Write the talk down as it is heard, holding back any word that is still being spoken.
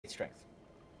strength.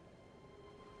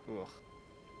 Ugh.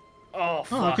 Oh,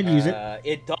 fuck. I could use it.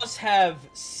 It does have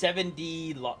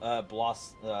 70 blood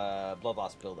loss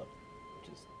buildup,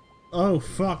 which is... Oh,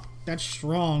 fuck. That's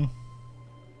strong.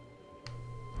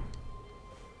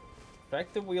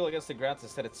 Strike the wheel against the ground to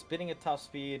set it spinning at top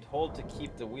speed. Hold to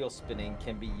keep the wheel spinning.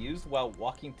 Can be used while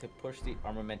walking to push the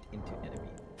armament into enemy.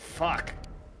 Fuck.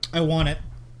 I want it.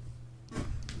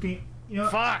 You know,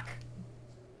 Fuck.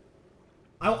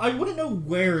 I wouldn't know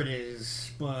where it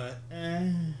is, but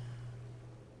I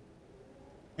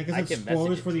guess it's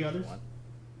spoilers for the others. I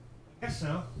guess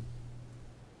so.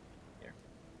 Here.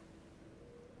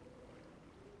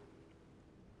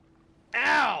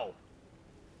 Ow!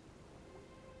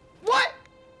 What?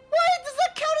 Why does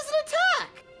that count as an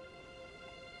attack?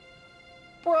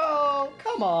 Bro,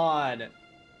 come on.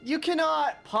 You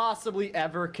cannot possibly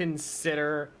ever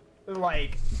consider,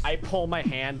 like, I pull my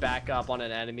hand back up on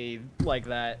an enemy like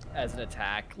that as an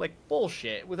attack. Like,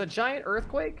 bullshit. With a giant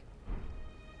earthquake?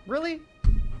 Really?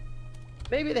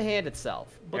 Maybe the hand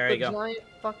itself, but the giant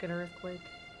fucking earthquake.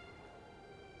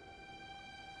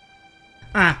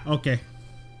 Ah, okay.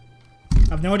 I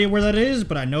have no idea where that is,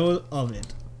 but I know of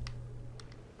it.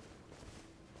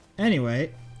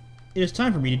 Anyway, it is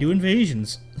time for me to do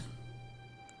invasions.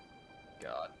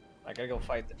 God, I gotta go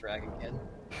fight the dragon again.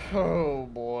 Oh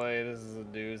boy, this is a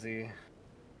doozy.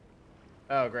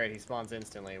 Oh great, he spawns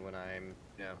instantly when I'm,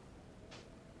 you know.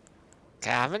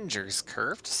 Scavenger's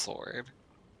curved sword.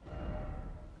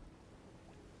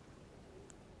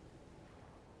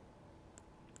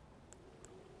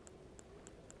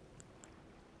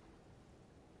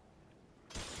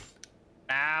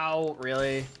 Ow,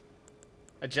 really?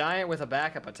 A giant with a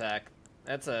backup attack.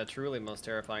 That's a truly most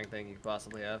terrifying thing you could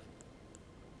possibly have.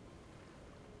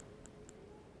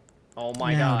 Oh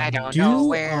my god. I don't know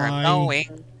where I'm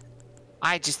going.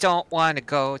 I just don't want to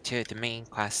go to the main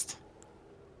quest.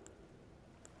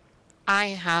 I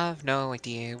have no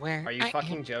idea where. Are you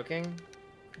fucking joking?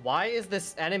 Why is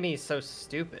this enemy so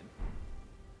stupid?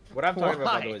 What I'm talking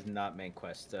about, though, is not main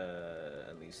quest,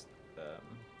 at least.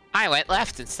 I went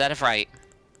left instead of right.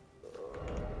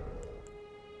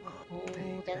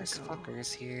 Oh, there's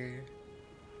fuckers here.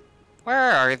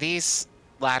 Where are these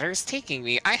ladders taking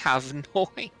me? I have no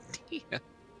idea.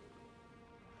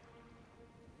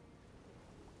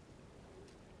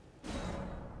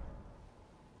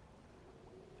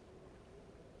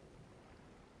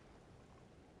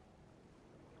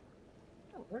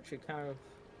 We're actually kind of...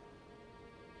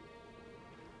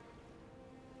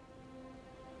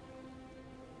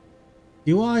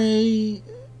 Do I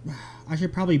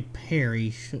should probably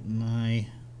parry, shouldn't I?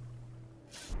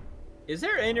 Is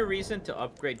there any reason to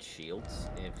upgrade shields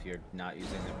if you're not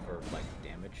using them for, like,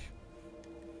 damage?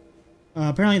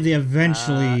 Apparently they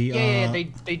eventually... yeah,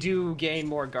 they do gain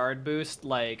more guard boost.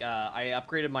 Like, I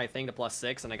upgraded my thing to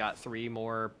 +6, and I got 3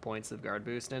 more points of guard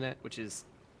boost in it, which is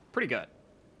pretty good.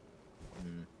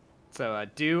 Mm. So,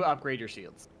 do upgrade your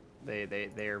shields. They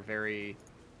are very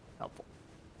helpful.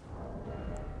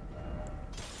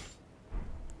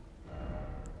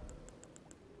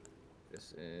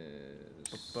 This is...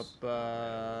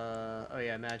 Oh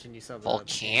yeah, imagine you saw the...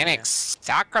 Volcanic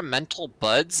sacramental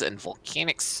buds and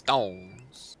volcanic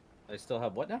stones. I still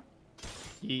have what now?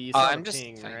 You saw I'm the just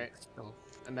ping, right?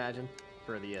 Imagine,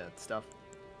 for the stuff.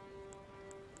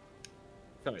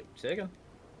 Sorry, say again.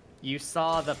 You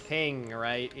saw the ping,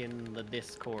 right, in the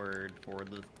Discord for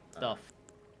the stuff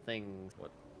thing.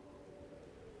 What?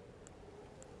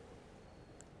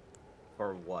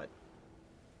 For what?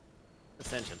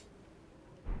 Ascension.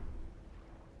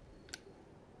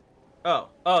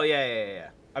 Oh, yeah.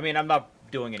 I mean, I'm not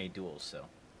doing any duels, so.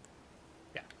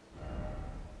 Yeah.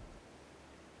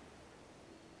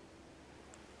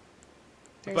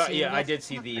 But yeah, I did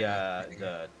see the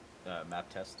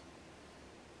map test.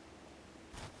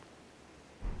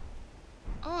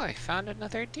 Oh, I found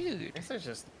another dude. I guess I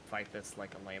just fight this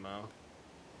like a lame-o.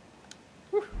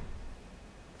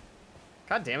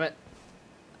 God damn it.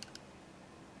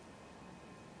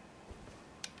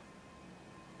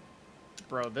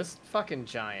 Bro, this fucking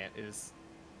giant is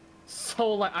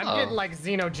so like... I'm getting like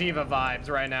Xeno'jiva vibes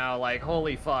right now, like,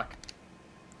 holy fuck.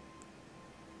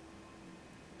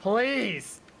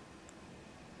 Please!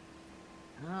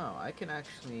 Oh, I can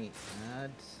actually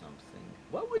add something.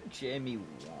 What would Jamie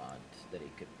want that he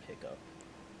could pick up?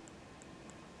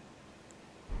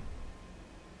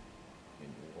 In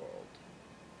the world.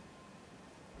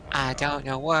 I don't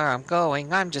know where I'm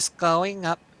going. I'm just going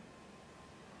up.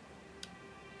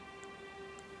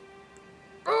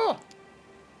 Oh!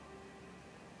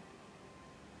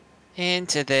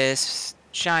 Into this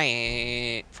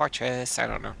giant fortress. I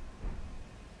don't know.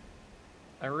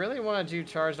 I really want to do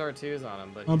charged R2s on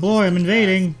him, but Oh he's boy, just I'm too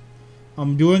invading.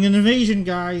 I'm doing an invasion,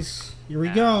 guys. Here we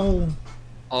go.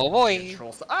 Oh fast. boy.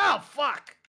 Control oh,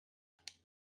 fuck!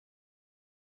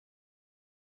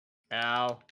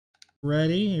 Ow.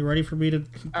 Ready? You ready for me to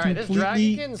Alright, this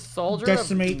completely Dragonkin Soldier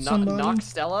decimate of somebody?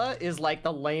 Noxtella is like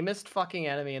the lamest fucking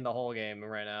enemy in the whole game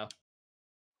right now.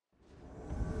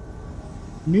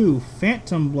 New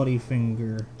Phantom Bloody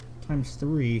Finger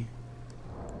 ×3.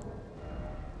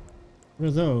 What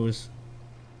are those?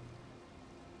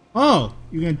 Oh,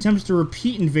 you can attempt to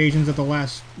repeat invasions of the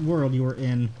last world you were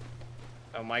in.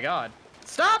 Oh my god.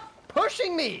 Stop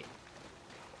pushing me!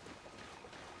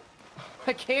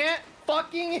 I can't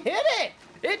fucking hit it!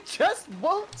 It just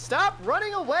won't stop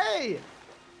running away!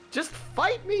 Just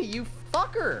fight me, you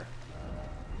fucker!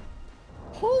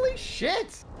 Holy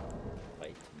shit!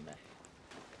 Fight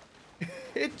me.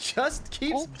 It just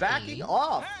keeps Okay. backing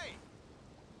off.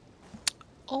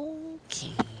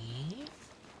 Okay.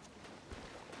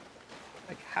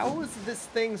 Like, how is this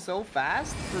thing so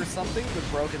fast for something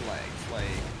with broken legs? Like,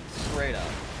 straight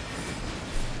up.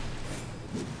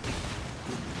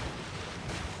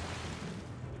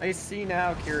 I see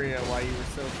now, Kiria, why you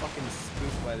were so fucking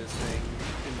spooked by this thing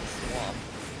in the swamp.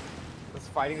 This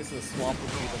fighting this in the swamp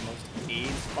would be the most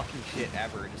AIDS fucking shit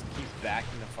ever. It just keeps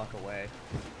backing the fuck away.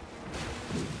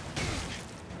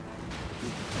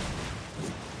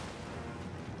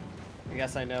 I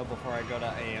guess I know before I go to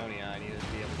Aeonia, I need to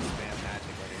be able to spam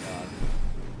magic like a god.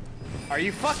 Are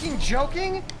you fucking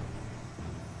joking?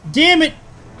 Damn it!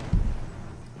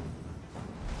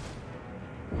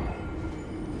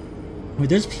 Wait,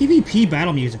 there's PvP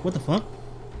battle music. What the fuck?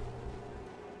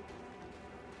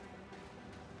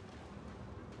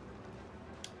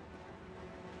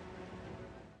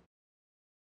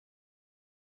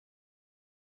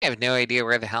 I have no idea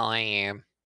where the hell I am.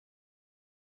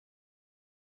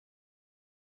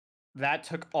 That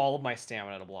took all of my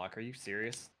stamina to block. Are you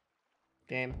serious?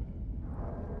 Game.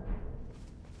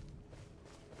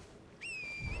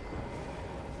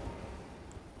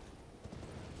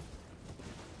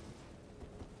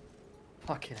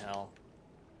 Fucking hell.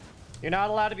 You're not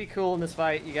allowed to be cool in this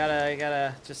fight. You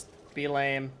gotta just be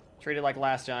lame. Treat it like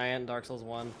Last Giant, Dark Souls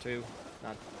 1, 2.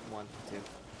 Not 1, 2.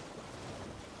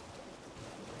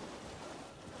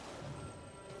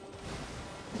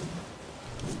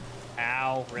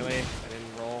 Ow, really? I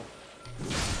didn't roll.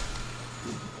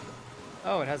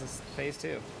 Oh, it has a phase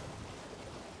 2.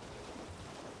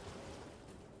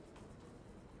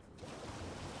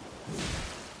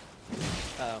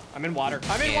 Uh-oh. I'm in water.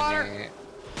 I'm in water!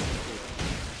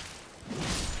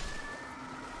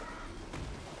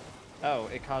 Oh,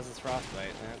 it causes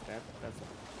frostbite. That's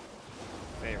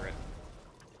a favorite.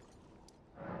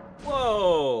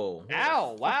 Whoa!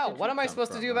 Ow! Wow, what am I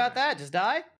supposed to do about that? Just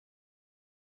die?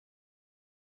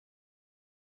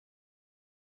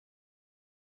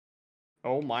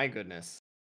 Oh my goodness.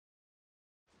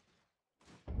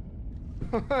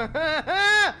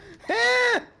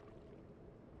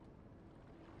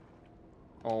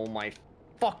 Oh my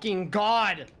fucking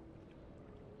god!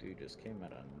 Dude just came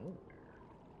out of nowhere.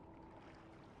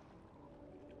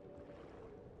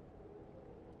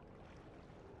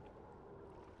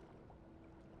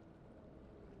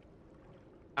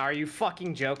 Are you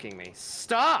fucking joking me?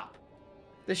 Stop!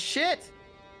 The shit!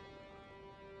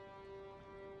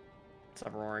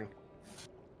 Stop roaring.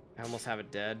 I almost have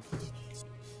it dead.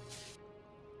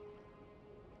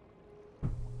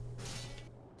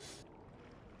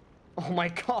 Oh my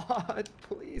god,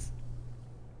 please.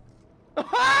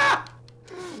 Ah!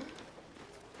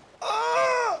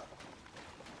 Ah!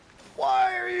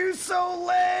 Why are you so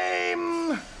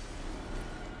lame?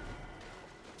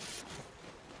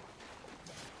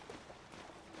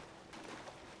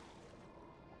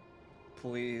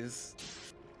 Please.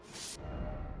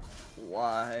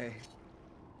 Why?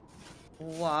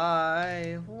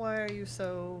 Why? Why are you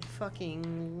so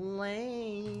fucking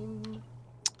lame?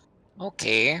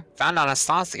 Okay, found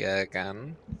Anastasia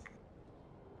again.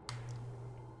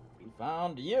 We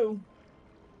found you.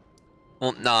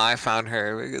 Well, no, I found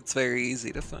her. It's very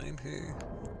easy to find her.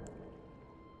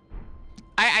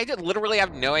 I literally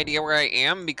have no idea where I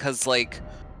am because, like,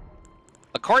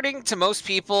 according to most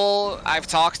people I've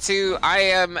talked to, I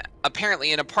am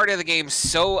apparently in a part of the game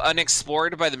so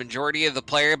unexplored by the majority of the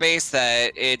player base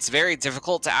that it's very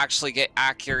difficult to actually get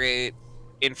accurate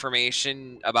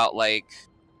information about, like,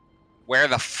 where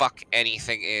the fuck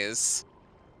anything is.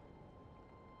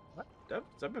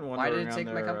 I've been wondering. Why did it around take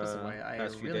my there, compass away? I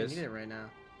past few really days. need it right now.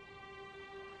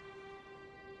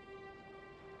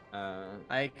 Uh,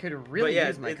 I could really yeah,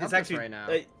 use my it's compass actually, right now.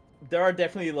 there are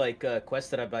definitely like quests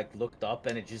that I've like looked up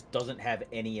and it just doesn't have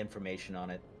any information on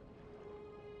it.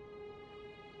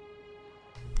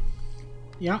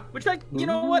 Yeah. Which, like, you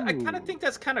know what? I kind of think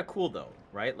that's kind of cool though,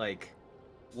 right? Like,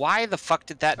 Why the fuck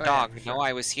did that Oh, yeah, dog for know sure.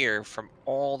 I was here from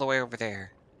all the way over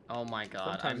there? Oh my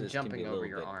god, sometimes I'm this can be jumping a over little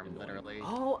your bit arm, annoying. literally. Oh,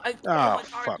 Oh, I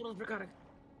fuck. totally forgot.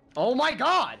 Oh my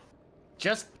god!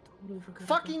 Just Totally forgot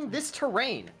fucking about this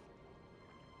terrain.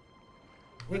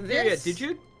 that. Hey, This-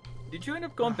 Kyria, did you end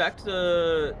up going back to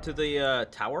the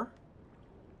tower?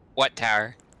 What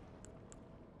tower?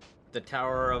 The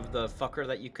tower of the fucker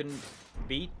that you couldn't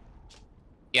beat?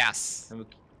 Yes. And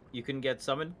you couldn't get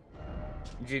summoned?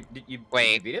 Did you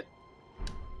Wait. beat it?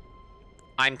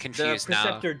 I'm The confused now.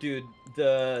 Preceptor dude,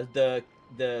 the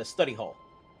study hall.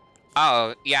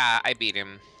 Oh, yeah, I beat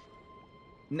him.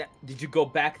 Did you go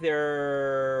back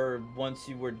there once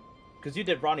you were... Because you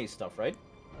did Ronnie's stuff, right?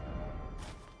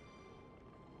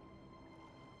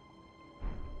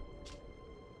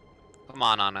 Come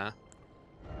on, Anna.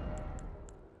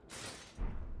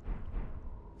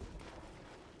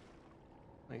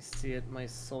 I see it, my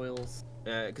soils.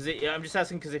 Because I'm just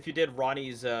asking because if you did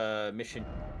Ronnie's mission...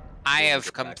 I Yeah, have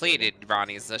get back there. completed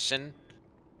Ronnie's mission.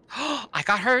 I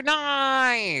got her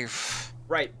knife!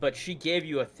 Right, but she gave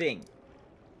you a thing.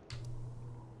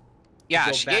 Yeah,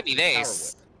 go she back gave me to the tower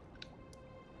this. with.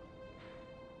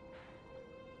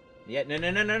 Yeah,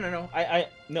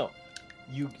 no.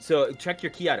 No. So check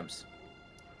your key items.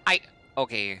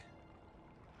 Okay.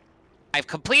 I've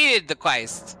completed the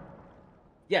quest.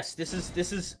 Yes, this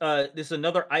is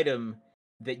another item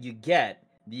that you get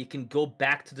that you can go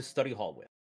back to the study hall with.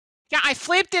 Yeah, I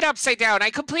flipped it upside down. I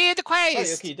completed the Oh,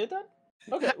 quest. okay, you did that?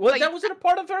 Okay, well, Like- that wasn't a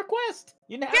part of her quest.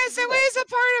 You didn't have Yes, to do it that. was a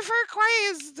part of her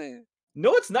quest.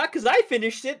 No, it's not, because I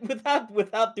finished it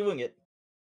without doing it.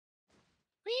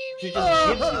 She just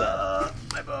gives you that.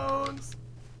 My bones!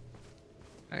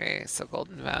 Okay, so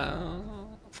Golden Vow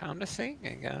found a thing, I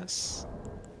guess.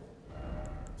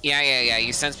 Yeah.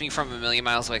 You sensed me from a million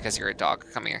miles away because you're a dog.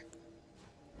 Come here.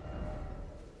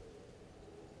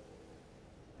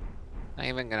 Not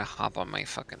even gonna hop on my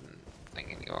fucking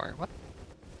thing anymore. What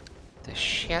the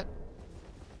shit?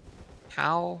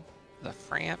 How the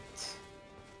frampt?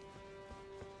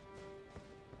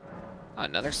 Oh,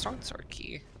 another stone sword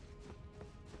key.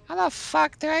 How the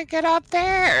fuck did I get up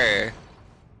there?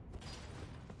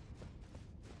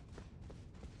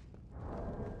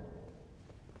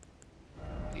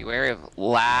 Beware of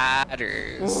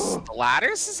ladders. The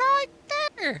ladders is right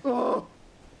there. Oh.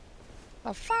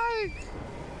 The fuck?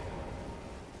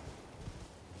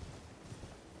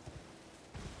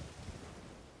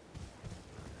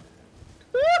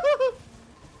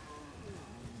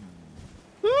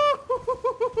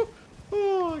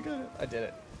 Oh, I got it. I did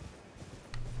it.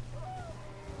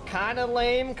 Kinda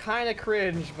lame, kinda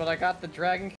cringe, but I got the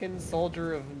Dragonkin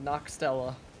Soldier of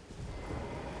Noxtella.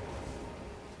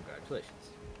 Congratulations.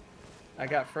 I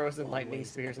got Frozen Lightning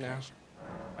Spears now.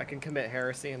 I can commit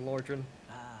heresy in Lordran.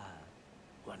 Ah,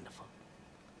 wonderful.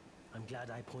 I'm glad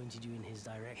I pointed you in his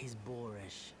direct. He's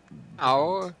boorish.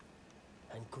 Oh.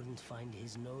 And couldn't find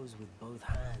his nose with both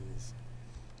hands.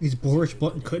 He's boorish,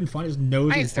 but couldn't find his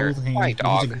nose Hi, with sir. both hands. Hi, He's a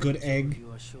dog. good Two of egg. you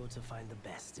are sure to find the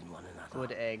best in one another.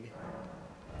 Good egg.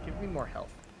 Give me more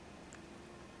health.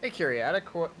 Hey, Kyria, I had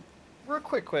a real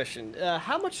quick question.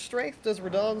 How much strength does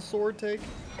Radahn's sword take?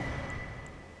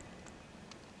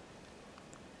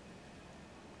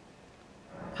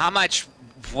 How much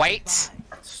weight?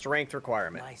 Strength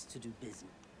requirement Nice to do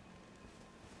business.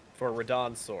 for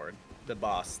Radahn's sword, the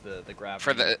boss, the gravity.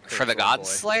 For the curb God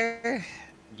sword boy. Slayer?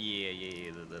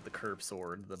 Yeah, the curb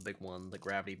sword, the big one, the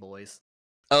gravity boys.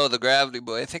 Oh, the gravity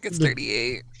boy. I think it's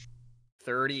 38.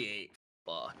 38.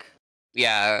 Fuck.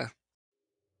 Yeah.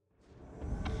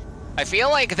 I feel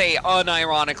like they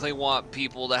unironically want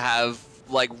people to have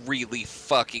like really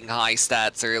fucking high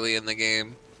stats early in the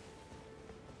game.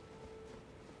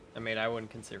 I mean, I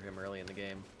wouldn't consider him early in the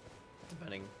game,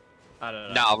 depending. I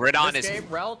don't know. No, Radahn This is game,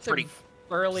 relative pretty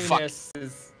earliness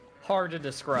is hard to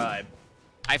describe.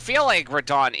 I feel like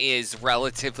Radahn is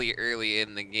relatively early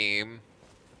in the game.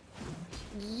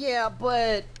 Yeah,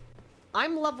 but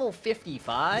I'm level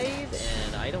 55,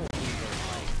 and I don't even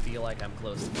like feel like I'm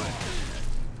close to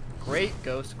 500. Great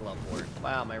Ghost Glove Ward.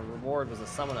 Wow, my reward was a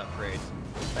summon upgrade.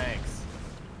 Thanks.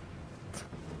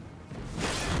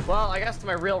 Well, I guess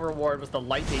my real reward was the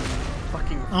lightning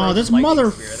fucking. Oh, this frozen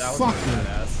lightning spear. That was really motherfucker.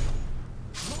 badass.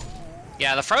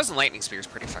 Yeah, the Frozen Lightning Spear is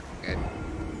pretty fucking good.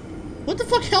 What the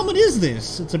fuck helmet is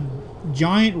this? It's a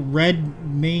giant red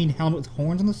main helmet with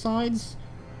horns on the sides?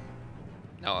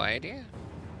 No idea.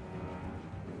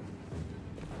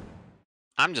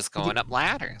 I'm just going up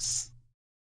ladders.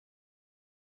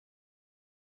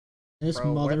 This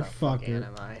Bro, where the fuck motherfucker.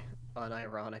 am I?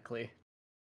 Unironically.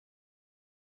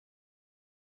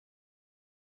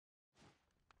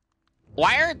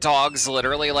 Why are dogs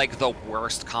literally like the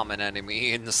worst common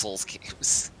enemy in the Souls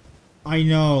games? I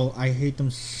know. I hate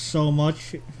them so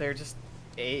much. They're just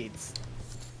AIDS.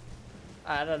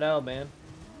 I don't know, man.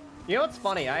 You know what's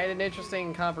funny? I had an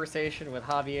interesting conversation with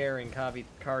Javier in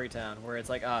Carytown, where it's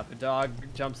like, if a dog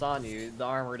jumps on you, the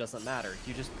armor doesn't matter.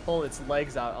 You just pull its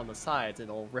legs out on the sides, and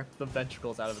it'll rip the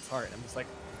ventricles out of its heart. And I'm just like,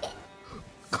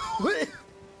 what?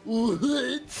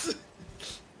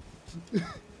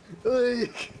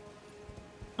 Like,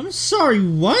 I'm sorry,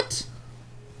 what?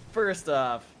 first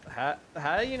off,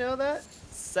 how do you know that?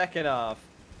 Second off,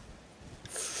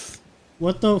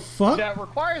 What the fuck? that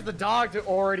requires the dog to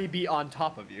already be on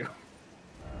top of you.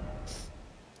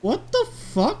 What the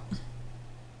fuck?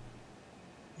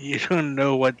 You don't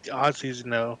know what Aussies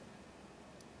know.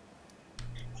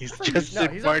 He's just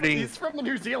imparting. He's from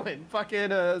New Zealand. Fucking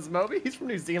Zmoby, he's from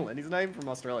New Zealand. He's not even from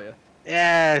Australia.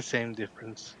 Yeah, same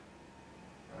difference.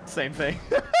 Same thing.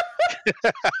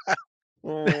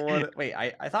 Wait,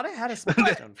 I thought I had a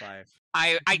Smackdown 5.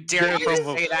 I dare you to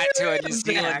say that to a New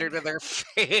Zealander to their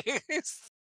face.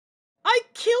 I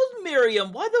killed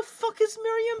Miriam. Why the fuck is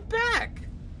Miriam back?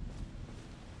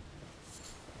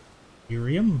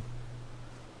 Miriam?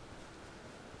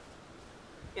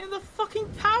 In the fucking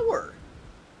tower.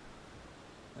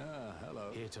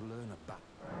 Hello. Here to learn about.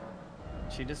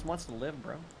 She just wants to live,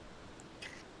 bro.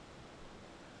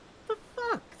 The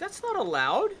fuck? That's not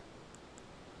allowed.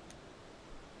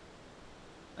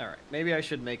 Alright, maybe I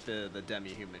should make the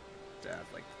demi-human death,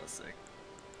 like, +6.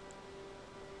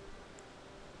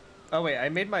 Oh wait, I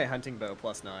made my hunting bow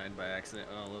 +9 by accident.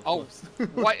 Oh, whoops.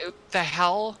 What the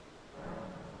hell?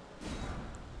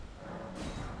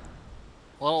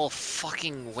 Little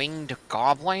fucking winged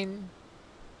goblin?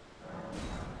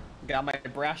 Got my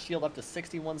brass shield up to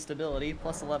 61 stability,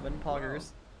 +11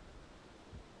 poggers.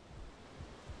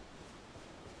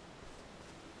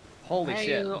 Holy Why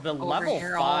shit, are you the over level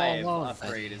here 5 all alone,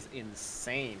 upgrade buddy? is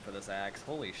insane for this axe.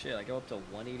 Holy shit, I go up to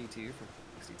 182 from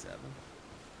 67.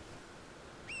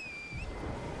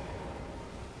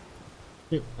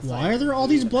 Wait, why are there all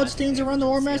these bloodstains around the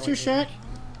Warmaster shack?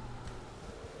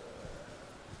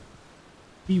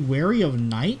 Be wary of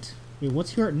night? Wait,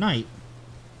 what's here at night?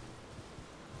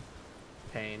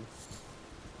 Pain.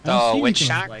 I don't The see witch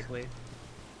anything. shack? Likely.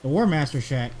 The Warmaster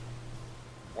shack.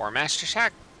 War Master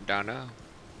Shack? Don't know.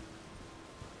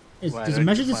 Why There's a don't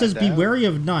message you that says, find be out? wary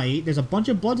of night. There's a bunch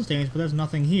of bloodstains, but there's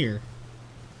nothing here.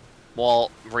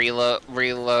 Well,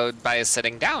 reload by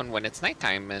sitting down when it's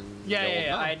nighttime, and Yeah,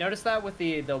 you'll know. I noticed that with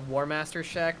the Warmaster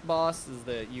Shack boss, is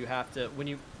that you have to, when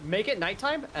you make it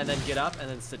nighttime, and then get up, and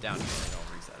then sit down again, and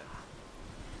it'll reset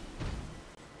it.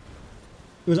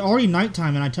 It was already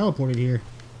nighttime and I teleported here.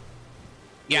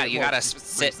 Yeah, you Well, gotta just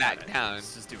sit reset back it. down.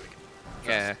 Just do it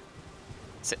again.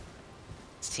 Yeah.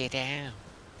 Sit down.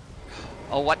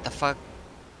 Oh, what the fuck?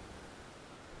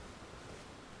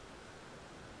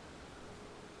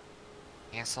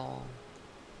 Asshole.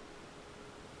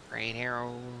 Great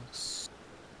arrows.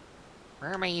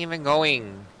 Where am I even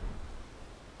going?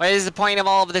 What is the point of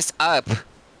all of this up?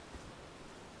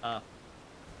 Up.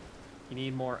 You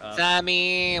need more up.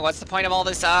 Sammy, what's the point of all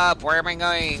this up? Where am I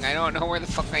going? I don't know where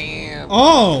the fuck I am.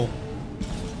 Oh!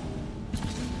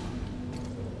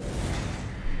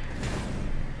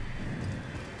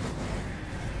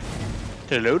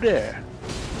 Hello there.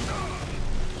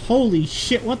 Holy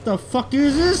shit, what the fuck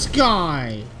is this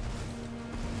guy?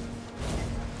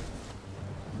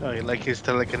 Oh, you like his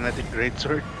telekinetic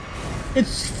greatsword?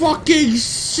 It's fucking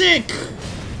sick!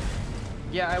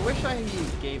 Yeah, I wish I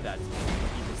gave that to you.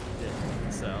 You just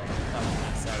didn't, so I'm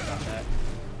kind of sad about that.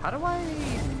 How do I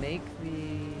make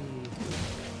the...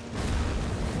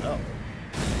 Oh.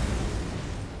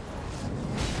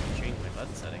 Change my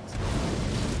button settings.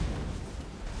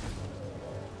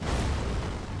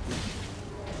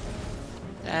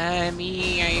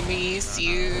 Sammy, I miss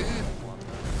you.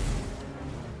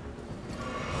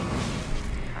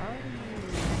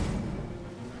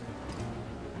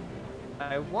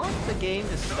 I want the game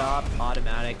to stop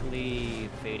automatically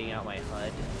fading out my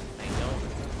HUD. I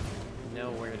don't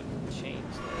know where to change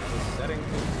that. Settings.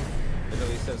 It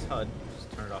always says HUD.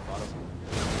 Just turn it off auto.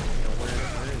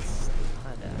 Where is the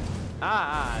HUD at?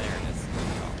 Ah, there it is.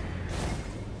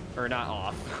 Oh. Or not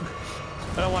off.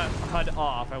 I don't want HUD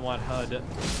off, I want HUD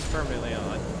permanently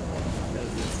on.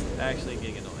 Because it's actually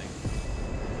getting annoying.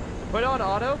 I put it on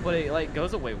auto, but it like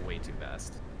goes away way too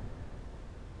fast.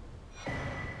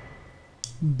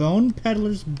 Bone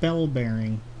Peddler's Bell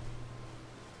Bearing.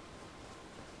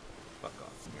 Fuck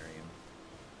off, Miriam.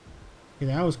 Yeah,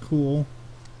 that was cool.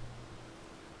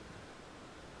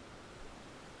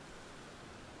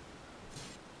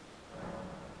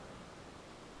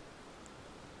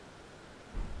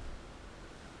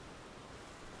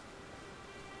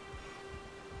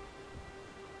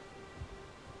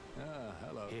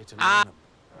 Here to Ah, learn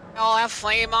 'em. I'll have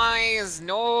flame eyes.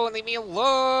 No, leave me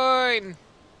alone.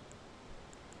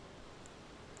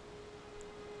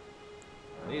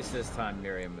 At least this time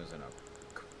Miriam isn't a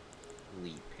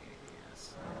complete pain in the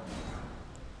ass.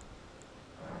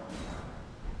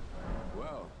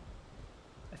 Well,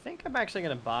 I think I'm actually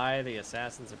gonna buy the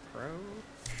Assassin's Approach.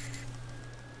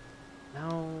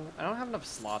 No, I don't have enough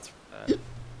slots for that.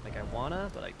 Like I wanna,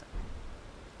 but I don't.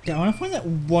 Yeah, I want to find that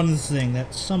one thing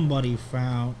that somebody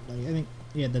found. Like, I think,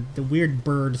 yeah, the weird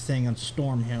bird thing on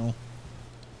Storm Hill.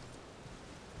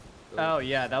 Oh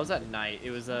yeah, that was at night. It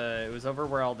was over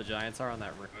where all the giants are on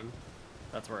that room.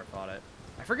 That's where I fought it.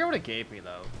 I forget what it gave me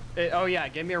though. Oh yeah,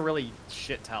 it gave me a really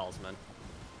shit talisman.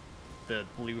 The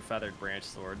blue feathered branch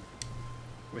sword,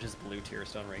 which is blue tier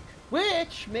stone ring.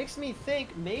 Which makes me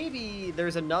think maybe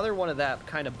there's another one of that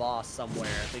kind of boss somewhere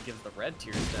that gives the red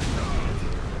tier stuff.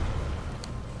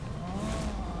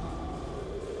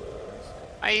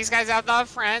 These guys have the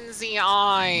frenzy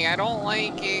eye. I don't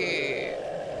like it.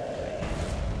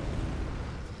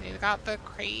 They've got the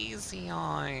crazy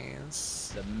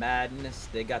eyes. The madness.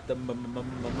 They got the mad.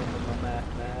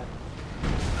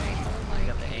 I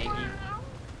got the Angie.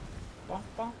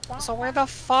 So where the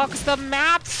fuck's the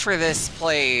map for this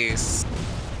place?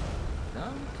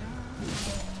 No,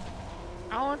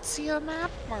 I don't see a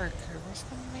map marker. Where's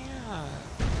the map?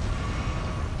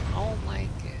 I don't like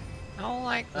it. I don't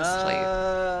like this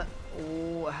place.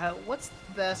 What's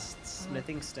the best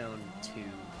smithing stone to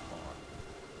farm?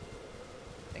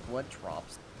 Like what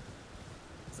drops?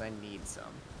 Because I need some.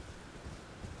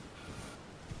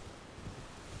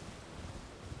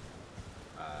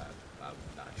 I'm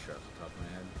not sure off the top of my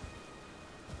head.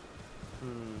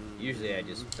 Usually I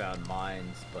just found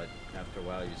mines, but after a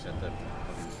while you just have to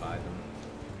fucking buy them.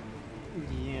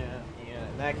 Yeah.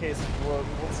 In that case,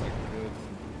 what's a good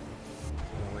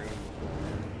room?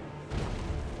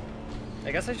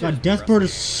 I guess I should. God, Deathbird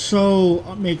is so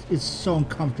it's so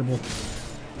uncomfortable.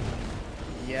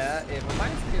 Yeah, it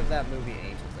reminds me of that movie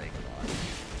Angel's Egg a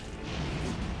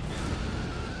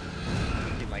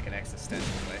lot. In like an existential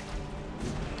way.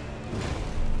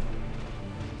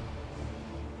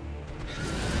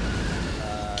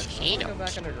 Can I go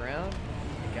back underground?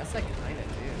 I guess I kinda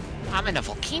do. I'm in a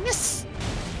volcanus.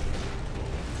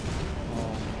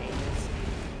 Oh, anus.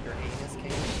 Your anus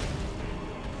came?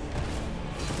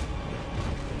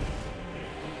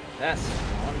 That's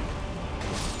fun.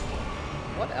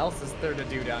 What else is there to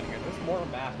do down here? There's more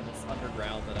map and it's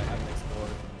underground that I haven't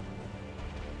explored.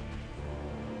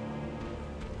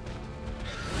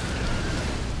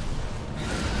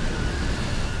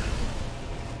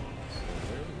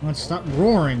 Let's stop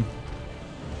roaring.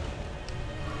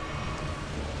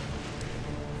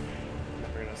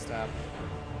 Never gonna stop.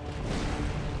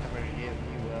 I'm gonna give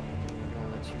you up. I'm gonna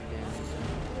let you down.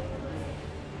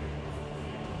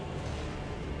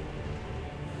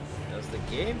 Does the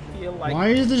game feel like... Why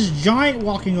is this giant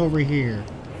walking over here?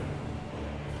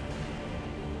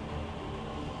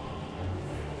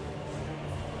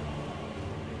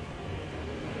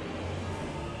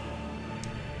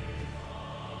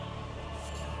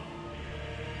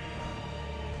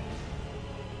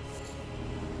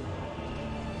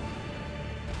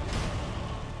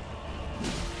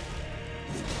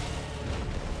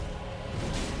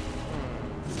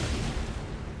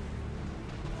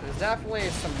 There's definitely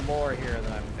some more here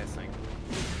that I'm missing.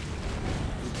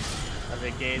 As I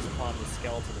gaze upon the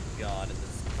skeleton of God in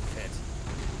this pit.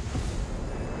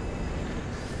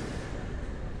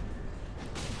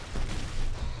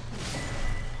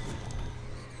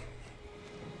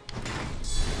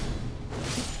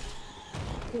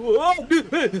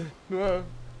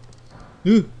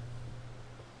 Ooh.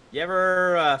 You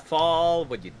ever fall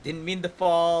when you didn't mean to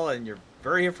fall and you're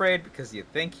very afraid because you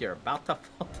think you're about to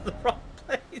fall to the wrong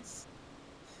place?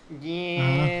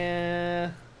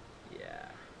 Yeah. Yeah,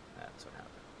 that's what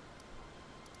happened.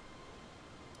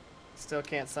 Still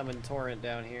can't summon Torrent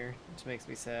down here, which makes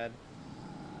me sad.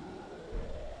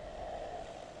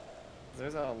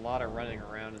 There's a lot of running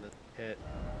around in the pit.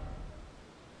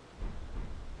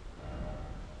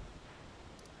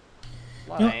 A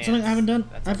lot You of know, something I ants. haven't done.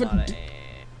 That's I a haven't. lot of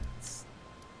ants.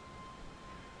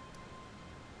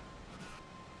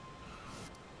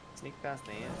 Sneak past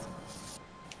the ants.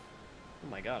 Oh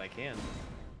my god, I can.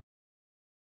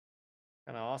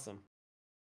 Kinda awesome.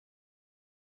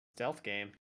 Stealth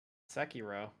game.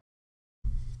 Sekiro.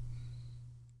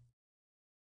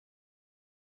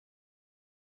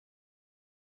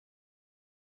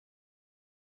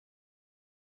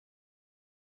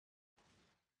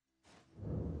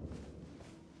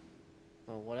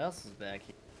 Well, what else is back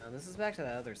here? Oh, this is back to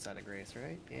that other side of Grace,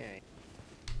 right? Yeah.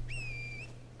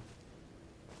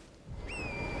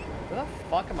 Where the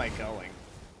fuck am I going?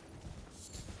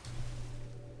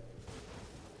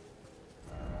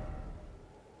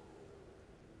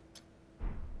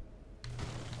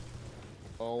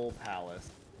 Full palace.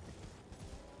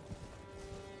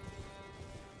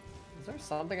 Is there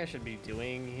something I should be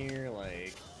doing here?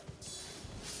 Like,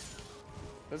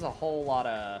 there's a whole lot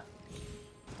of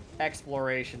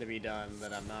exploration to be done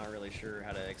that I'm not really sure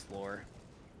how to explore.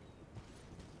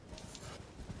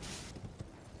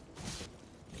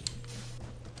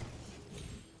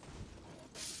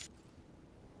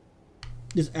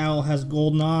 This owl has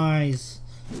golden eyes.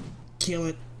 Kill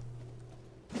it.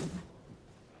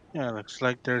 Yeah, looks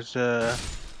like there's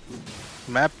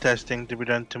map testing to be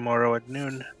done tomorrow at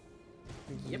noon.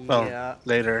 Yep. Well, Yeah.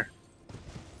 later.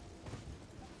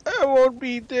 I won't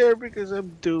be there because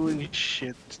I'm doing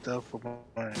shit stuff for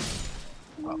mine.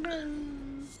 Unfortunate.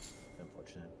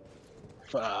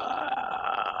 Fuck.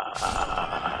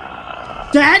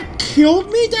 That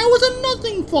killed me? That was a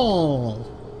nothing fall.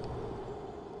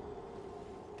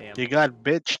 Damn. You got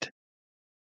bitched.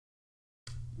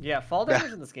 Yeah, fall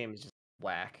damage in this game is just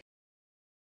whack.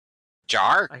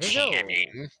 Jar I can go.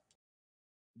 cannon.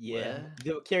 Yeah,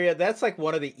 Kyria, that's like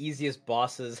one of the easiest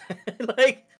bosses.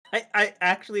 Like, I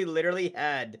actually literally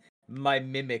had my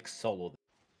mimic soloed.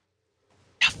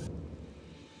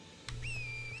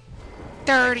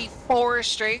 34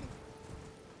 straight.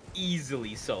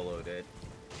 Easily soloed it.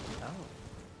 Oh.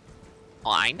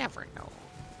 Well, I never know.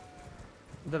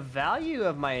 The value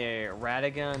of my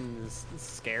Radagon's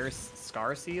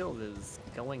Scar Seal is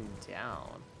going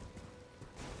down.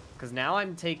 Because now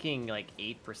I'm taking like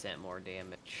 8% more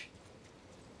damage.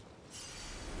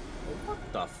 What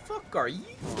the fuck are you?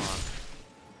 Hold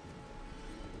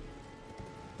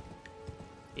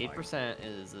on. 8%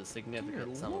 is a significant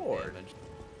Dear sum of Lord. damage.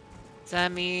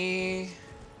 Sammy.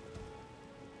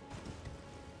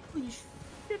 Holy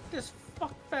shit, this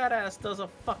fuck fat ass does a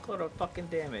fuckload of fucking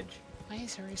damage. Why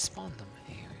is there respawn on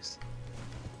my ears?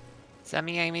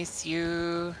 Sammy, I miss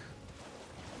you.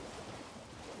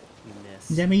 You miss.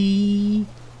 Demi.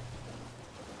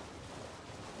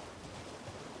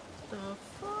 The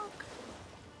fuck?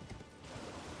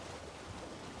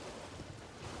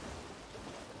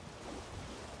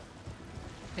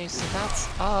 Okay, so that's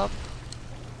up.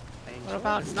 I enjoy What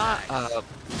about this not axe. up?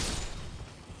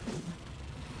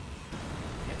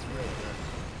 It's really good.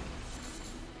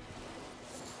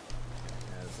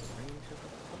 Has the range of the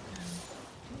fucking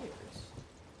spears.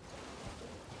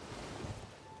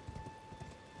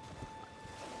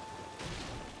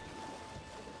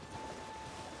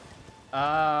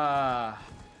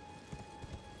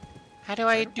 How do I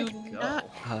Where do do I not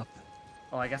go? up?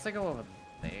 Oh, I guess I go over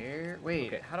there. Wait,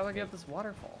 Okay, how do I get okay. up this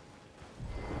waterfall?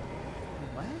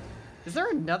 What? Is there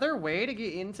another way to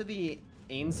get into the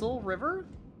Ainsel River?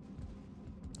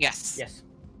 Yes. Yes.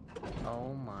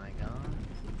 Oh my god.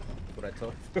 What I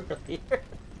told you earlier.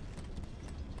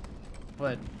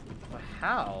 But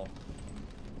how?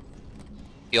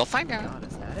 You'll find Oh my out.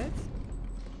 god, is that it?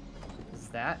 Is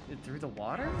that it through the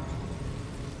water?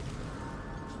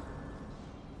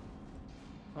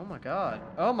 Oh my god.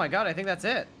 Oh my god, I think that's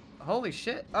it. Holy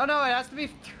shit. Oh no, it has to be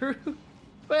through.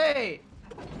 Wait.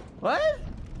 What?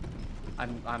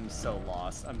 I'm so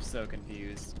lost. I'm so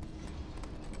confused.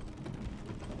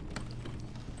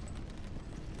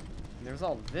 There's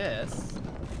all this,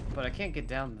 but I can't get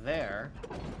down there.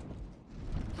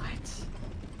 What?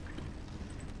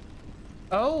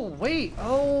 Oh, wait.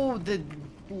 Oh, the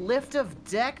lift of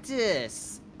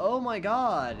Dectus. Oh my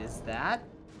god, is that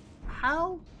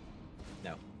how?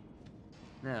 No.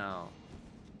 No.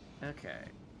 Okay.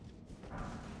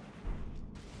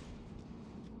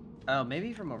 Oh,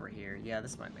 maybe from over here. Yeah,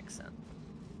 this might make sense.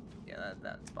 Yeah,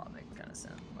 that spot makes kind of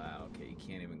sense. Wow, okay, you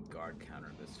can't even guard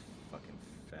counter this fucking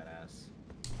fat ass.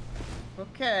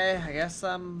 Okay, I guess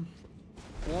I'm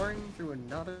exploring through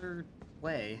another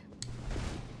way.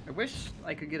 I wish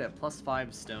I could get a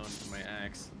 +5 stone for my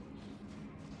axe.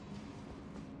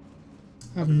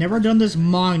 I've never done this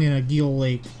mine in a Gil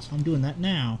Lake, so I'm doing that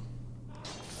now.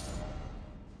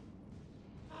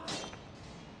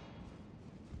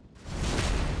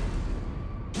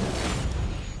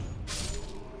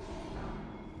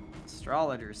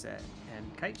 Astrologer set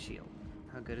and kite shield.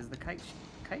 How good is the kite shield?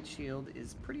 Kite shield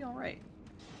is pretty alright.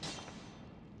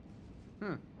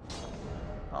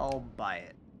 I'll buy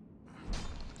it.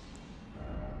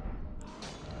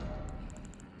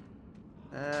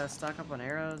 Stock up on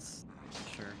arrows?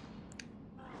 Sure.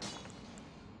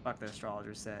 Fuck the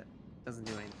astrologer set. Doesn't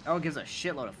do anything. Oh, it gives a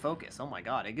shitload of focus. Oh my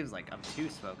god, it gives like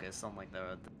obtuse focus on like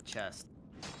the chest.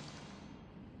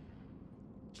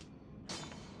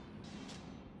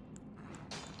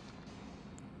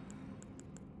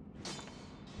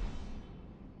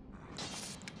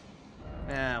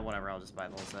 Whatever, I'll just buy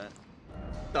the whole set.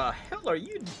 The hell are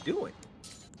you doing?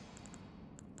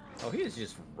 Oh, he is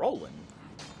just rolling.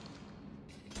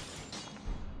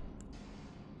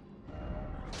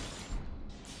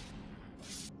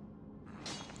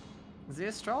 Is the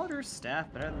astrologer's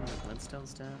staff better than the glintstone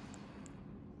staff?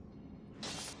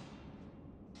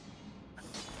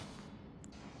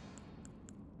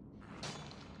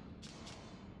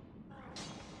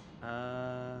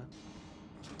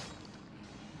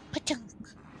 Pachunk.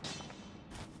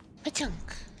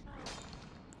 Pachunk.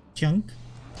 Chunk?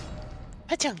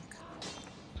 Pachunk.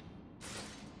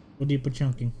 What do you put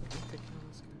chunking?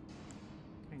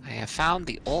 I have found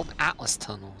the old Atlas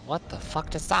tunnel. What the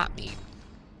fuck does that mean?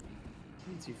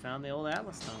 Means you found the old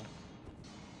Atlas tunnel.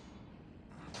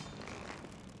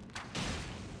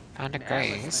 Found a An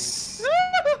grace.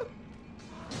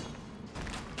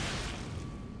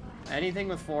 Anything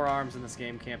with 4 arms in this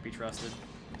game can't be trusted.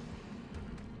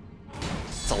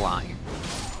 It's a lie.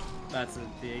 That's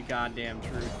the goddamn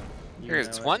truth. You know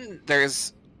it.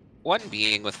 There's one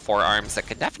being with 4 arms that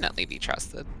could definitely be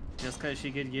trusted. Just because she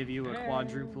could give you a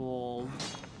quadruple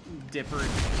dipper,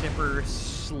 chipper,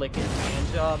 slicking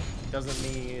hand job doesn't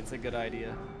mean it's a good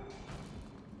idea.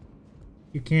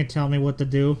 You can't tell me what to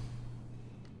do.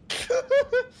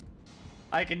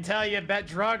 I can tell you bet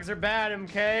drugs are bad,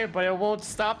 MK, but it won't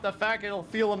stop the fact it'll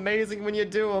feel amazing when you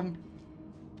do them.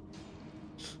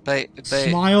 But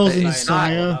Smiles and I know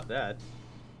Saya. about that.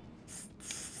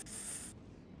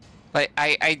 But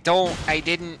I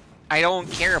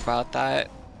don't care about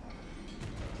that.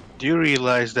 Do you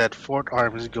realize that 4th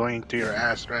arm is going to your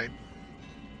ass, right?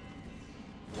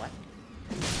 What?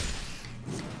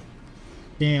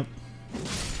 Damn.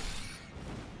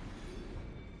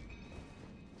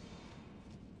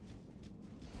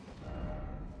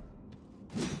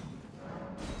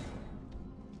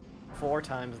 Four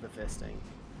times the fisting.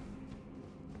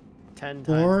 10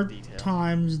 times 4 the detail.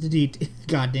 times the detail.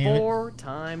 God damn it. 4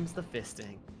 times the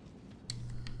fisting.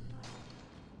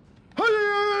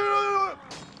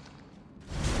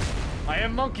 I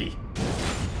am Monkey.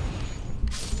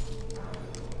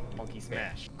 Monkey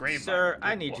smash. Great. Sir,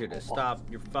 I need you to stop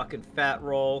your fucking fat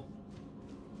roll.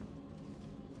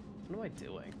 What am I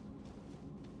doing?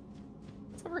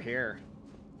 What's over here?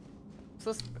 What's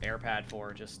this air pad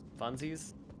for? Just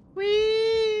funsies?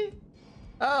 Whee!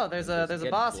 Oh, there's a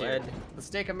get boss bled. here. The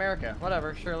Stake America.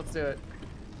 Whatever. Sure, let's do it.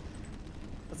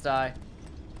 Let's die.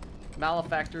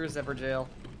 Malefactors, Evergale,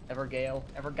 Evergale.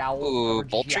 Ooh,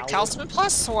 Boltric Talisman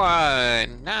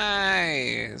 +1.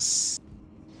 Nice.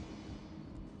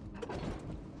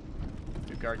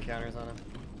 Do guard counters on him.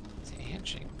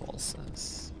 Handshake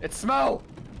pulses. It's Smo!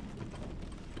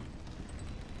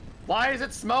 Why is it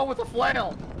Smo with a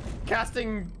flail?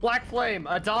 Casting Black Flame,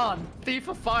 Adon, Thief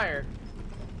of Fire.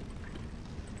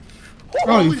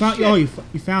 Oh, you Holy found. shit! Oh, you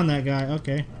found that guy.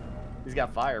 Okay. He's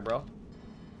got fire, bro.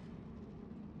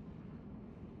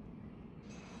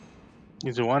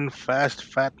 He's one fast,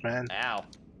 fat man. Ow.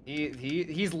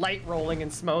 He's light rolling in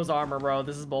Smo's armor, bro.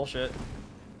 This is bullshit.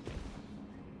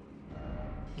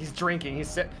 He's drinking.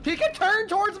 He can turn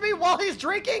towards me while he's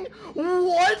drinking?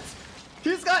 What?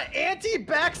 He's got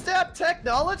anti-backstab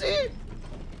technology?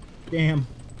 Damn.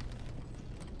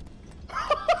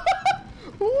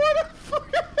 What a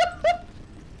fuck?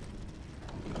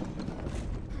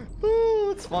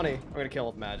 Ooh, it's funny. I'm gonna kill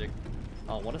with magic.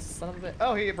 Oh, what a son of a bitch.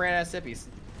 Oh, he ran out of sippies.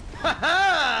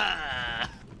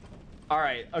 All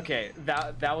right, okay,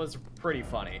 that was pretty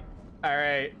funny. All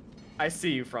right, I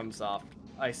see you, FromSoft.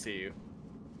 I see you.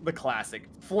 The classic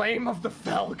Flame of the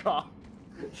Felgor.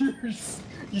 You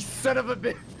son of a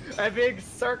bitch. A big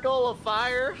circle of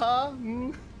fire, huh?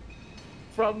 Hmm?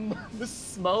 From the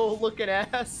Smo-looking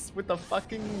ass with the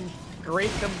fucking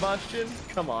great combustion.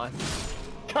 Come on.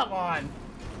 Come on.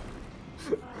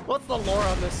 What's the lore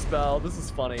on this spell? This is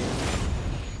funny.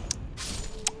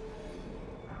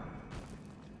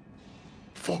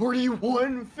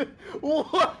 41.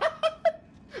 What?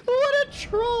 What a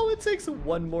troll! It takes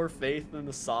 1 more faith than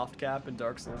the soft cap in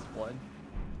Dark Souls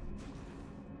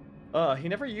 1. He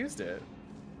never used it.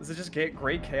 Does it just get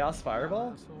Great Chaos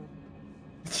Fireball?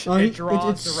 Oh, It draws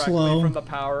it's directly slow. from the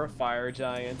power of fire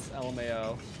giants,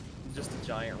 LMAO. Just a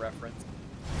giant reference.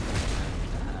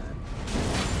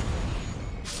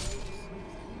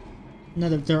 No,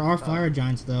 there are fire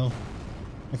giants though.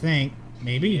 I think.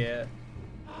 Maybe. Yeah.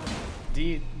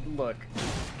 Look,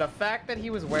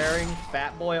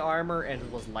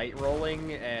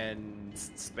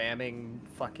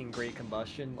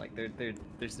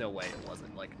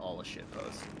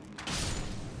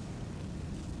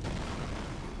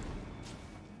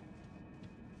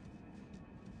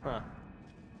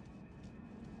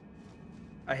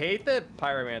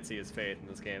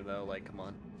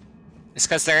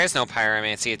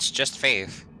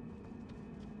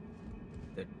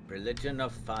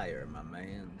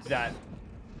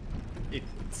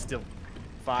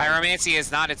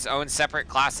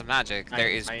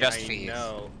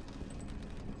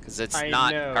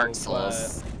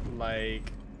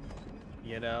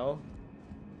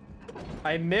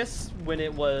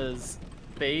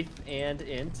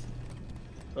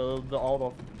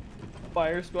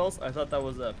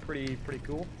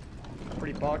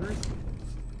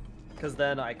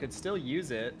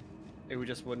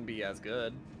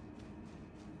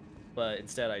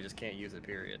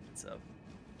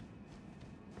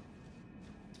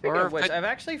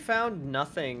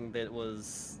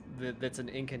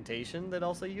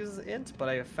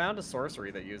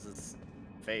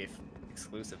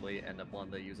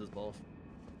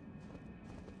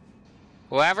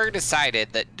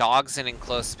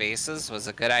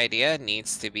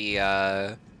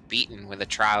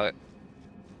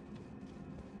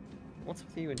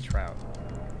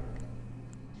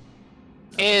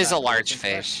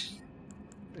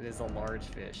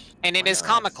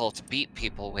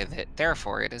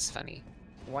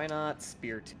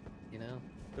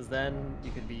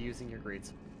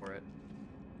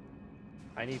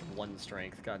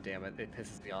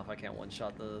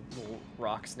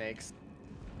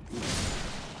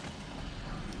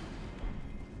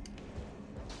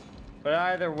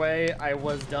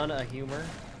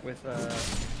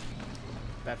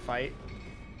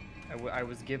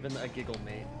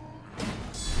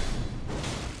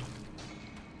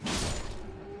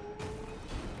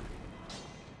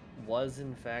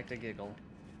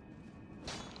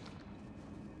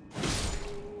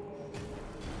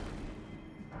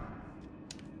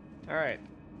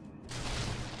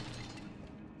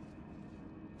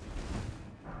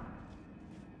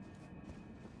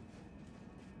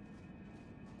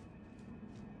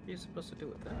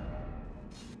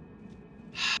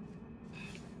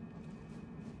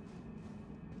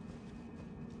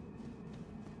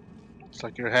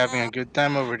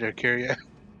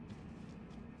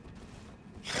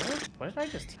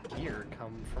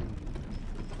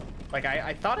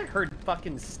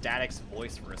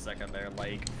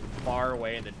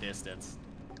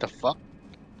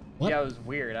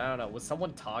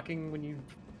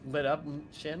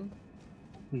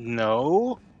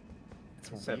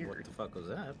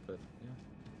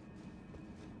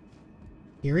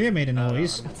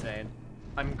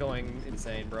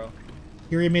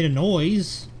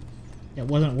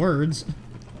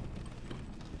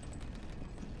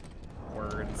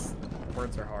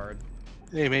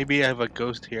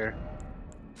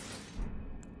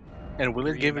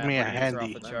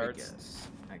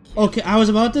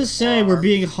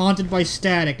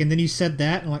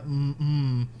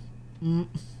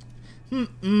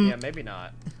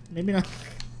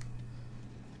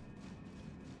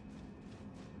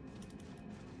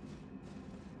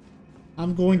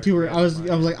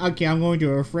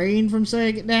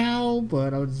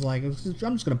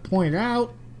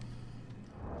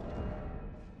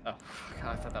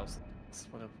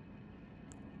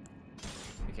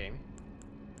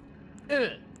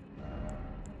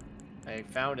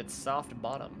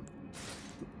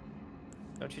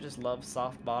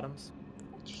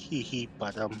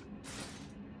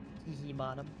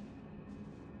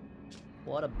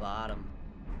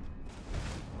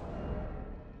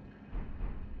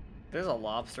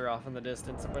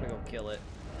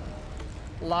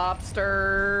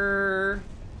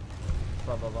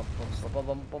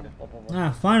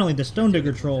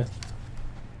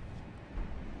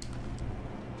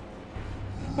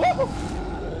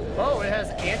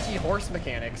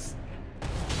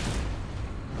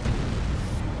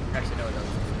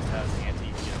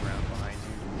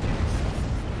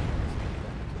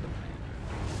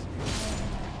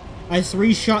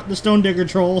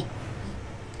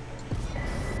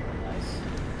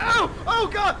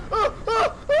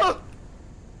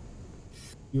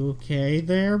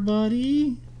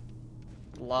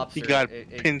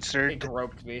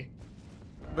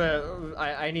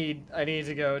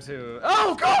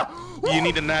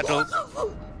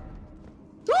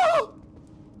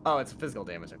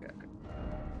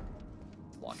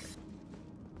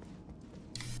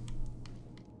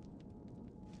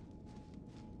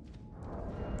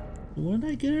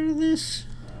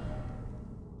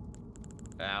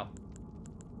 Ow.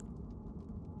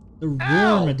 The roar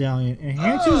Ow! medallion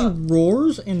enhances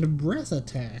roars and breath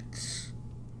attacks.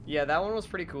 Yeah, that one was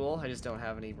pretty cool. I just don't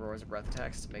have any roars or breath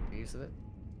attacks to make use of it.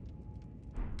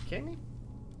 Kidding me?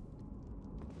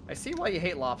 I see why you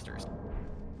hate lobsters.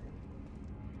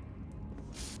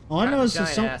 All I know is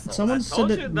that Giant asshole. someone said Told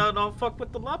that you, no, don't fuck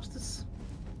with the lobsters.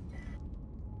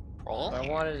 Roll I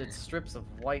here. wanted its strips of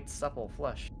white, supple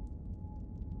flesh.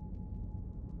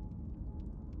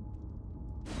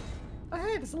 Oh,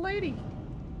 hey, there's a lady.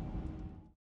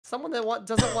 Someone that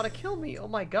doesn't want to kill me. Oh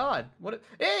my god. What?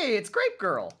 Hey, it's Grape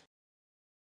Girl.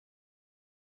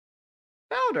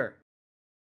 Found her.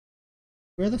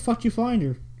 where the fuck you find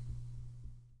her?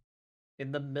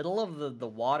 In the middle of the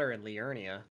water in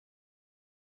Liurnia.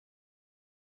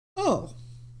 Oh.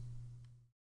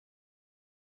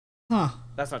 Huh.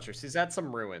 That's not true. She's at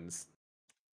some ruins.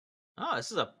 Oh,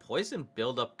 this is a poison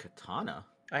build-up katana.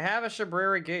 I have a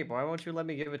Shabriri Gape. Why won't you let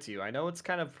me give it to you? I know it's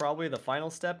kind of probably the final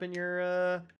step in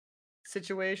your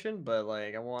situation, but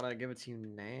like I want to give it to you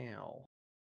now.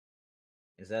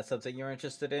 Is that something you're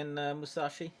interested in,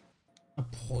 Musashi? A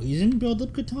poison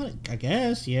build-up katana? I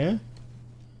guess, yeah.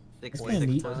 Six That's kinda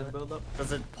neat. poison build-up?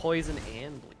 Does it poison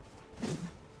and bleed?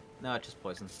 No, it's just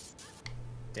poison.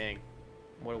 Dang.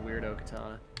 What a weirdo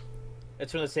katana.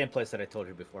 It's from the same place that I told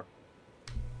you before.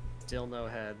 Still no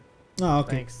head. Oh,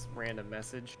 okay. Thanks, random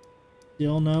message.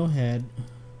 Still no head.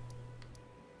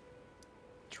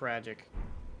 Tragic.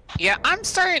 Yeah, I'm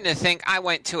starting to think I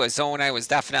went to a zone I was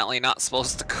definitely not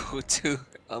supposed to go to.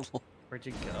 Where'd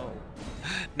you go?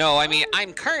 No, I mean,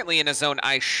 I'm currently in a zone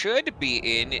I should be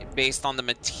in based on the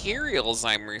materials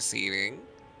I'm receiving.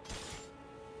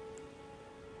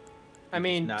 I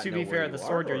mean, not to know be where fair, you the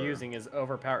sword are, you're or- using is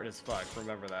overpowered as fuck.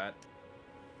 Remember that.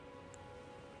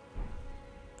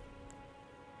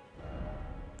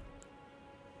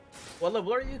 What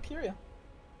level are you, Kyria?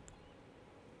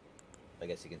 I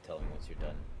guess you can tell me once you're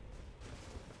done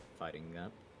fighting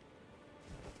up.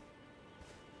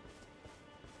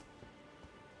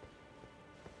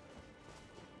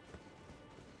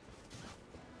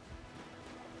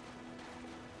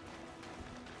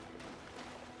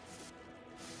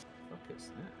 What is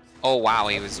that? Oh wow,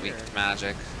 he was weak to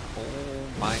magic.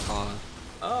 Oh my god.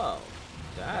 Oh,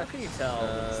 that. How can you tell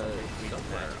when somebody's weak to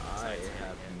somewhere magic I besides him,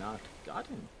 have yeah? not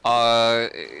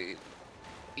gotten.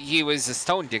 He was a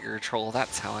stone digger troll,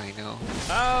 that's how I know.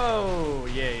 Oh,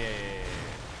 yeah.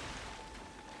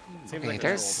 Seems Okay, like the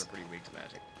there's- trolls are pretty weak to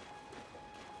magic.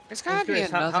 There's gotta be curious,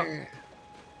 how- another...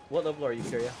 What level are you,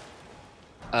 Kyria?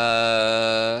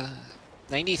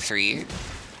 93. Yeah, I mean,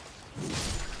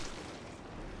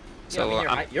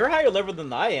 So you're higher level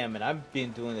than I am, and I've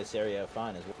been doing this area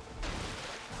fine as well.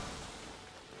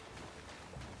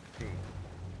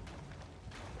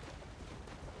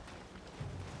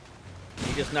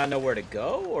 You just not know where to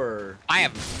go, or I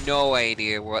have no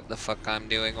idea what the fuck I'm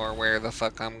doing or where the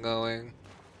fuck I'm going.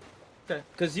 okay?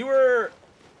 Because you were,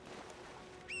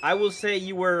 I will say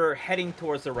you were heading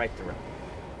towards the right direction.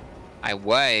 I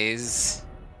was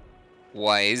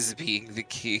being the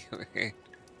key word.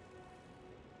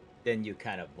 Then you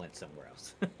kind of went somewhere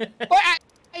else. Well,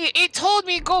 it told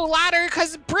me go ladder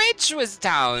because bridge was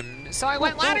down. So I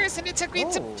went ladders and it took me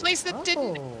to a place that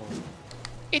didn't.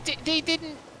 They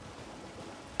didn't.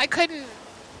 I couldn't.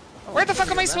 Where the fuck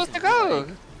am I supposed to go?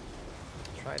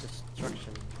 Try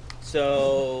destruction.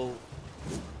 So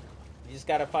you just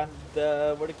gotta find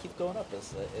where to keep going up. Is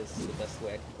the best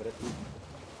way I can put it.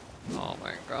 Oh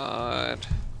my god.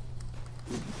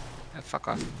 Oh, fuck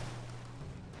off.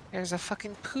 There's a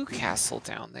fucking poo castle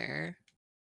down there.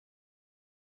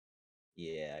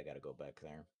 Yeah, I gotta go back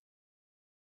there.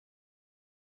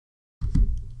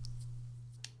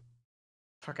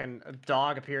 Fucking a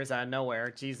dog appears out of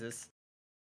nowhere. Jesus.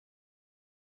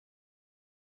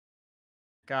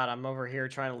 God, I'm over here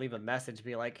trying to leave a message.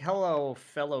 Be like, hello,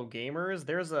 fellow gamers.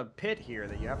 There's a pit here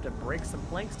that you have to break some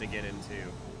planks to get into.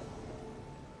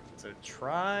 So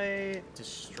try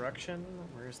destruction.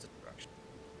 Where's destruction?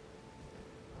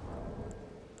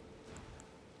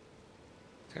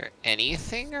 Is there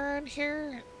anything around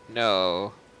here?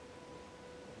 No.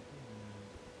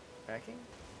 Backing?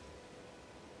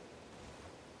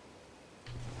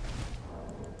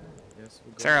 Is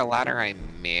there a ladder I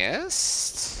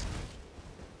missed?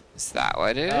 Is that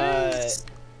what it is?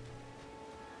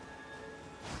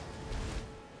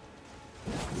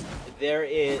 There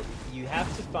is. You have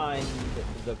to find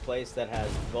the place that has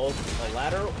both a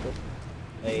ladder or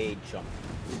a jump.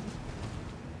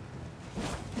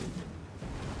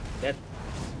 That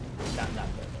not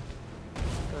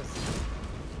there.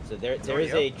 So there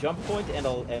is a jump point and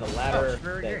a ladder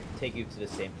very that good. take you to the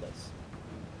same place.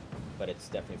 but it's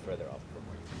definitely further up from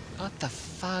where you. What the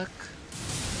fuck?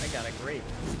 I got a grape.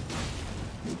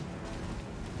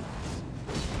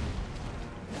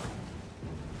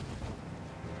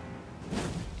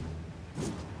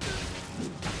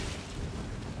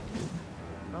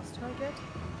 What else did I get?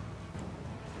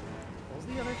 What was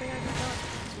the other thing I just got?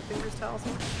 Two fingers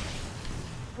talisman?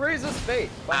 Raise a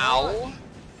spade! Ow!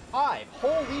 5!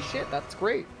 Holy shit, that's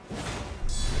great.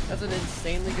 That's an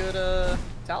insanely good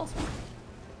talisman.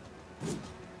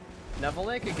 Now if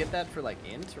only I could get that for like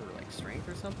int or like strength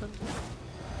or something.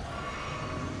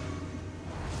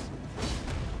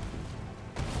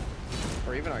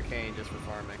 Or even arcane just for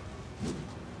farming.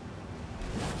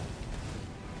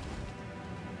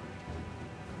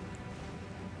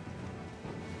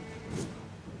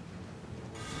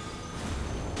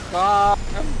 God,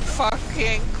 I'm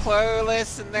fucking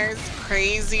clueless and there's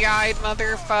crazy-eyed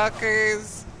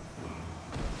motherfuckers.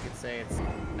 You could say it's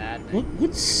maddening.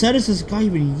 What set is this guy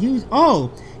even use?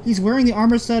 Oh, he's wearing the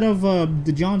armor set of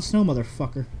the Jon Snow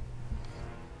motherfucker.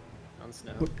 Jon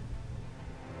Snow. What?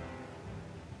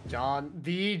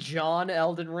 John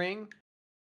Elden Ring?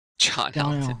 John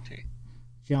John Elton. L.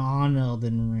 John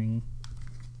Elden Ring.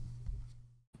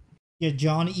 Yeah,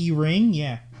 John E. Ring,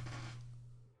 yeah.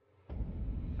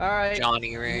 Alright,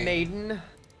 Johnny Ring. Maiden.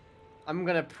 I'm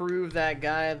gonna prove that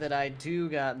guy that I do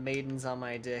got maidens on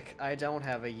my dick. I don't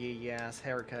have a yee-ass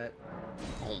haircut.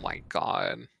 Oh my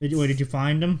god. Wait, did you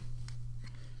find him?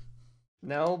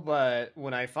 No, but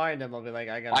when I find him, I'll be like,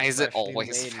 I got. Why a is it fresh new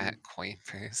always maiden. fat coin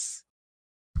purse?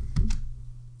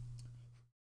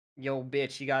 Yo,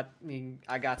 bitch,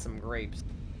 I got some grapes.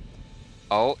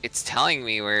 Oh, it's telling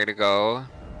me where to go.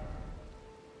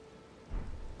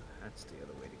 That's the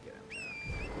other way to get him now.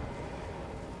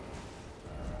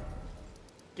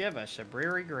 Give a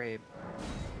Shabriri grape.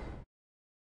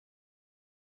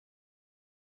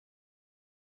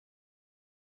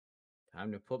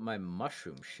 Time to put my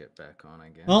mushroom shit back on, I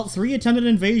guess. Well, 3 attempted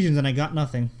invasions and I got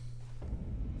nothing.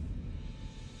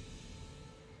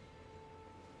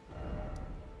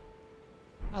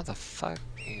 How the fuck?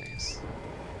 Anyways.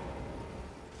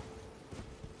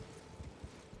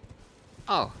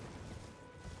 Oh.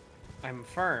 I'm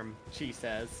firm, she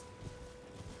says.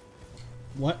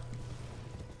 What?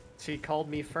 She called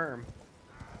me firm.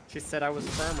 She said I was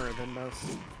firmer than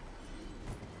most.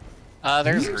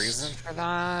 There's a Yes. reason for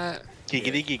that.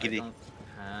 Giggity I giggity. don't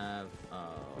have.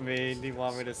 I mean, do you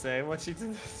want me to say what she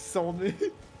sold me?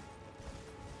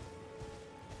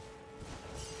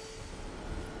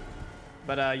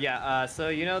 But yeah, so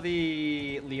you know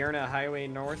the Liurna Highway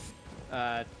North?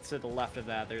 To the left of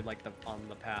that, there's like on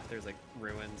the path, there's like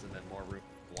ruins and then more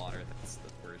water. That's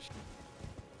the bridge.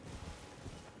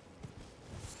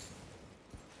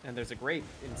 And there's a grape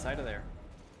inside of there.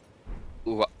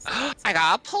 Ooh, I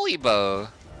got a pulley bow.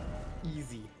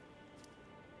 Easy.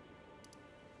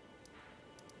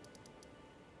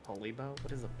 Pulley bow?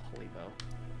 What is a pulley bow?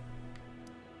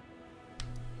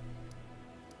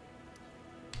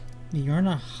 You're on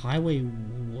a highway.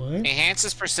 What?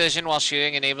 Enhances precision while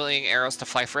shooting, enabling arrows to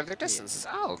fly further distances.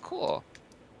 Oh, cool.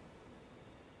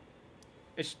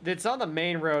 It's on the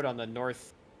main road on the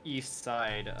northeast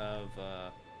side of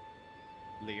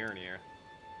Liurnia.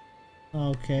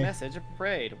 Okay. Message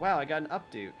parade. Wow, I got an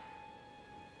update.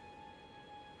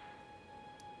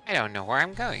 I don't know where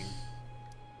I'm going.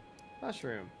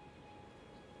 Mushroom.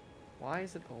 Why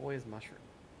is it always mushroom?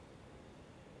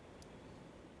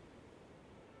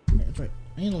 That's right.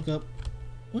 I need to look up.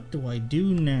 What do I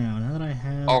do now? Now that I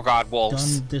have. Oh god,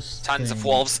 wolves. Done this Tons of thing.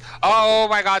 wolves. Oh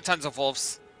my god, tons of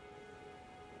wolves.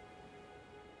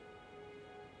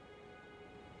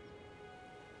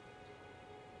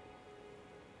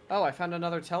 Oh, I found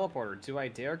another teleporter. Do I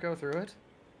dare go through it?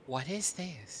 What is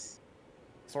this?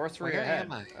 Sorcery Where ahead.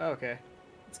 am I? Oh, okay.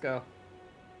 Let's go.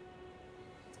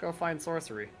 Let's go find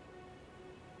sorcery.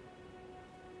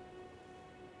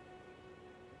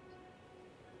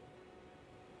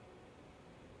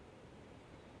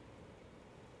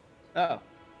 Oh.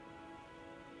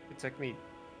 It took me...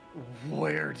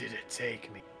 Where did it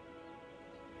take me?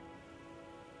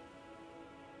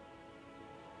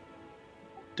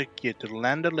 Took you to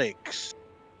Land of Lakes.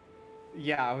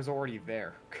 Yeah, I was already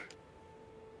there.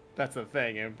 That's the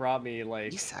thing. It brought me,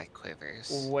 like, These side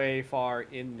quivers. way far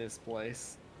in this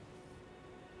place.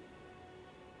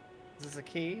 Is this a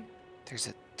key? There's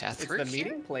a death It's root the here?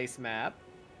 meeting place map.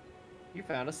 You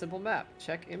found a simple map.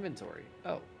 Check inventory.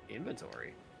 Oh,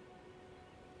 inventory.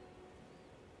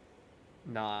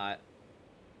 Not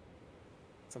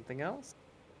something else?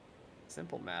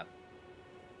 Simple map.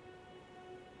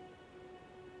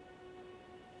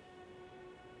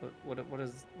 What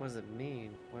does it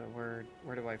mean? Where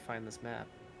do I find this map?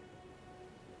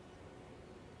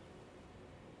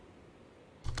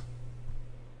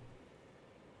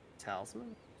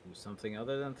 Talisman? Do something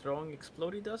other than throwing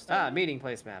explodey dust. Ah, at me? meeting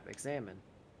place map. Examine.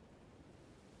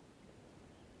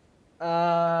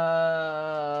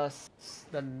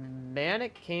 The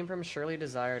manic came from Surely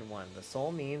Desired One, the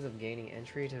sole means of gaining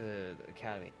entry to the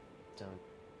academy. Don't.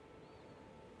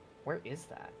 Where is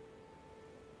that?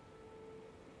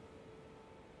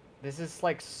 This is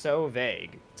like so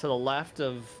vague. To the left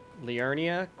of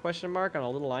Liurnia? Question mark on a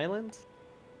little island.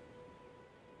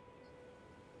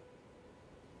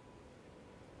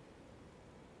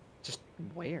 Just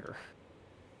where?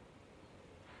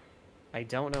 I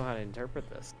don't know how to interpret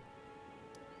this.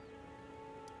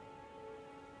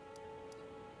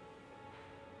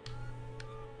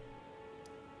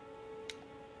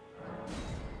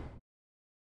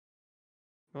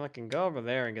 Well, I can go over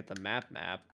there and get the map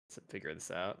to figure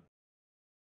this out.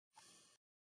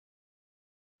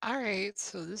 Alright,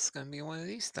 so this is gonna be one of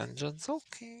these dungeons.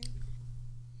 Okay.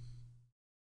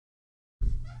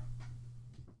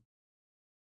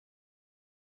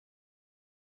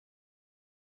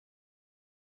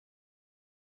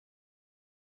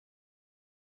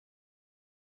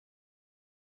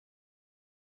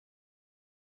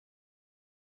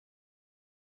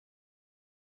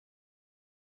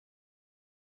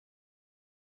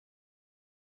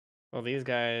 Well, these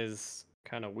guys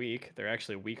kind of weak. They're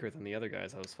actually weaker than the other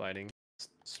guys I was fighting.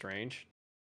 Strange.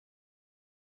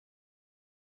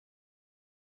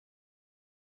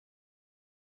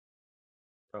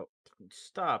 Bro,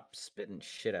 stop spitting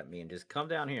shit at me and just come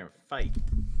down here and fight.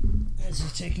 This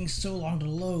is taking so long to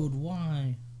load.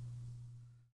 Why?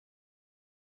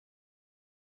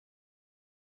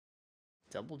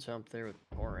 Double jump there with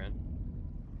Orin.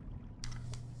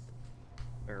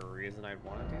 Is there a reason I'd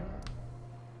want to do that?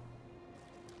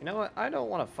 You know what? I don't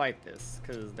want to fight this,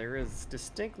 because there is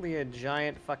distinctly a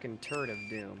giant fucking turret of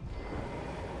doom.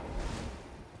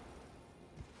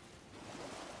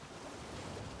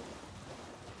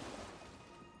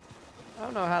 I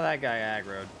don't know how that guy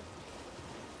aggroed.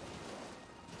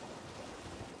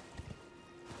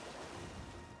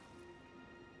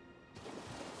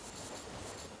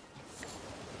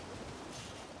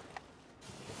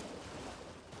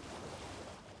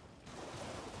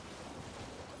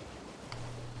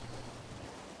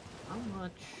 How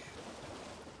much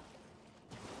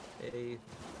faith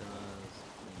does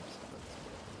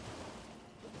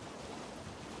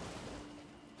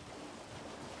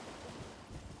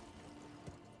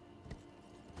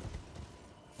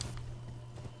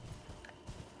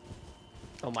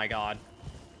Oh my god.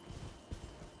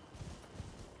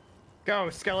 Go,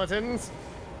 skeletons!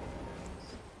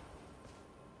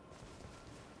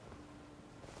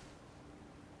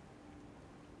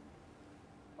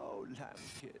 Oh,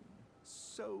 Lambkin,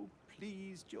 so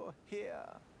pleased you're here.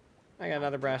 I got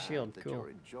another brass Glad shield. that Cool. You're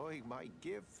enjoying my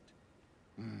gift.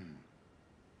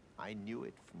 I knew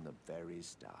it from the very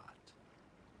start.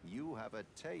 You have a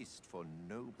taste for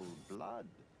noble blood.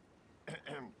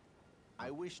 I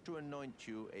wish to anoint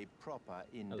you a proper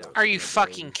induction. Are you of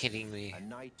fucking age, kidding me? A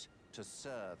knight to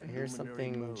serve. I hear luminary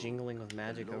something mode, jingling with the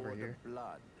magic over Lord of here.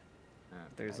 Blood.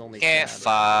 There's only Get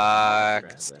crab.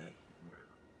 fucked.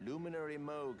 Luminary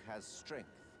Moog has strength,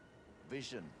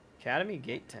 vision, Academy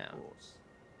Gate of Town. course,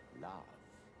 love.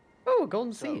 Oh, a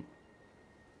golden So, seed.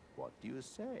 what do you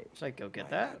say? Should I go get my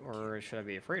that, Lambkin? or should I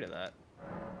be afraid of that?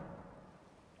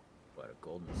 what a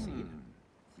golden seed?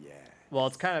 Yeah. Well,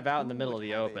 it's kind of out in the Who middle of would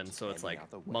the have open, it so it's any like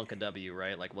other way? Monk of W,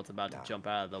 right? Like what's about to Now, jump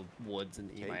out of the woods and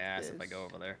eat my take ass if I this. go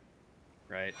over there,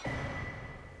 right?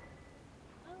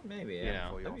 Maybe, You yeah.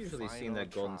 know. For your I've usually seen final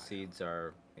that golden trial. seeds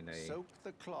are in a Soak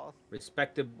the cloth with a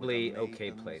respectably okay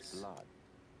maiden's place. blood.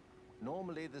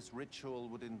 Normally, this ritual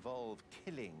would involve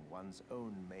killing one's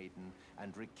own maiden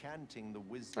and recanting the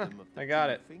wisdom of the I got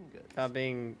two it. fingers. Without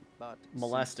being But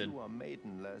molested. since you are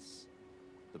maidenless,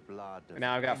 the blood of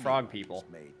Now I've got frog anyone people.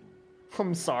 is maiden.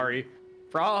 I'm sorry.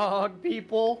 Frog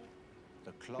people.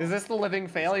 The cloth Is this the living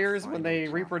is a failures when final they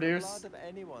drop. reproduce? The blood of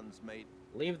anyone's maiden.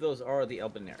 I believe those are the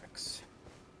Elbenerics.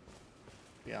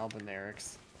 The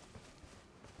Albinarics.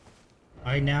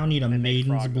 I now need a They make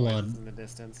maiden's frog blood. noises in the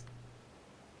distance.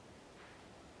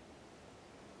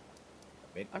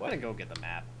 Wait, I'm what? gonna go get the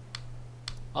map.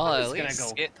 Well, I'm at just gonna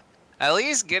least, go- at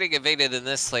least getting invaded in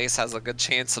this place has a good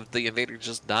chance of the invader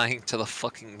just dying to the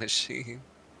fucking machine.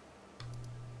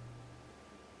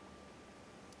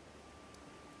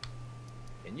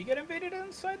 Can you get invaded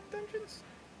inside dungeons?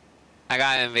 I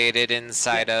got invaded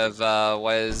inside of,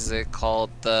 what is it called?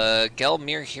 The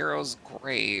Gelmir Hero's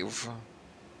Grave.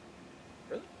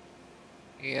 Really?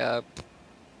 Yep.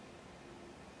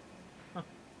 Got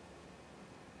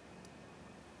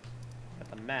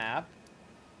the map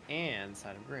and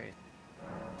Side of Grace.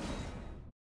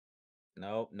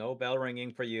 Nope, no bell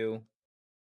ringing for you.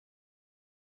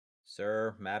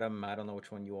 Sir, madam, I don't know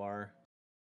which one you are.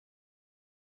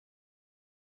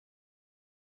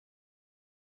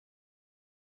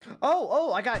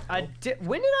 Oh, I got.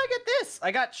 When did I get this?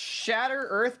 I got Shatter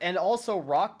Earth and also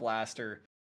Rock Blaster.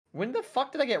 When the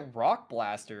fuck did I get Rock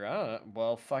Blaster? I don't know.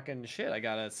 Well, fucking shit. I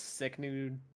got a sick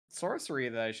new sorcery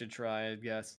that I should try, I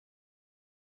guess.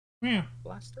 Yeah.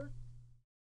 Blaster?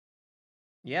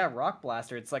 Yeah, Rock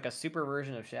Blaster. It's like a super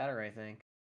version of Shatter, I think.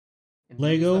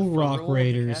 Lego Imbues the Rock ferrule of the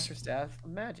Raiders. caster staff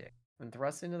of magic. When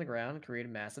thrust into the ground, and create a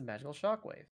massive magical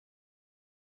shockwave.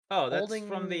 Oh, that's Holding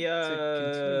from to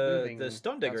continue moving the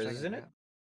Stone 5 Diggers, seconds isn't it? out.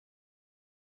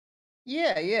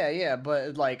 Yeah,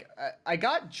 but like I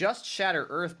got just Shatter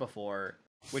Earth before,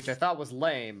 which I thought was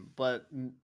lame, but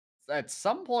at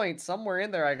some point somewhere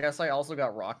in there, I guess I also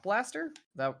got Rock Blaster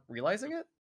without realizing it.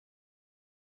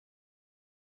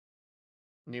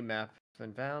 New map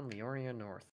been found, Leoria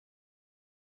North.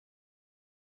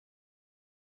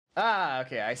 Ah,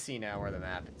 okay, I see now where the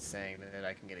map is saying that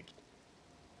I can get a key.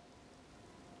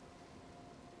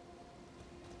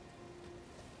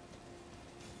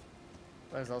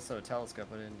 There's also a telescope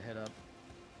I didn't hit up.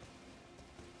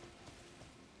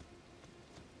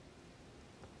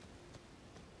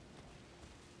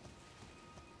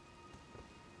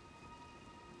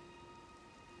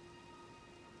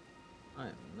 I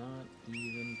am not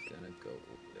even gonna go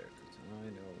over there because I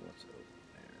know what's over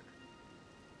there.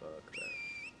 Fuck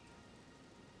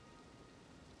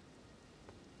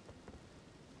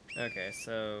that. Okay,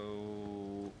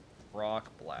 so Rock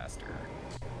Blaster.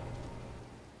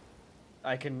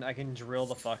 I can drill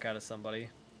the fuck out of somebody.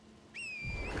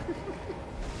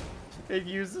 It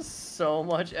uses so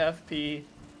much FP.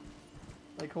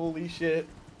 Like holy shit.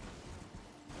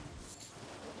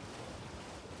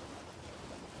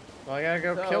 Well, I gotta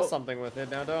go kill something with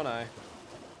it now, don't I?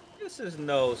 This is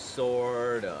no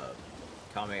sword of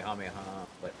Kamehameha,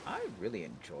 but I really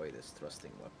enjoy this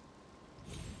thrusting weapon.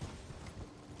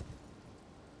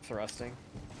 Thrusting.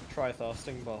 Try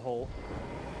thrusting, but hole.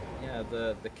 Yeah,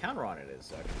 the counter on it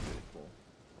is actually really cool.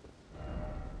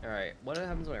 Alright, what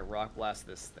happens when I rock blast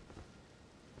this thing?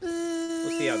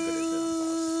 We'll see how good it is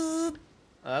on boss.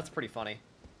 That's pretty funny.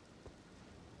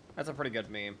 That's a pretty good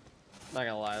meme. Not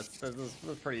gonna lie, that's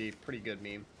pretty good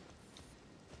meme.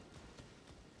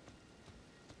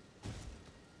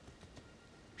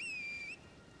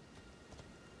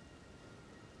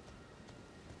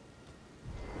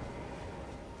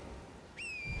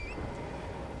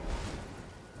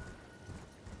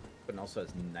 But it also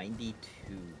has 92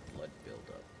 blood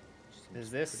buildup.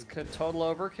 Is this total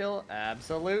overkill?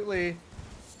 Absolutely.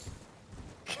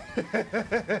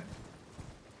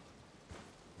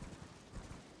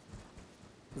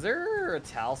 Is there a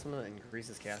talisman that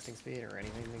increases casting speed or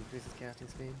anything that increases casting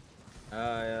speed?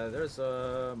 There's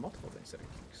multiple things that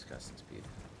increase casting speed.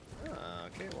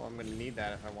 Okay, well I'm gonna need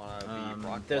that if I want to be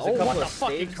rock. There's oh, a couple what the of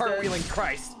fucking staves cartwheeling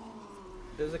Christ!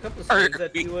 There's a couple of staves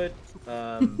that do it,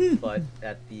 but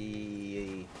at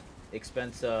the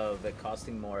expense of it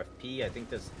costing more FP. I think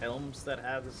there's helms that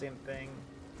have the same thing.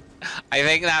 I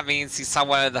think that means he saw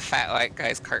one of the fat white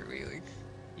guys cartwheeling.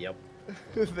 Yep.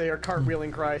 They are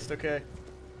cartwheeling Christ, okay.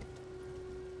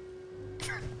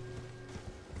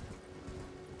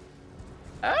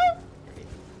 Oh!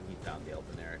 He found the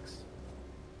Elden Erics.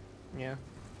 Yeah.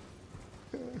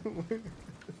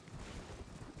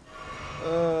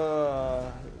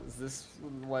 Is this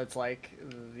what it's like?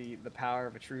 The power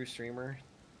of a true streamer?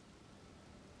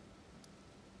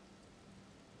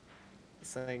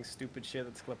 Saying stupid shit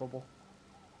that's clippable.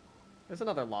 There's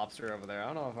another lobster over there. I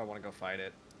don't know if I want to go fight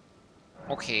it.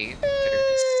 Okay.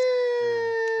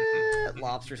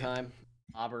 Lobster time.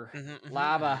 Lobber.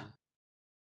 Lava.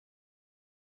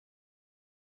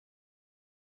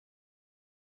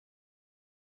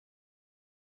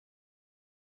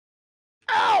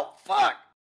 Ow! Fuck!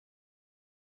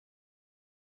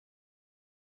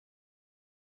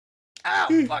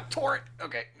 Ow! Fuck! Torrent!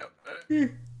 Okay, no.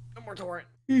 No more torrent.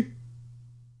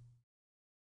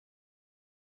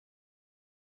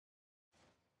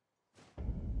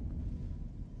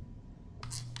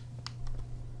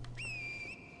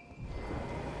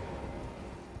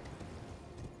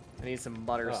 I need some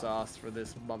butter sauce for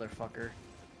this motherfucker.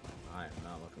 I am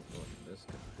not looking forward to this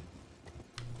guy.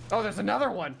 Oh, there's another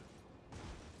one!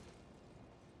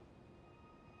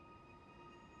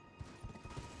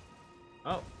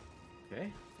 Oh,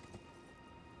 okay.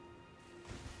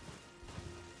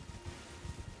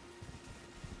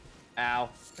 Ow.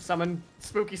 Summon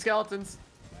spooky skeletons.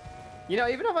 You know,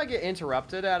 even if I get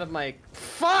interrupted out of my...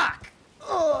 Fuck!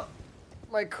 Ugh!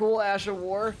 My cool Ash of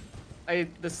War,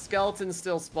 the skeletons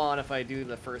still spawn if I do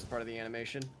the first part of the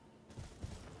animation.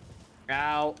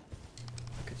 Ow.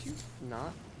 Could you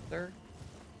not, sir?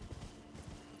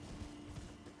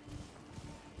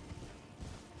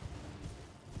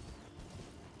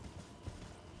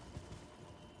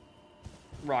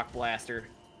 Rock blaster.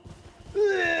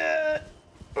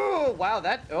 Oh, wow,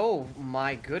 that... Oh,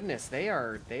 my goodness.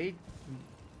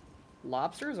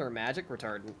 Lobsters are magic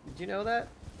retardant. Did you know that?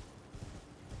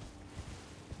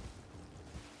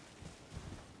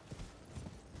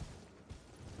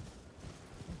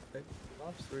 Big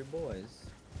lobstery boys.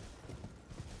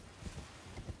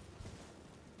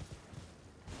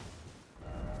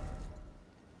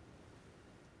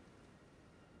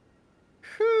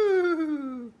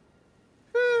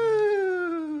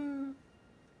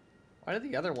 Why did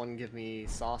the other one give me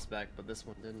sauce back, but this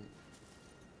one didn't?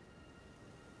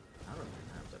 I don't even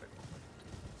have that.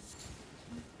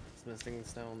 It's missing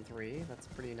stone 3. That's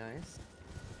pretty nice.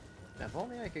 Now, if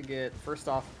only I could get first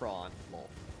off prawn. Lol.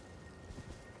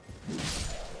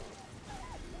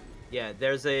 Yeah,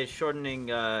 there's a shortening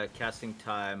casting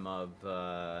time of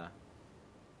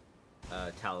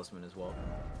talisman as well.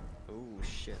 Oh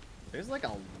shit. There's like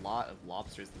a lot of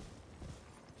lobsters.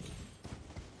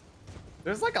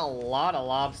 There's like a lot of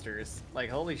lobsters. Like,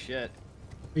 holy shit.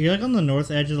 Are you like on the north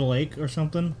edge of the lake or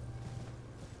something?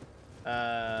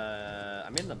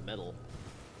 I'm in the middle.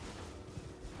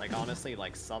 Like, honestly,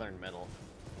 like southern middle.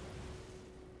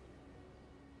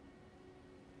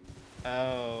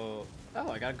 Oh.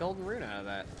 Oh, I got a golden rune out of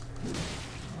that.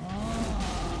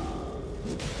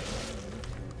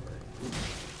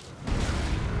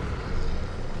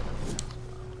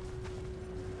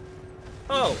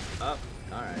 Oh! Up.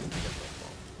 Alright.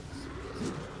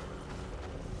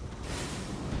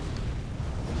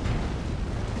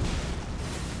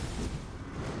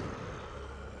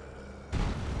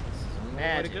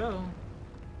 Way to go.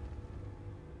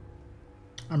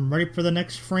 I'm ready for the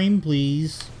next frame,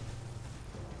 please.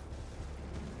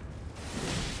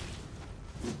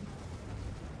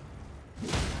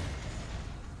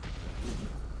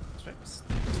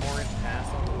 Torrent pass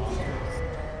on the lobsters.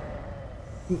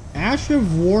 Ash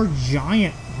of War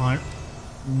Giant Hunt.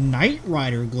 Knight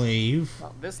Rider Glaive.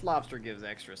 Well, this lobster gives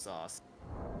extra sauce.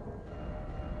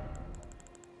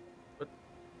 What?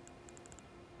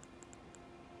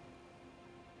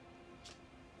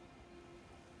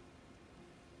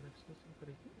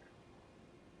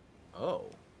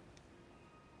 Oh.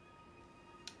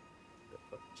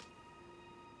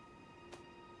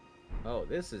 Oh,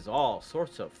 this is all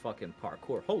sorts of fucking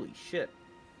parkour. Holy shit.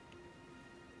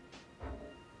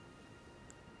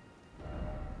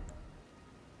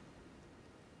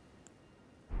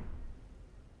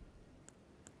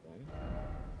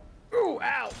 Ooh,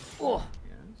 ow! Oh.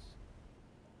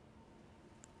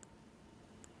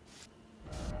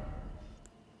 Yes.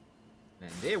 Man,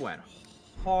 they went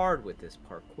hard with this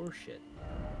parkour shit.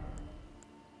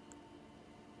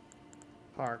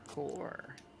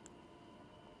 Parkour.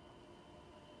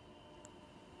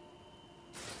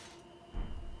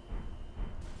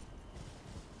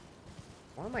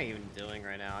 What am I even doing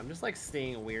right now? I'm just like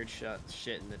seeing weird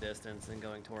shit in the distance and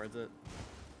going towards it.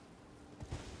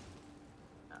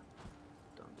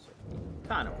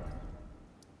 Kind of worth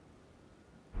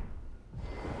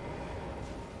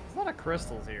There's a lot of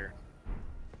crystals here.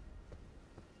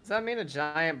 Does that mean a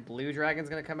giant blue dragon's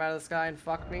gonna come out of the sky and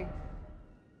fuck me?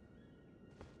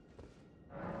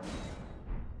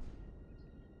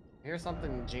 Here's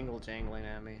something jingle jangling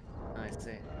at me. I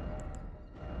see.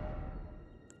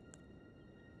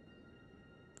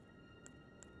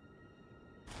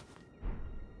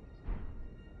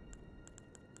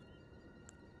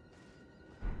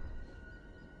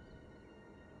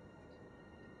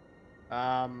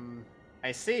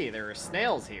 I see. There are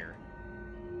snails here.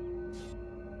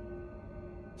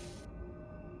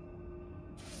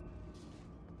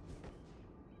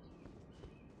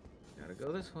 Gotta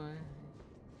go this way.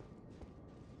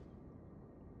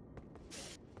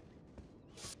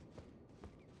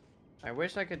 I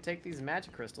wish I could take these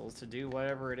magic crystals to do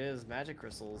whatever it is magic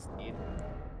crystals need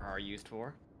or are used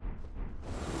for.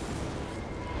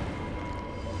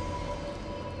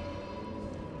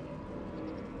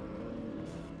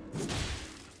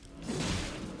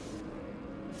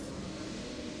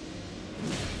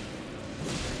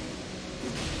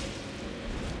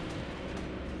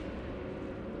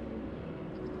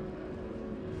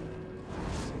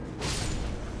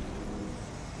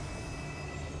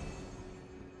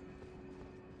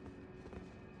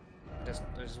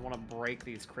 I just want to break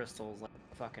these crystals like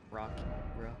fucking rock,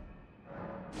 bro.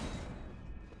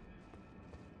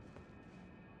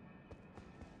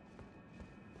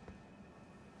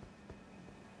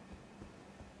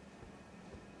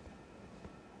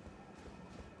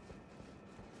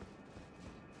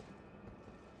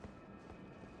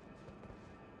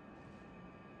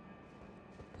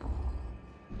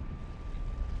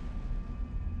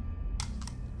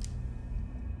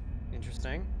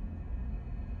 Interesting.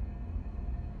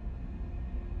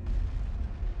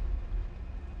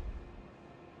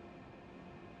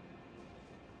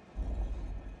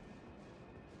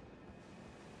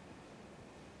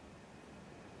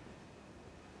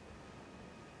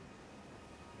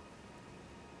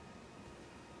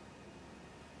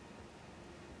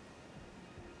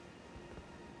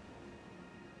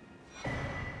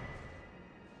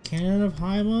 Cannon of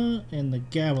Haima and the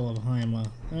Gavel of Haima.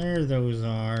 There those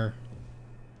are.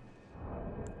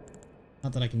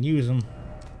 Not that I can use them.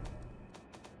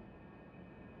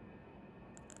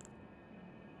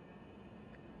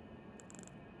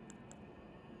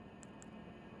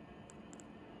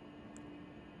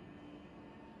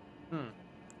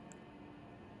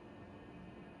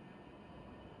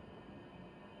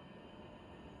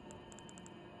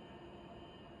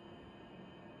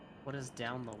 What is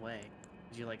down the way?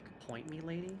 Did you, like, point me,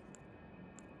 lady?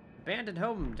 Abandoned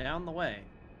home down the way.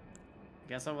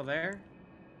 Guess over there?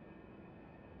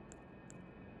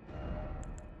 Oh,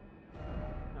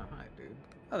 hi, dude.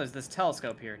 Oh, there's this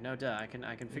telescope here. No duh. I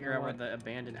can figure out where the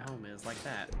abandoned home is like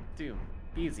that. Dude,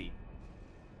 easy.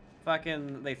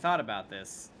 Fucking, they thought about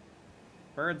this.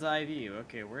 Bird's eye view.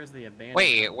 Okay, where's the abandoned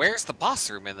Wait, home? where's the boss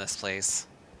room in this place?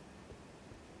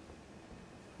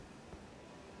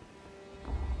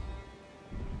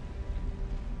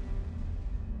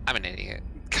 I'm an idiot.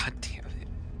 God damn it.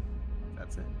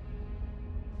 That's it.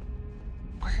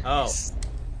 Where Oh, is-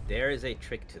 there is a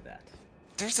trick to that.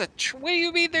 There's a what do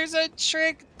you mean there's a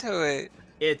trick to it?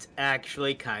 It's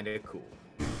actually kind of cool.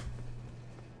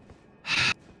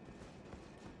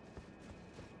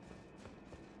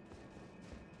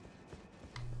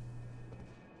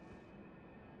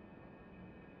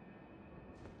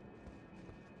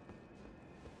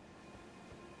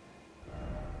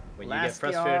 When you get Last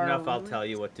frustrated yar enough, I'll ruins. tell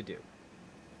you what to do.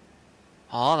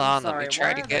 Hold on, let sorry, me try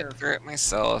why to are get there- through it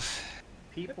myself.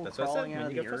 People That's what I said. crawling out When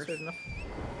of you the get earth. frustrated enough.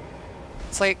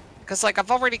 It's like, cause like I've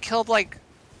already killed like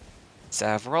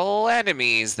several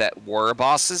enemies that were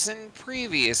bosses in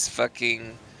previous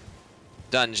fucking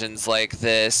dungeons like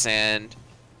this, and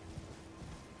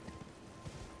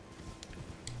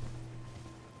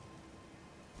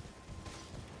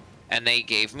they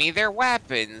gave me their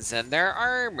weapons and their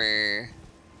armor.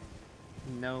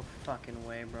 No fucking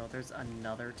way, bro. There's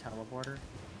another teleporter.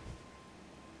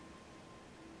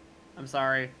 I'm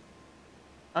sorry.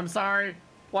 I'm sorry.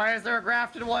 Why is there a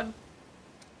grafted one?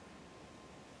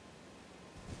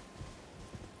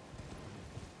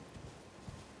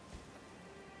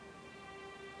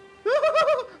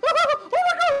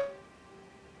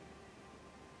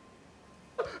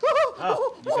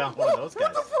 Oh, you found one of those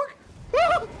guys.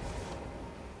 What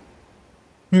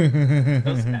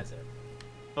Those guys are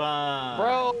fun.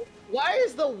 Bro, why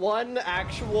is the one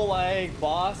actual, like,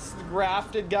 boss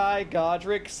grafted guy,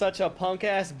 Godric, such a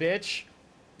punk-ass bitch?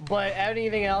 But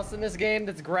anything else in this game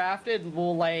that's grafted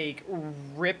will, like,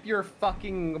 rip your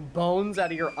fucking bones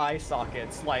out of your eye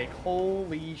sockets. Like,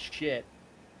 holy shit.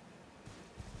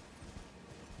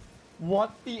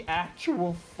 What the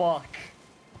actual fuck?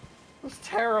 It was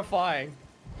terrifying.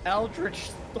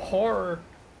 Eldritch horror.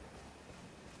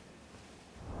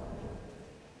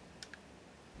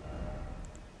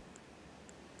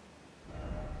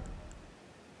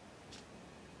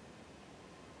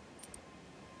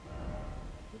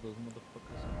 Those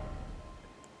motherfuckers.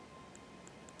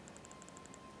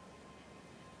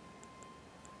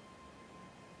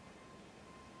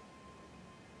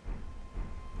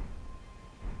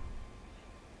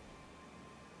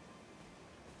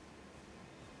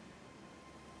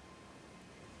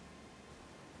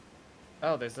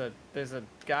 Oh, there's a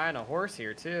guy on a horse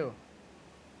here too.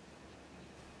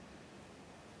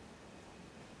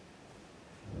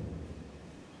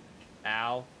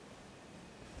 Ow.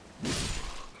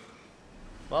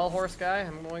 Well, horse guy,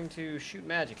 I'm going to shoot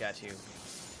magic at you.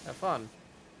 Have fun.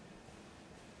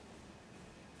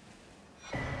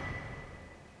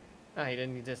 Oh, he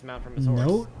didn't dismount from his horse.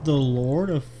 Note the Lord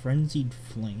of Frenzied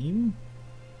Flame?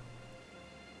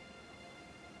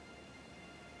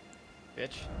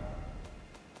 Bitch.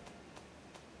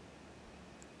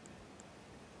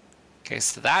 Okay,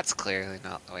 so that's clearly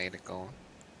not the way to go.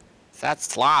 If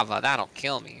that's lava, that'll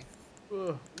kill me.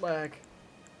 Ugh, lag.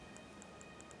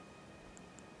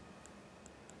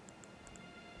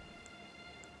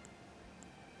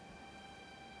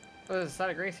 Oh, there's a side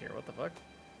of grace here. What the fuck?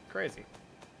 Crazy.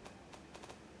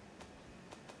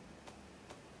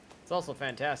 It's also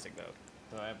fantastic, though.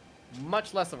 So I have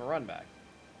much less of a run back.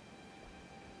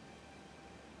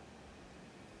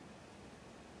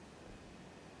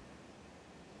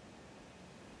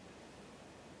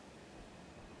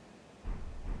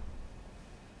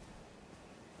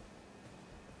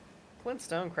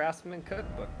 Flintstone Craftsman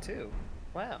Cookbook, too.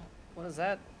 Wow. What does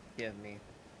that give me?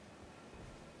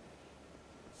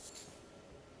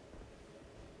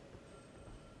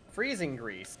 Freezing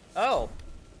grease. Oh.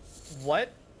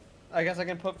 What? I guess I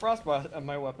can put frostbite on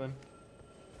my weapon.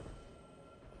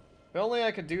 If only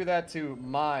I could do that to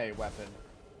my weapon.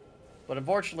 But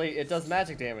unfortunately, it does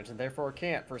magic damage, and therefore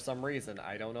can't for some reason.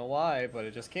 I don't know why, but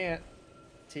it just can't.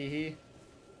 Teehee.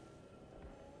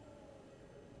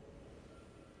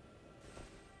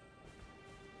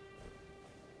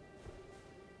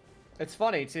 It's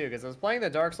funny, too, because I was playing the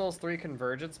Dark Souls 3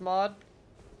 Convergence mod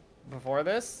before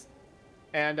this,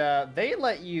 and they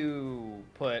let you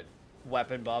put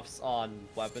weapon buffs on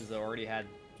weapons that already had,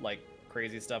 like,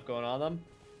 crazy stuff going on them.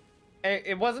 And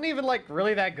it wasn't even, like,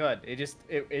 really that good. It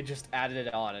just added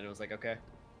it on, and it was like, okay,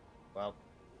 well,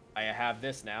 I have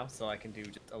this now, so I can do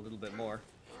just a little bit more.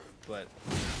 But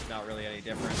it's not really any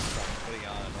different from putting it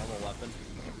on a normal weapon.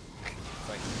 It's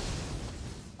like,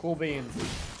 cool beans.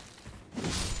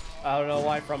 I don't know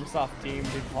why FromSoft deemed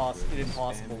it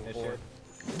impossible before.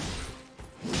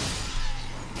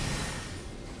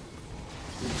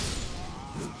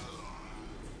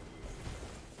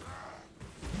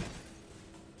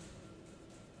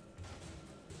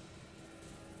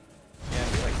 Yeah, I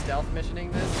feel like stealth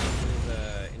missioning this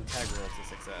is integral to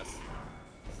success.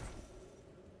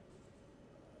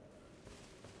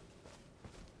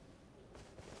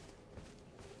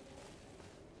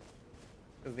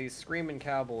 Because these screaming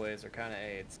cowboys are kind of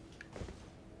aids.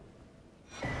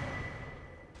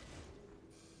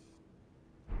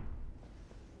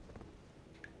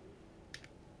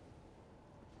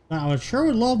 I sure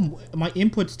would love my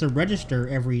inputs to register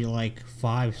every, like,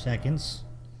 5 seconds.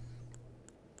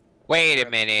 Wait a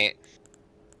minute.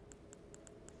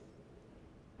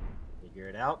 Figure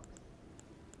it out.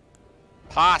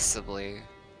 Possibly.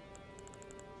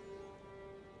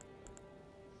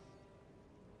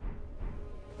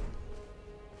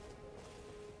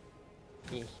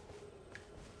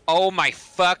 Oh my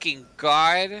fucking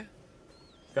god.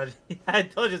 I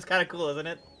told you it's kind of cool, isn't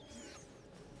it?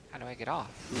 How do I get off?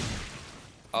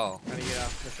 Oh. How do you get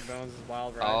off Mr. Bones'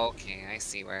 wild ride? Okay, I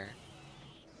see where.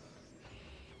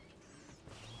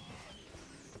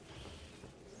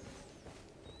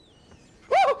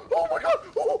 Oh, oh my god!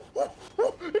 Oh, oh,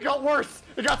 oh, it got worse!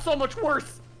 It got so much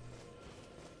worse!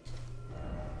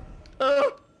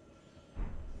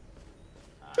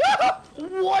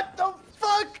 What the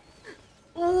fuck?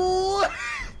 What?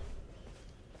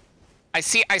 I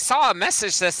saw a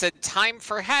message that said time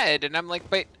for head, and I'm like,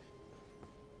 but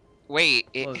wait,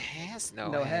 it Well, has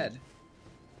no head.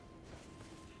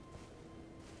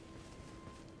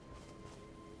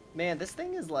 Man, this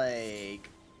thing is like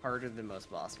harder than most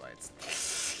boss fights.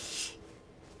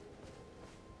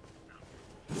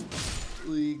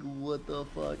 Like, what the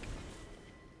fuck?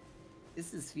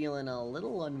 This is feeling a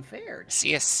little unfair.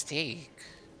 See a steak.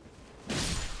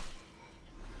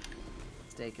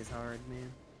 Steak is hard,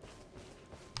 man.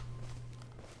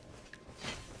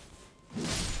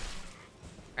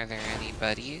 Are there any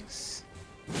buddies?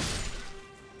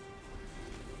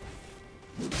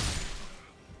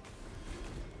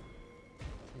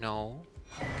 No.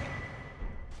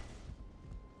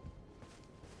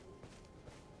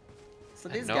 So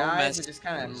these No guys mess- that just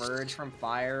kind of emerge from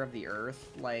fire of the earth,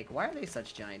 like, why are they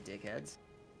such giant dickheads?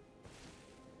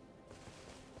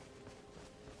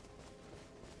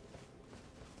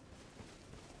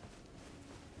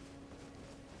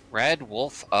 Red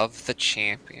Wolf of the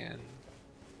Champion.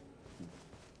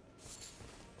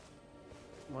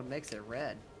 What makes it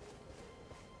red?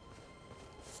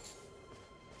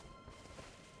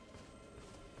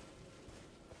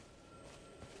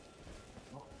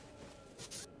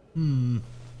 Hmm.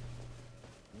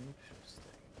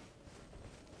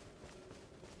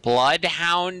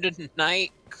 Bloodhound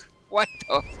Knight? What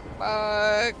the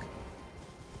fuck?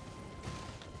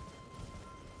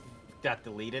 Got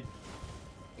deleted.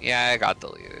 Yeah, I got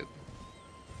deleted.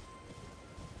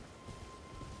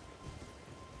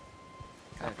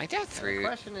 God, my death The through.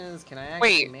 question is, can I actually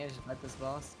Wait. manage to fight this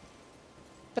boss?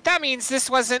 But that means this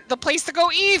wasn't the place to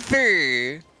go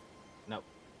either! Nope.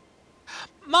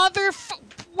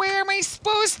 Where am I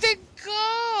supposed to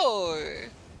go?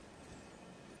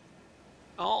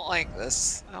 I don't like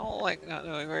this. I don't like not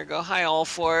knowing where to go. Hi, all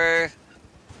four.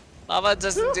 Lava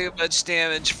doesn't do much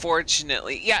damage,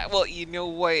 fortunately. Yeah, well, you know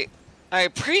what? I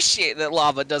appreciate that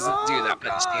lava doesn't do that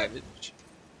much damage.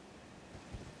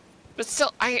 But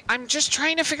still, I'm just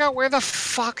trying to figure out where the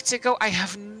fuck to go. I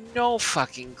have no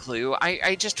fucking clue.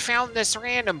 I just found this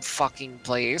random fucking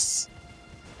place.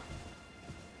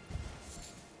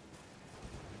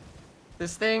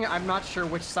 This thing, I'm not sure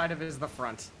which side of it is the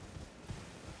front.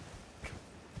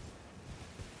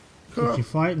 What you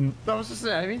fighting? That was just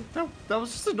an enemy? That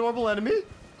was just a normal enemy?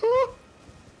 What?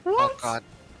 Oh god.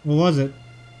 What was it?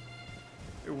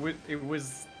 It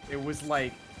was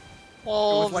like...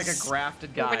 Wolves. It was like a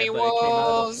grafted guy, but many it came out of the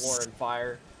wolves. floor and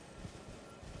fire.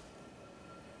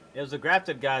 It was a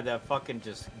grafted guy that fucking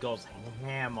just goes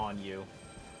ham on you.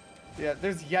 Yeah,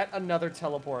 there's yet another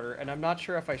teleporter, and I'm not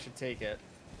sure if I should take it.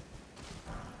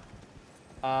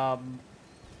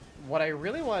 What I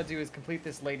really want to do is complete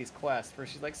this lady's quest, where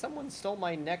she's like, someone stole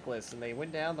my necklace, and they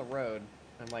went down the road.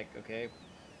 I'm like, okay,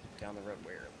 down the road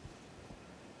where?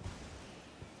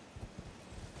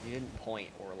 You didn't point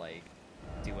or, like,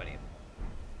 do anything.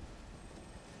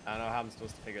 I don't know how I'm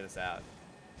supposed to figure this out.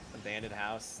 Abandoned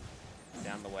house,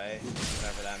 down the way,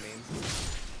 whatever that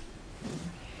means.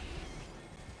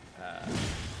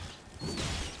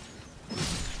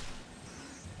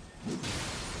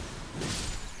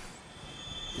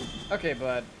 Okay,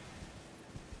 bud.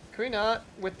 Can we not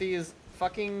with these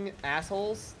fucking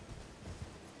assholes?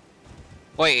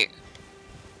 Wait.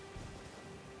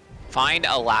 Find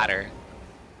a ladder.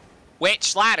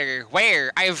 Which ladder?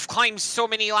 Where? I've climbed so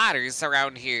many ladders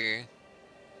around here.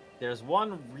 There's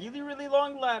one really, really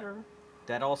long ladder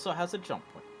that also has a jump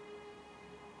point.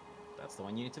 That's the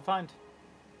one you need to find.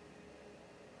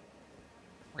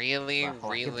 Really, Well, I can tell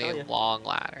really ya. long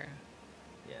ladder.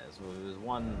 Yeah, it was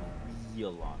one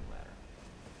real long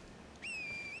ladder.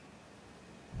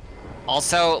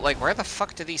 Also, like, where the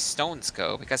fuck do these stones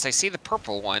go? Because I see the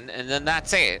purple one, and then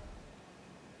that's it.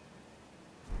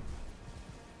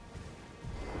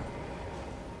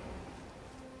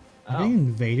 Are they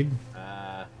invaded?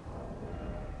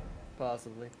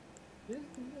 Possibly. You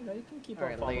can keep on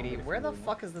Alright, following lady, it if where you the really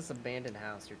fuck is this abandoned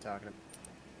house you're talking about?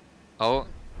 Oh.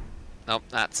 Nope,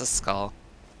 that's a skull.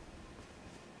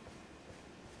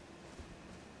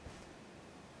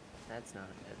 That's not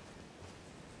it.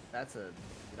 That's a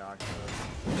dog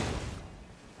nose.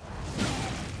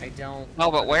 I don't... Oh,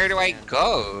 but where do I understand.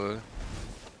 go?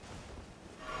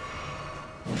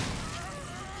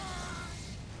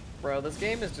 Bro, this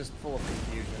game is just full of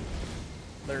confusion.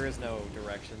 There is no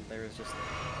direction. There is just,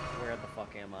 where the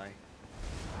fuck am I?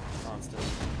 Constant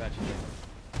fetching.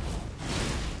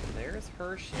 There's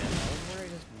her shit. That was where I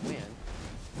just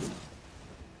went.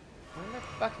 Where am I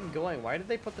fucking going? Why did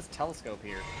they put this telescope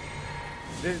here?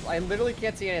 I literally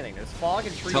can't see anything. There's fog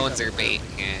and trees. Stones are everywhere.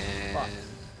 bacon. Fuck.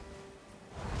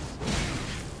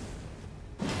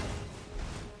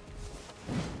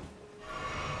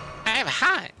 I have a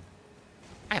hat.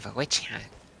 I have a witch hat.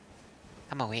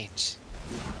 I'm a witch.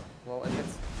 Well, if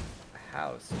it's a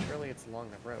house, surely it's along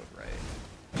the road,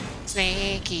 right?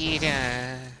 Snake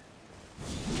eater.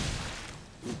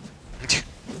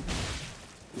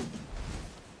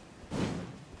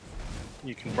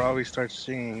 You can probably start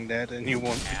singing that and you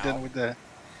won't be done with the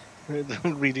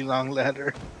really long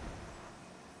ladder.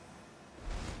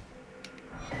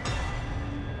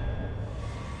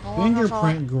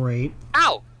 Fingerprint grape.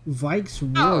 Ow! Vike's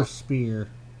Oh. war spear.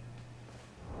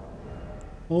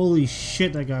 Holy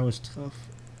shit, that guy was tough.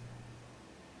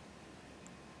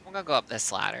 I'm gonna go up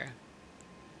this ladder.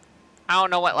 I don't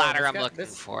know what Well, ladder this I'm guy- looking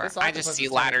this- for. this I just octopus see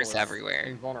is ladders tentacle is everywhere.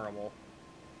 Invulnerable.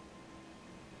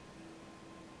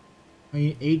 I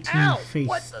need 18 Ow! faith.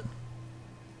 What the?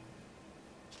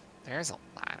 There's a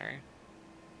ladder.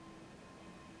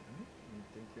 You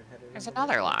think you're headed There's in the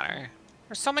another right ladder.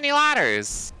 There's so many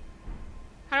ladders.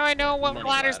 How do I know what Many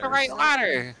ladder's the ladders. right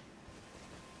ladder?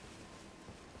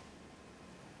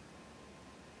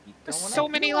 Keep There's going so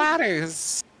up. many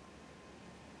ladders.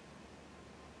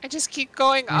 I just keep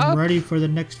going I'm up. ready for the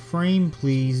next frame,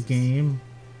 please, game.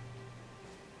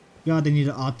 God, they need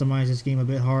to optimize this game a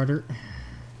bit harder.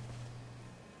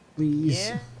 Please.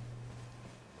 Yeah.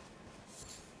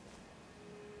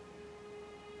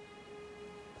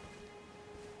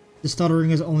 The stuttering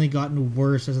has only gotten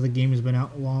worse as the game has been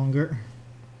out longer.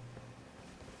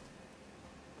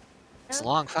 It's a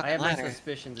long I fucking have my ladder.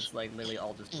 suspicions it's like literally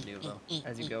all just de novo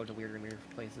as you go to weirder and weirder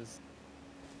places.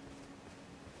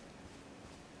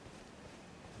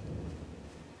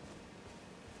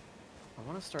 I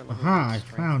want to start looking Aha, at I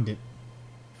strength. found it.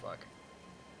 Fuck.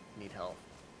 Need help.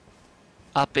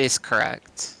 Up is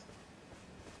correct.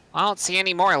 I don't see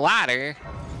any more ladder.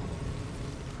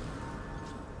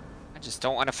 I just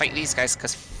don't want to fight these guys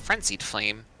because Frenzied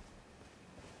Flame.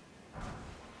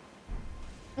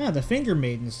 Ah, the Finger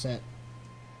Maiden set.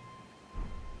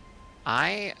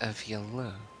 Eye of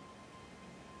Yellow.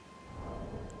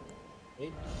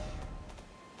 H.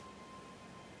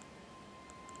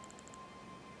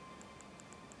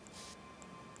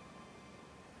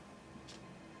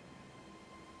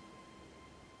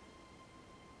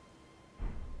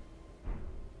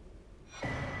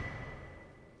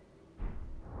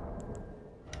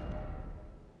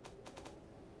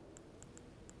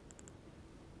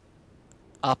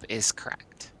 Up is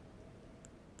correct.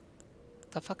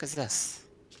 The fuck is this?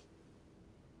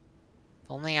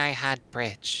 If only I had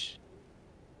bridge.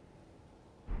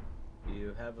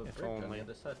 You have a If bridge on only. the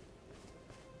other side.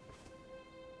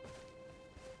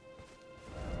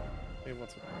 Wait,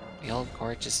 what's Real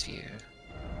gorgeous view.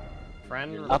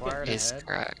 friend Up required is ahead?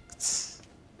 correct.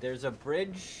 There's a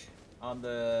bridge on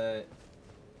the...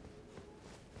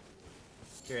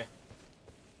 Here.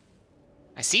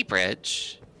 I see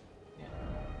bridge. Yeah.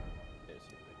 There's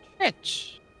your bridge.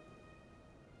 Bridge.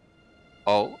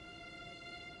 Oh.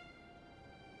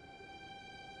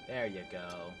 There you go.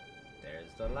 There's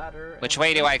the ladder. Which and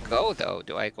way do I the- go though?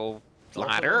 Do I go Both of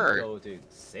ladder them or? Go to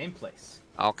same place.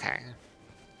 Okay.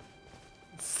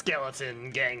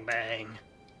 Skeleton gangbang.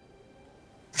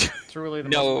 Truly the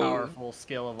No. most powerful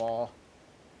skill of all.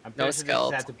 I'm No pretty sure they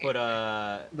just had to skeleton. put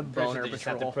a... The I'm pretty sure boner they just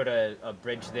had to patrol. put a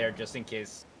bridge there just in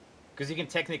case... Because you can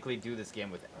technically do this game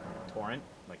with torrent,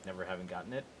 like never having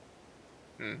gotten it.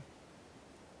 Hmm.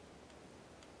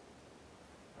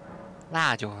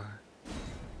 Ladder.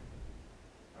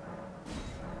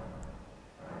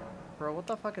 Bro, what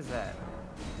the fuck is that?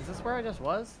 Is this where I just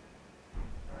was?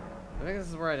 I think this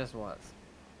is where I just was.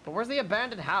 But where's the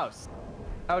abandoned house?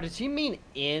 Oh, did she mean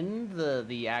in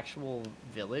the actual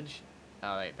village?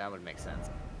 Oh, wait, that would make sense.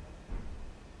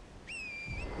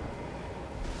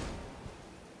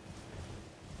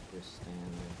 Just stand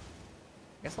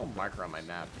I guess I'll mark her on my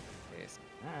map just in case.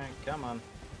 there. Alright, come on.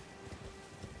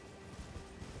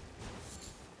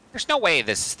 There's no way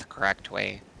this is the correct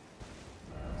way.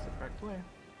 That's the correct way.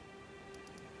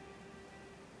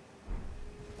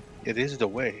 It is the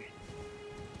way.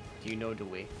 Do you know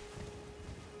Dewey?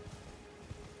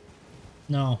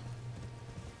 No.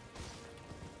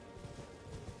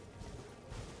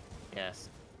 Yes.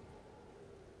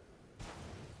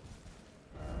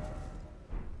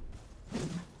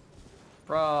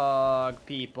 Frog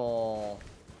people.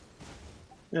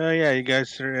 Yeah, you guys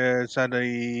saw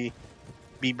the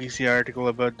BBC article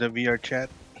about the VR chat.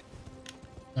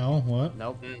 No, what?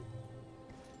 Nope. Mm.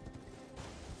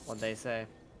 What'd they say?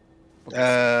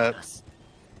 Uh,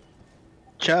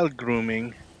 child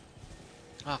grooming.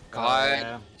 Oh god.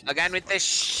 Yeah. Again with this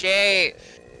shit.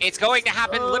 It's going to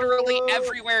happen literally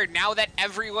everywhere now that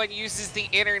everyone uses the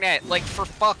internet. Like, for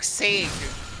fuck's sake.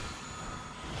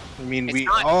 I mean, It's we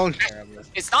not- all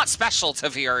It's not special to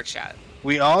VR chat.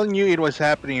 knew it was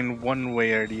happening in one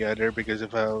way or the other because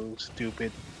of how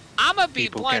stupid I'ma be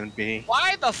people blunt. can be.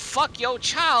 Why the fuck yo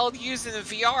child using the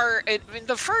VR in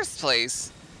the first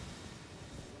place?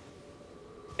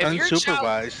 If your child-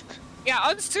 Unsupervised. Yeah,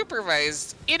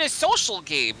 unsupervised in a social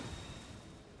game.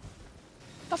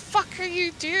 The fuck are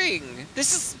you doing?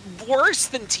 This is worse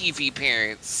than TV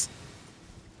parents.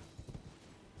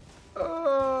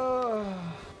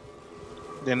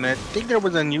 Then I think there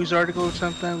was a news article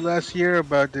sometime last year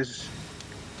about this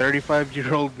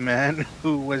 35-year-old man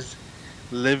who was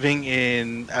living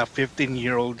in a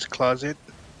 15-year-old's closet.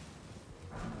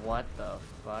 What the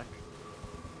fuck?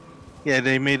 Yeah,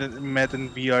 they met in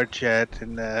VR chat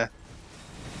and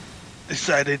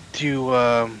decided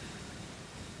to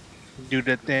do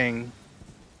the thing.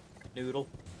 Noodle.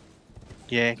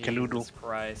 Yeah, canoodle. Jesus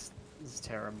Christ. This is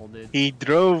terrible, dude. He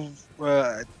drove.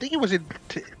 I think it was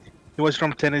he was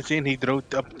from Tennessee and he drove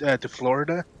up to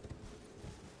Florida.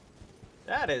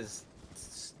 That is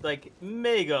like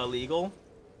mega illegal.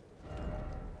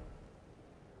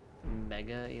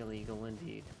 Mega illegal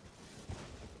indeed.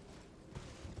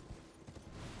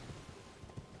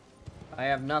 I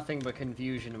have nothing but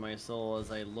confusion in my soul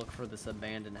as I look for this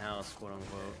abandoned house, quote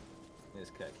unquote. This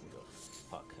guy can go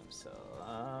fuck himself.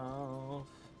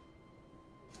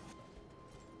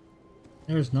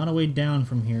 There's not a way down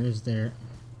from here, is there?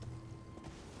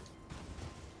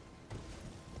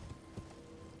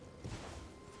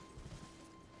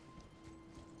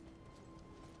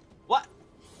 What?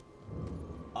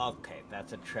 Okay,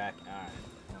 that's a track. Alright.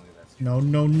 That's true. No,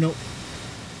 no, no.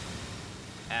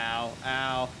 Ow,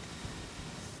 ow,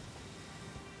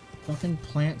 Fucking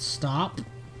plant, stop.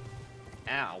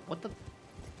 ow. What the?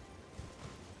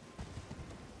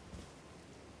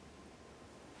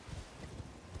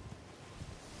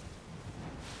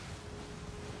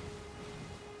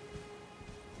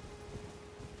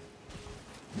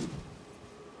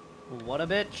 what a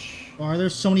bitch. Why are there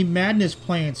so many madness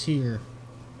plants here?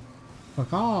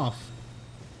 Fuck off.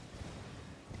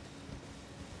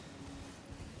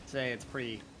 Say it's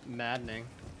pretty maddening.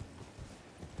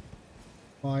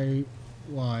 Why?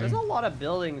 There's a lot of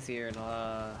buildings here, and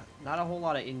not a whole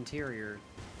lot of interior.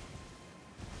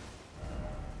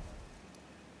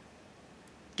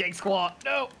 Gang squad!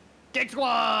 No! Gang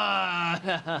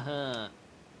squad!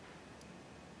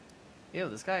 Ew,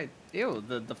 this guy. Ew,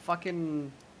 the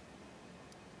fucking.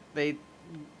 They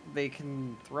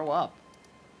can throw up.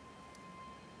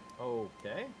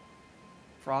 Okay.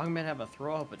 Frogmen have a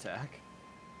throw up attack.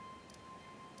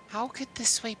 How could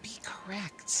this way be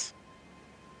correct?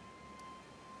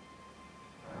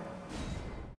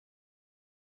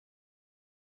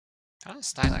 Oh,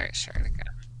 Stylight shirt again.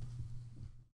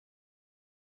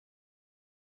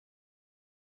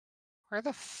 Where the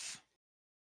f...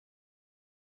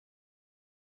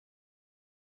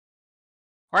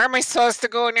 Where am I supposed to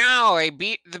go now? I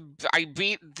beat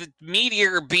the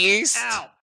meteor beast. Ow!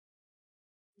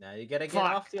 Now you gotta get Fuck.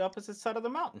 off the opposite side of the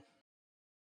mountain.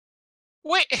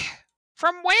 Wait,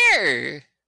 from where?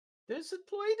 There's a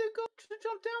way to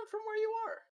jump down from where you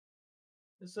are.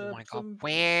 There's Oh my god, some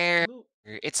where? loop.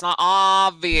 It's not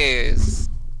obvious.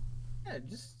 Yeah,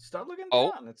 just start looking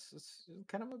Oh. down. It's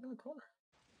kind of up in the corner.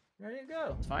 There you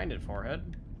go. Let's find it,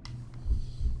 forehead.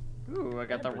 Ooh, I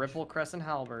got the Average. Ripple Crescent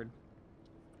Halberd.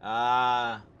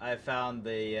 I found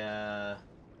the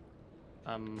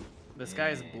This guy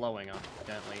is Yeah. blowing up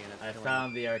gently, and it's I killing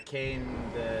found the arcane,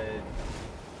 the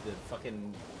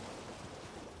fucking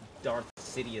Darth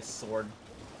Sidious sword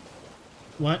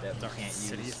What? that we Darth can't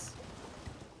use. Sidious.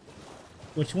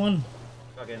 Which one?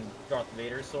 Fucking Darth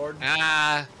Vader sword.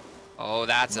 Ah. Oh,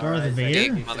 that's a Darth It's like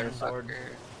Vader? a big sword. motherfucker.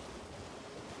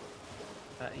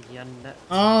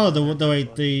 Oh,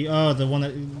 the one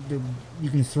that you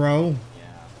can throw,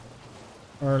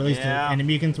 Yeah. or at least Yeah. the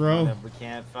enemy can throw. That we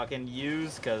can't fucking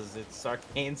use because it's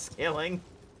arcane scaling.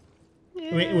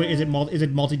 Wait, is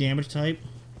it multi-damage type?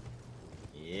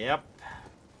 Yep.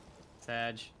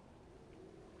 Sag.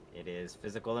 It is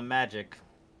physical and magic.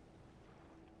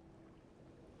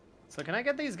 So can I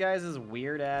get these guys'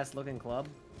 weird ass looking club?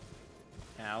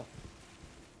 Ow.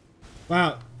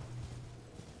 Wow.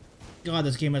 God,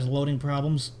 this game has loading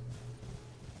problems.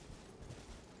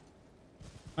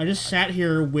 I just sat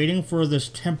here waiting for this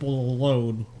temple to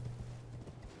load.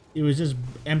 It was just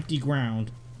empty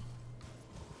ground.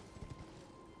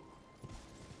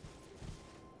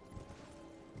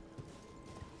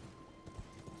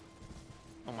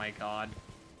 Oh my god.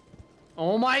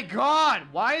 Oh my god!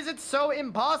 Why is it so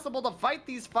impossible to fight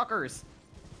these fuckers?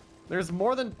 There's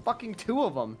more than fucking 2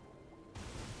 of them.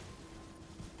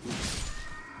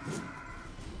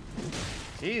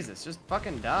 Jesus, just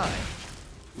fucking die.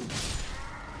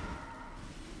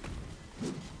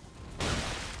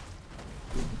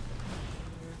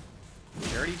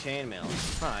 Dirty chainmail.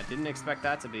 Huh, I didn't expect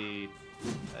that to be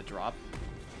a drop.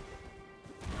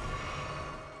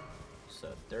 So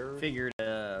there. Figured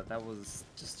that was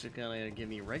just gonna give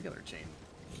me regular chain.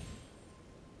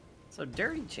 So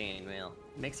dirty chainmail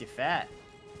makes you fat.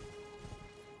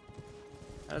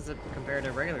 How does it compare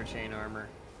to regular chain armor?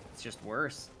 It's just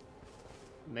worse.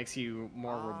 Makes you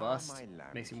more robust. my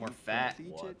lad, Makes you more you've fat.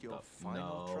 completed What your the-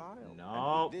 final no, trial,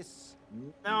 no, and with this,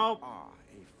 no. you are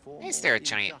a formal Is there a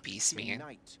giant inductee beast man?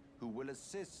 knight who will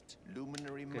assist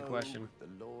Luminary Good Mode, question.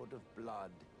 the Lord of Blood,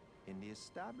 in the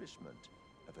establishment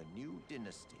of a new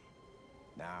dynasty.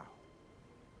 Now,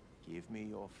 give me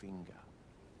your finger.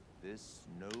 This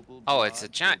noble Oh, it's a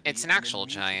blood giant- will it's be an actual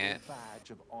immutable giant. badge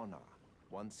of honor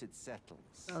once it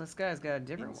settles Oh, this guy's got a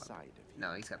different one. inside of you.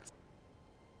 No, he's got.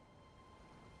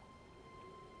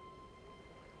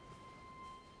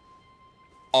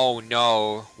 Oh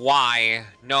no. Why?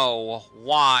 No.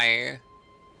 Why?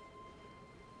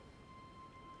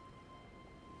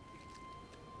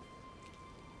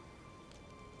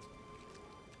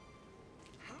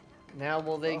 Now,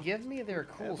 will they give me their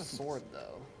cool sword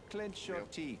though? Clench your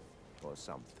teeth or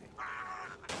something.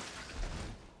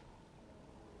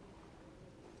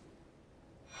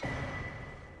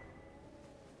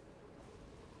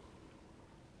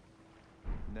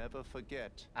 Never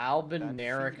forget that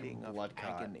Albinaric feeling of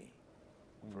Bloodcott. agony,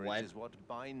 for What? it is what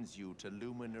binds you to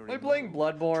Luminary Am I playing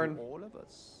Mode, Bloodborne? to all of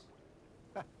us.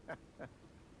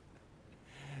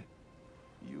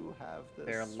 You have the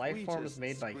They are life forms sweetest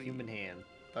made by scream. human hand.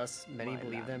 Thus, many My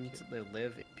believe them lambkin. to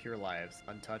live pure lives,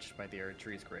 untouched by the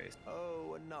tree's grace.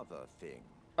 Oh, another thing.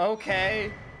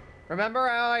 Okay. Remember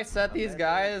how I said A these letter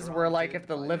guys were like if granted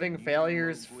the by the living new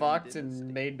failures Mogwai fucked dynasty,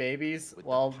 and made babies? with the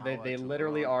Well, power they to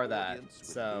literally grant are that. audience with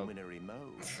So, Luminary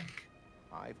Mode.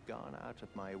 I've gone out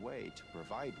of my way to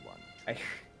provide one. I...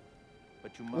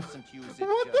 But you mustn't use it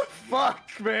What the just fuck,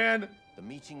 yet. man? The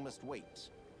meeting must wait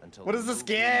until What is the this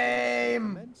local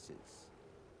game? commences.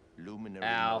 Luminary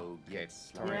Ow. mode Okay,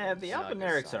 gets sorry. Yeah, the started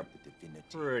Alpenerics beside are the divinity.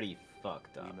 pretty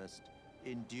fucked We up. must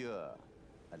endure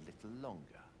a little longer.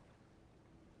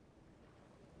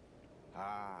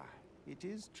 Ah, it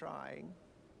is trying,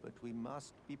 but we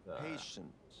must be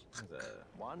patient. The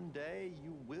One day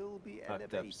you will be fucked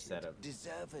up elevated, set of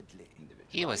deservedly. individuals.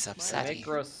 He was Right, my upset. Make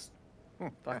gross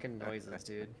fucking noises,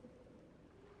 dude.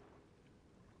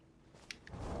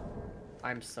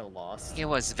 I'm so lost. He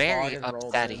was very Fog and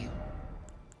rolled upsetty. in.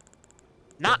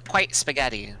 Not quite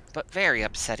spaghetti, but very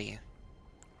upsetty.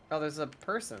 Oh, there's a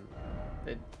person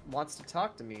that wants to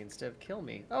talk to me instead of kill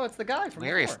me. Oh, it's the guy from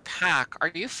Larry before. Pack, are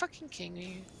you fucking kidding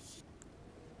me?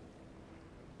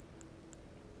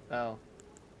 Oh,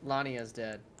 Lania's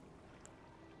dead.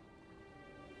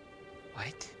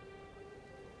 What?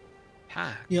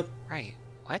 Pack? Yep. Right.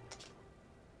 What?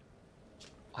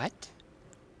 What?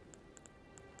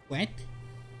 What?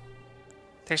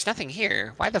 There's nothing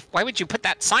here. Why would you put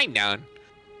that sign down?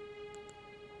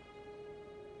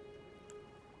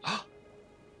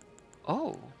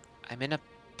 Oh, I'm in a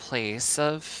place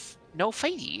of no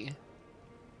fighty.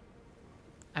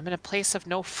 I'm in a place of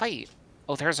no fight.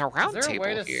 Oh, there's a round Is there a table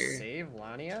way to here. save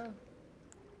Lania?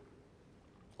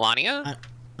 Lania?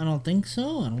 I don't think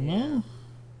so. I don't know.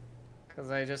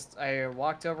 Because I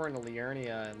walked over into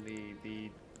Liurnia and the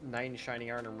knight in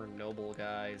shining armor noble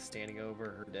guy is standing over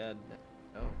her dead.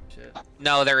 Oh shit.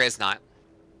 No, there is not.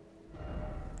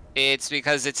 It's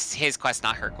because it's his quest,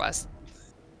 not her quest.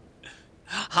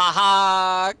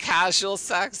 Haha, casual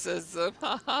sexism.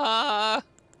 Haha.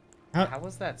 How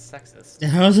was that sexist?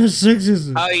 How's that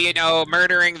sexism? Oh, you know,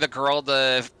 murdering the girl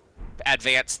to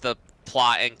advance the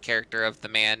plot and character of the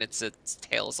man. It's a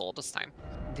tale as old as time.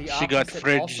 The She got opposite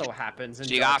fridged. also happens in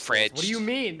She Dark got Souls. What do fridged. you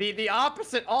mean? The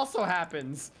opposite also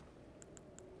happens.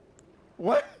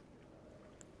 What?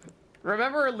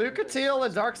 Remember Lucatiel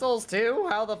in Dark Souls 2?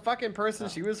 How the fucking person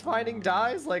she was finding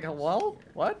dies? Like, well,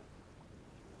 what?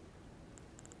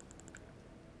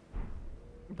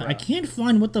 I can't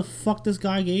find what the fuck this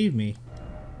guy gave me.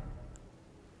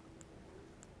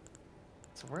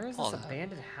 So where is this Hold up.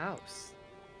 abandoned house?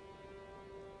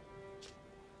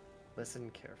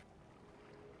 Listen carefully.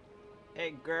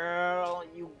 Hey girl,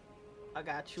 I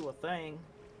got you a thing.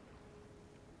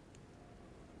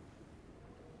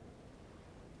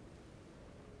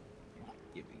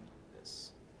 Giving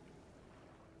this.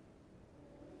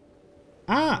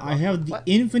 Ah, I have the What?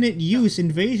 infinite use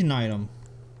invasion item.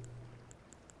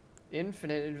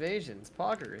 Infinite invasions,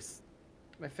 poggers.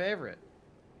 My favorite.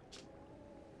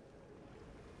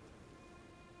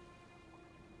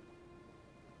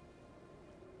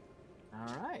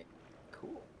 All right,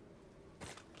 cool.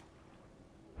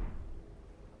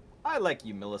 I like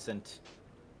you, Millicent.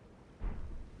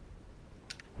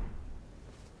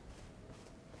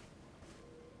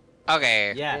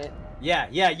 Okay.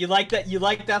 Yeah. You like that? You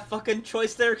like that fucking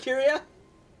choice there, Kyria?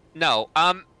 No.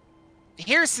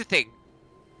 Here's the thing.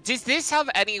 Does this have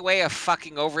any way of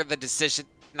fucking over the decision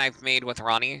I've made with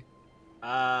Ronnie?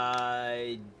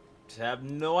 I have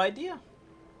no idea.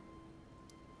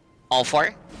 All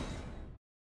four?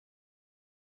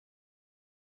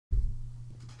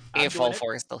 I'm If doing all it.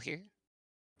 four is still here.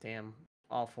 Damn,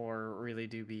 all four really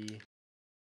do be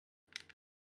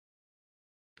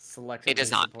selectively It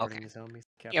does not, supporting okay. his homies.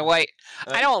 You know what?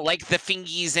 Uh, I don't like the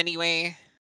fingies anyway.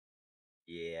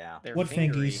 Yeah. They're What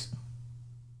fingery. fingies?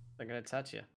 They're gonna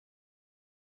touch you.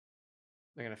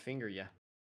 They're gonna finger you.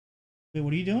 Wait,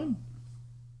 what are you doing?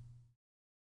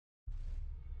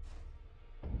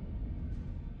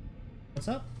 What's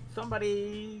up?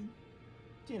 Somebody,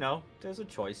 you know, there's a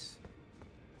choice.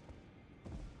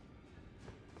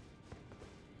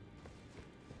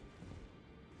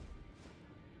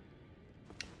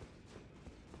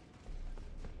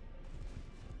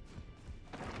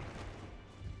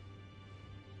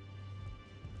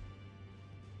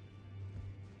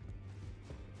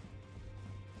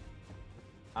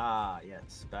 Ah,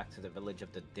 yes, back to the village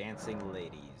of the dancing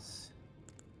ladies.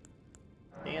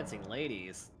 Dancing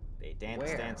ladies. They dance,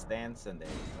 Where? dance, and they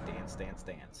dance,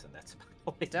 and that's about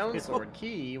all they Stone do. sword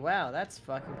key. Wow, that's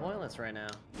fucking pointless right now.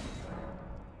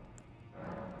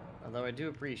 Although I do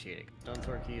appreciate it. Stone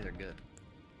sword keys are good.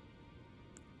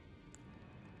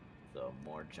 So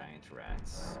more giant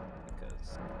rats,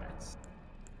 because rats.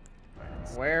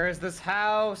 Where is this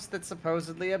house that's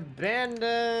supposedly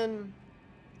abandoned?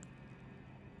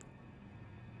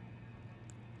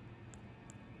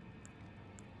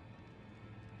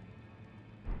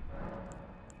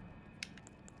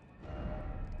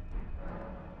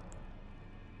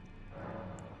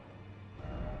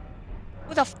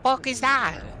 Who the fuck is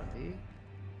that?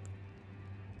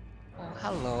 Oh,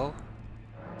 hello.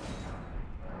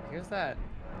 Here's that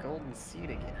golden seed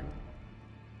again.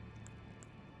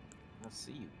 I'll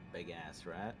see you, big ass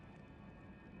rat.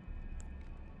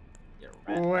 You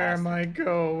rat Where am bastard. I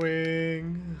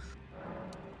going?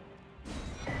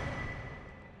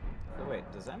 So wait,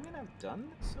 does that mean I've done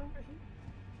this over here?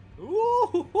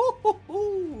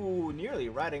 Ooh, nearly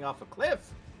riding off a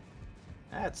cliff.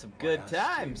 That's some good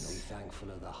times.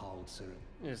 Thankful of the hold, sir.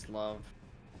 I just love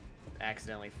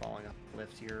accidentally falling off a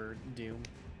cliff to your doom.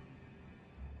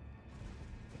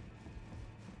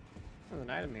 There's an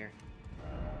item here.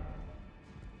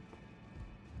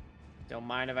 Don't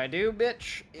mind if I do,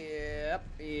 bitch. Yep,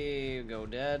 you go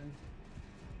dead.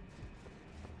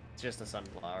 It's just a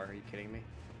sunflower, are you kidding me?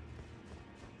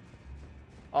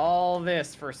 All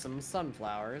this for some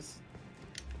sunflowers.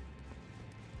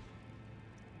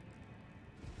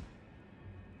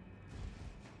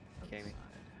 Okay.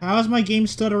 How is my game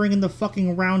stuttering in the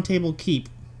fucking round table keep?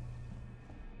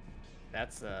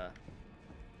 That's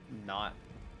not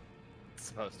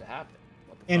supposed to happen.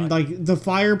 What the And fuck? like the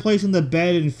fireplace in the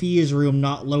bed in Fia's room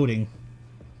not loading.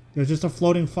 There's just a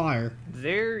floating fire.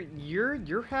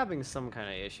 You're having some kind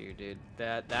of issue, dude.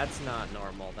 That's not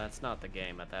normal. That's not the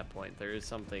game at that point. There is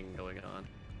something going on.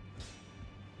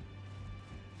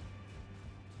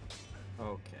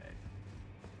 Okay.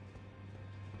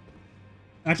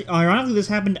 Actually, ironically, this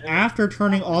happened after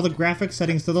turning all the graphics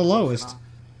settings to the lowest.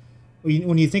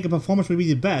 When you think a performance would be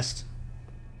the best.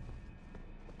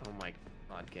 Oh my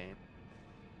god, game.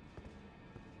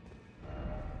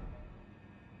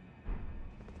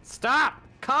 Stop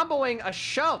comboing a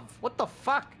shove. What the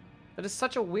fuck? That is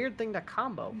such a weird thing to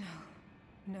combo.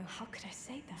 No, how could I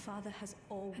say that? Father has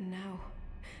all, and now.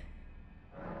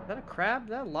 Is that a crab? Is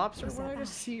that a lobster? Is Why did I that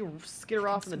just see you skitter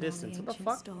off in the distance? What the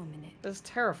fuck? Storm in it. That's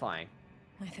terrifying.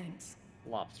 My thanks.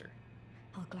 Lobster.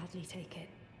 I'll gladly take it.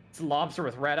 It's a lobster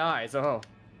with red eyes. Oh.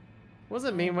 What does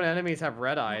it mean when enemies have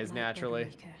red eyes Not like naturally?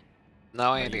 Frederica, No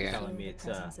Are you idea. telling me The it's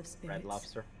presence of red spirits.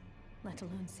 lobster? let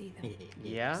alone see them.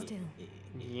 Yeah? Still,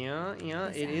 Yeah,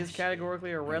 This it is ash,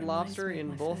 categorically a it red reminds lobster me of in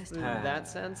my both first time. that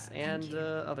sense and you.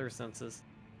 other senses.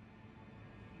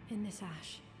 in this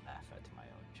ash, Laugh at my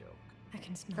own joke. I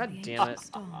can smell God the damn ancient it.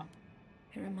 storm.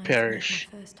 It reminds Perish. me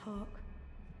of my first hawk.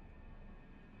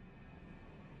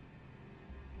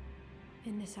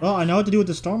 In this ash, Well, I know what to do with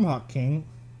the Stormhawk King.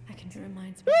 I can. It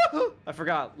reminds me. I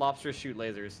forgot, lobsters shoot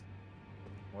lasers.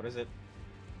 What is it?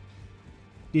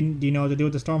 Do you know what to do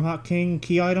with the Stormhawk King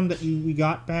key item that we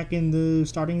got back in the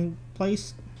starting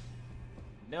place?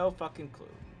 No fucking clue.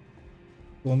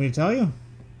 You want me to tell you?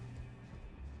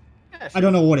 Yeah, I sure.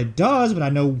 don't know what it does, but I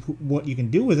know what you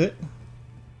can do with it.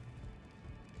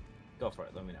 Go for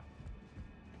it. Let me know.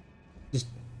 Just,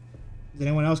 does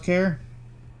anyone else care?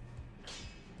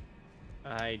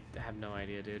 I have no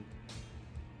idea, dude.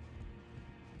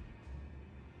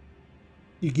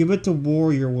 You give it to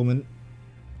Warrior Woman.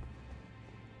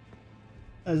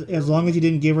 As long as you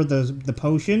didn't give her the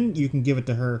potion, you can give it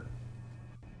to her.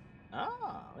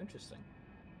 Ah, interesting.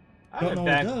 I Don't haven't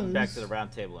know what it been back does. to the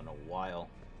round table in a while.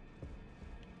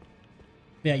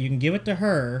 Yeah, you can give it to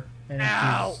her, and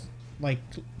Ow! she's, like,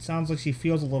 sounds like she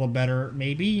feels a little better.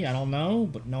 Maybe, I don't know,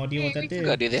 but no idea what We that can did.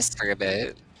 go do this for a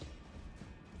bit.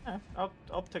 Yeah,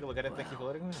 I'll take a look at it. Thank you for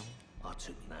letting me know. I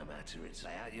took no matter it's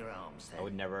lay out your arms then. I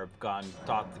would never have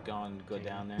go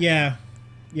down there.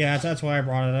 Yeah, that's why I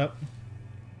brought it up.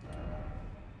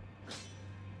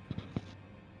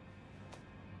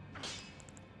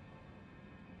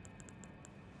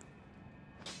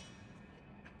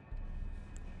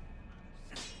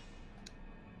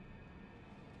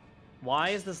 Why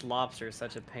is this lobster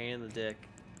such a pain in the dick?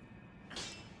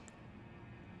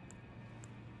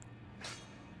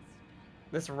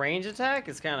 This range attack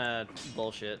is kind of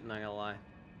bullshit, not gonna lie.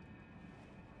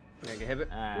 I didn't get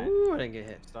hit. Alright. Ooh, I didn't get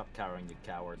hit. Stop cowering, you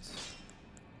cowards.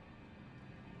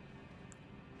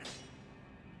 Oh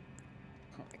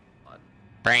my god.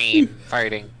 Brain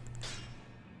fighting.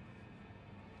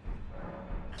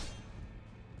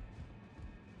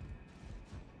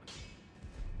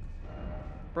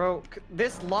 Bro,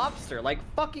 this lobster, like,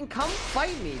 fucking come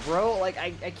fight me, bro. Like,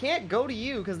 I can't go to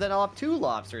you because then I'll have two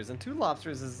lobsters, and two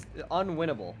lobsters is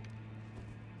unwinnable.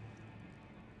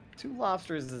 Two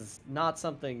lobsters is not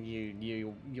something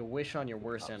you wish on your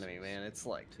worst enemy, man. It's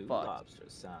like, Two fuck.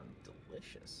 lobsters sound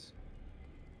delicious.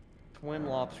 Twin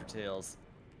lobster tails.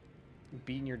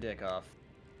 Beating your dick off.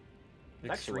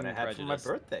 That's actually what I Extreme had for my prejudice.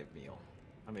 birthday meal.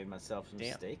 I made myself some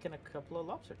Damn. steak and a couple of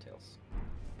lobster tails.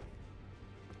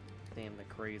 Damn, the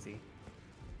crazy.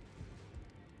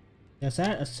 Yeah, I sat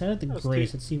at the That was Grace.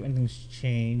 cute. Let's see if anything's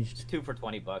changed. 2 for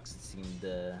 $20. It seemed,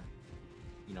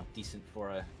 you know, decent for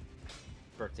a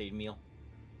birthday meal.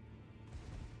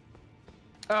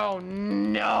 Oh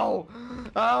no!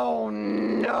 Oh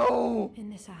no! In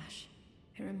this ash,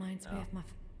 it reminds me of my.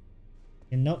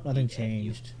 And nope, nothing Yeah,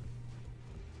 you- changed.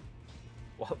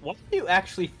 Why are you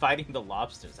actually fighting the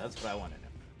lobsters? That's what I want to know.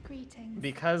 Greetings.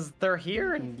 Because they're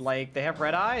here and like they have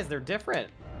red eyes. They're different.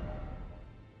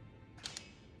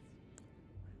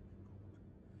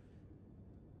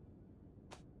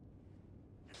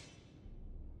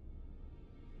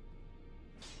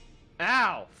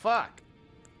 Ow! Fuck!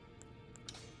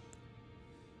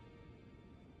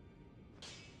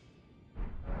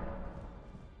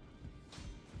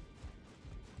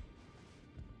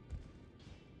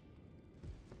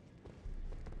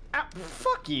 Ow!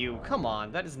 Fuck you! Come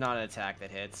on, that is not an attack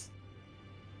that hits.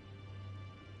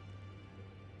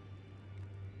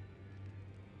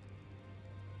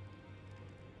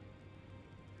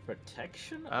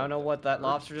 Protection? I don't know what that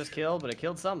lobster just killed, but it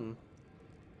killed something.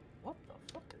 What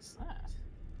the fuck is that?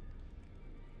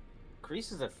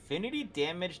 Increases affinity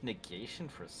damage negation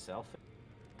for self.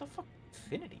 What the fuck?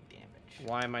 Affinity damage?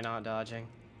 Why am I not dodging?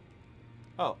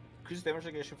 Oh, increases damage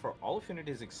negation for all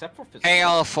affinities except for physical. Hey,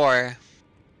 all four.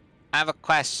 I have a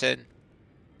question.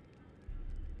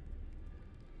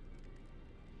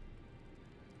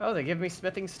 Oh, they give me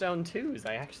smithing stone twos.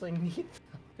 I actually need them.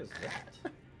 What is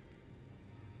that?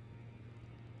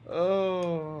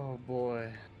 Oh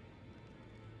boy.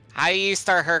 How do you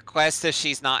start her quest if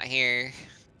she's not here?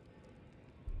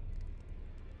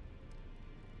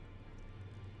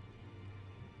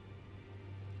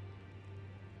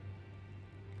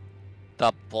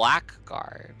 The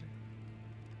Blackguard.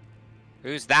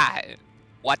 Who's that?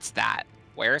 What's that?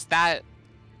 Where's that?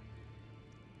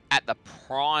 At the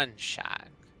Prawn Shack.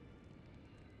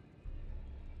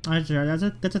 That's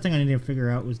the thing I need to figure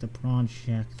out was the prawn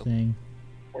shack thing.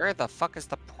 Where the fuck is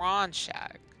the Prawn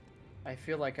Shack? I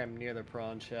feel like I'm near the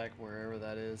prawn shack, wherever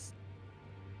that is.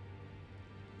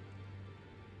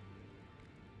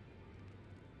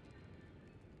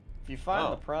 If you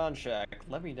find the prawn shack,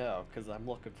 let me know, because I'm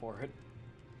looking for it.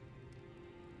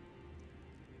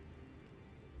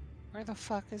 Where the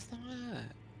fuck is that?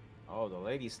 Oh, the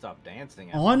lady stopped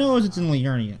dancing. All I know is it's in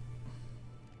Liurnia.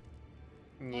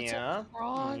 What's Yeah. a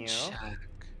Prawn yeah. Shack?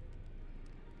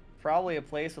 Probably a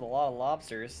place with a lot of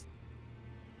lobsters.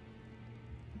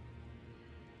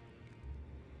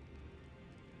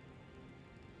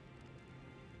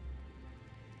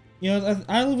 You know,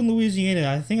 I live in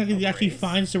Louisiana. I think I could actually Grace.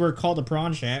 find somewhere called the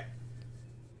prawn shack.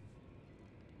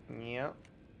 Yep.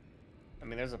 I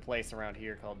mean, there's a place around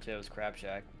here called Joe's Crab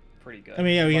Shack. Pretty good. I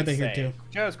mean, yeah, we Must get that here say. too.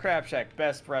 Joe's Crab Shack,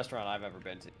 best restaurant I've ever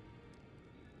been to.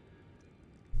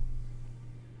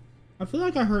 I feel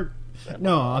like I heard.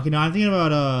 No, okay, no, I'm thinking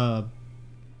about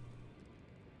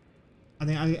I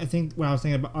think what I was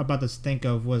thinking about to think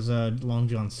of was Long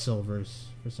John Silver's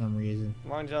for some reason.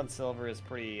 Long John Silver is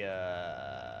pretty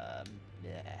Yeah,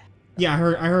 I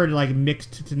heard like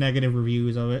mixed to negative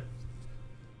reviews of it.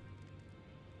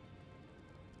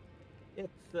 It's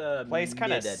place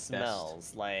kind of mid at best.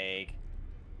 smells like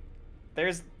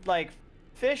there's like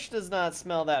fish does not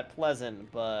smell that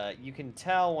pleasant, but you can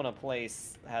tell when a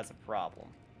place has a problem,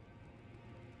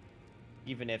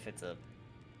 even if it's a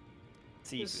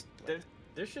seafood place.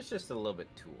 There's just a little bit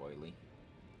too oily.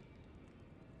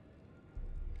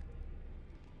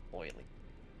 Oily.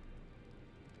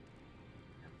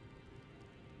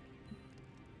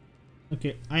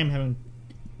 Okay, I am having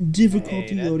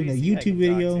difficulty Hey, loading a NPC I YouTube can talk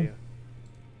video. to.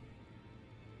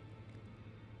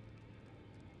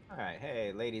 Alright,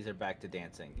 hey, ladies are back to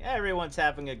dancing. Everyone's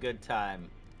having a good time.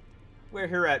 We're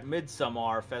here at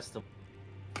Midsummer Festival.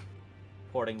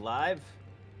 Reporting live.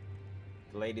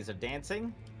 The ladies are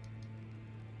dancing.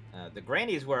 The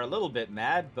grannies were a little bit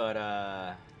mad, but,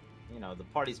 you know, the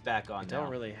party's back on I now. don't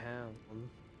really have them.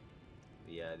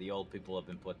 The old people have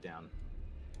been put down.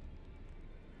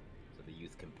 So the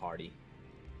youth can party.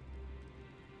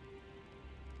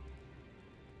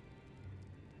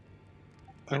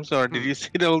 I'm sorry, did you see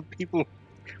the old people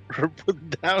were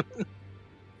put down?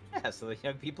 Yeah, so the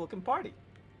young people can party.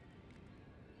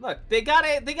 Look, they got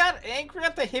angry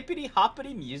at the hippity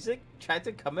hoppity music, tried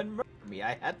to come and murder me.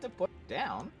 I had to put it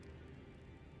down.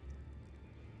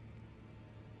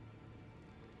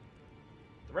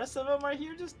 The rest of them are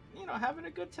here just, you know, having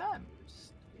a good time.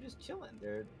 We're just chilling.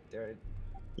 They're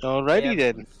Alrighty they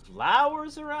have then.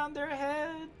 flowers around their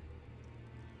head.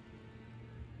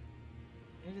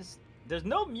 There's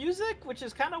no music, which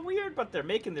is kind of weird, but they're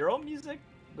making their own music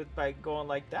by going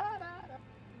like that.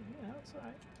 You know, it's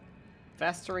alright.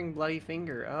 festering bloody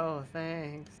finger. Oh,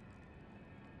 thanks.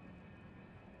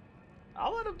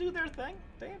 I'll let them do their thing.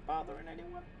 They ain't bothering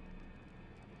anyone.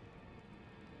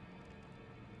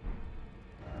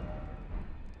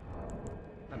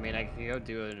 I mean, I can go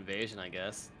do an invasion, I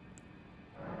guess.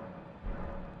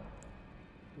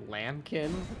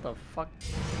 Lambkin? What the fuck?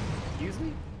 Excuse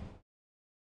me?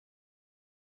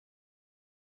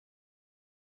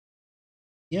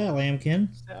 Yeah, Lambkin.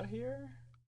 Out here.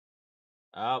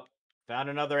 Oh, found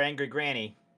another angry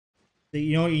granny.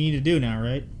 You know what you need to do now,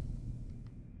 right?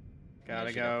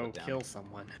 Gotta go kill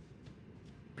someone.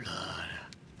 Blood.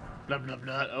 Blood, blood,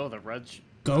 blood. Oh, the red.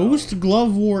 Ghost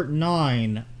Glovewort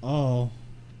 9. Oh.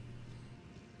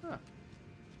 Huh.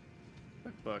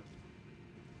 Book.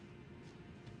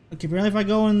 Okay, apparently if I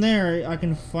go in there, I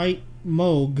can fight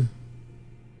Moog.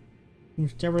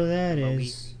 Whichever that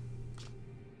is.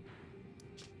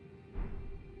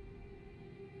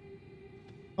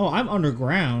 Oh, I'm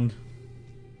underground.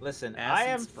 Listen, Acid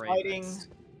I am spray fighting mix.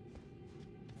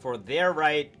 for their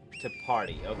right to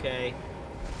party, okay?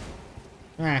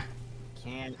 Ah.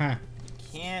 Can't Huh.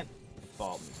 can't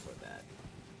fault me for that.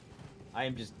 I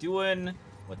am just doing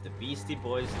what the Beastie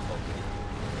Boys told me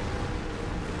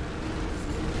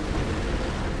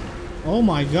to Oh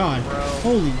my god. Bro.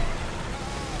 Holy.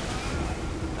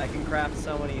 I can craft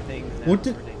so many things now. What It's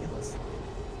the- ridiculous.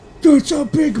 That's a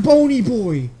big bony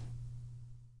boy!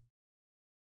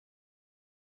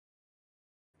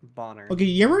 Bonner. Okay,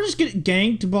 you ever just get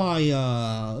ganked by,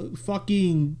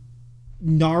 fucking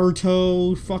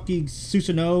Naruto, fucking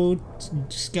Susanoo,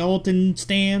 skeleton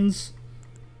stands?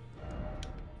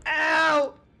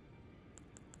 Ow!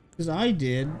 Because I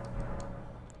did.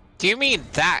 Do you mean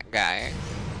that guy?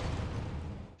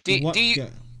 Do What you guy?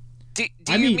 do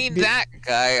I you mean, mean the- that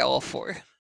guy? All for?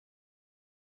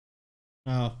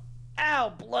 Oh. Ow!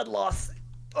 Blood loss.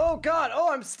 Oh god!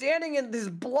 Oh, I'm standing in this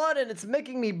blood and it's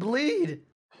making me bleed.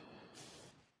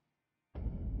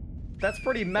 That's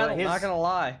pretty metal, his- not gonna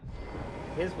lie.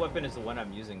 His weapon is the one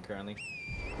I'm using currently.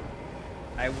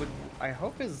 I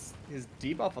hope his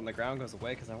debuff on the ground goes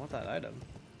away because I want that item.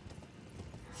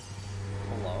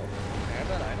 Hello? Can I have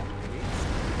that item, please?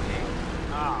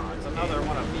 Ah, it's another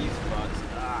one of these fucks.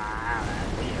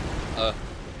 Ah,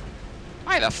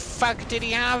 Why the fuck did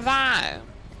he have that?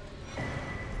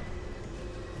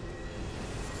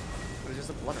 It was just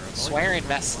a blooder. Swearing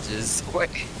messages.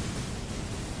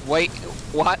 Wait,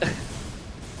 what?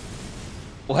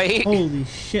 Wait. Holy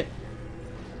shit.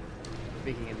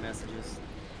 Speaking in messages.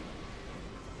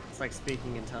 It's like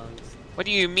speaking in tongues. What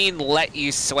do you mean, let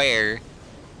you swear?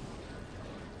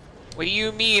 What do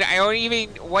you mean? I don't even.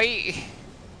 Wait.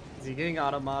 Is he getting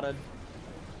automated?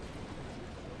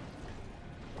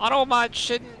 Automod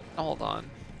shouldn't. Hold on.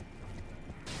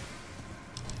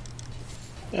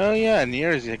 Oh yeah,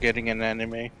 Nier's getting an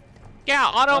anime.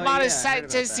 Yeah, Automod yeah, is I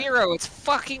heard set to about that. 0. It's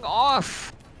fucking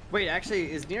off. Wait,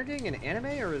 actually, is Nier getting an anime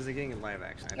or is it getting a live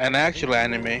action? An actual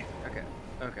anime.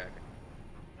 Okay.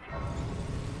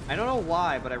 I don't know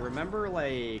why, but I remember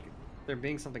like there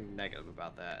being something negative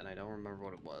about that, and I don't remember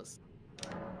what it was.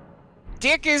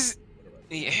 Dick is.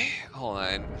 Yeah, hold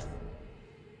on.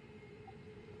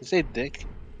 You say dick?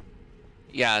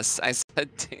 Yes, I said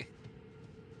dick.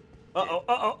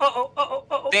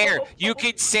 Uh-oh. There, you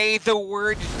can say the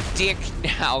word dick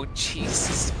now.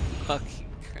 Jesus fucking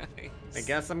Christ. I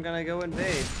guess I'm gonna go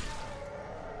invade.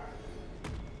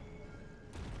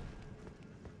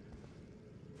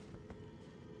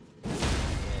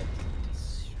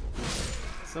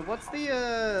 So what's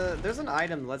the there's an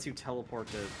item that lets you teleport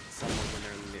to someone when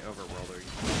they're in the overworld or you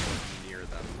teleport near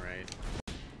them, right?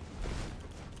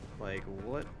 Like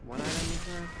what item is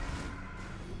there?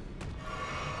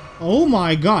 Oh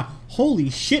my god. Holy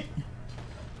shit.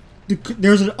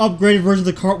 There's an upgraded version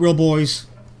of the cartwheel boys.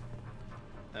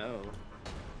 Oh.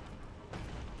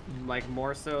 Like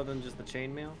more so than just the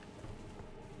chainmail?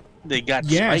 They got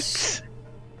Yes. spikes.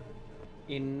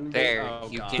 There, oh,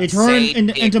 you God. can They turn say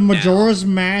into dick now. Majora's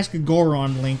Mask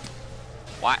Goron Link.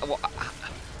 Why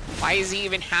does he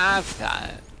even have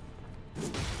that?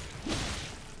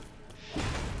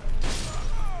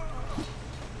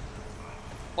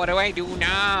 What do I do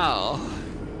now?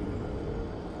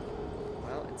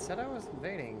 Well, it said I was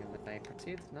invading and I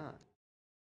proceeded not.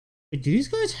 Wait, do these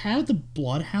guys have the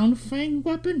Bloodhound Fang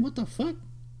weapon? What the fuck?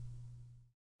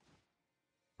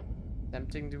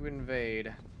 Attempting to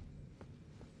invade.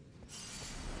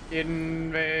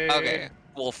 Invade. Okay.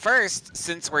 Well, first,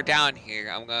 since we're down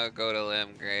here, I'm gonna go to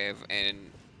Limgrave and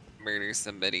murder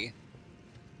somebody.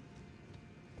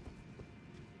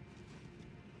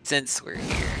 Since we're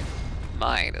here,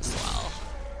 might as well.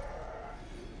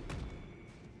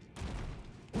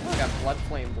 Look, I'm Blood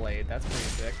Flame Blade. That's pretty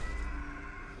sick.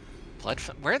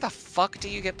 Where the fuck do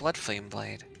you get Blood Flame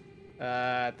Blade?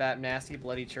 At that nasty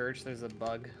bloody church, there's a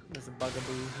bug. There's a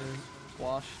bugaboo who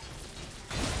squashed.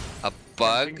 A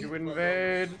bug? Attempting to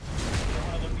invade.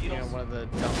 You know, one of the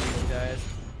dumb beetle guys.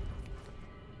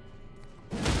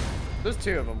 There's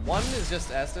two of them. One is just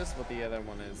Estus, but the other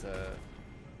one is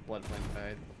Blood Flame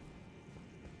Blade.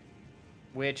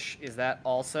 Which, is that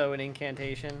also an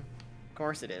incantation? Of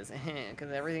course it is,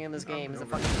 because everything in this game is a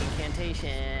fucking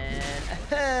incantation.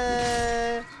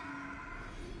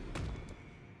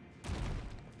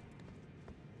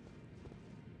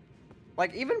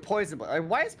 Like, even Poison Blade. Like,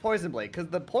 why is Poison Blade? Because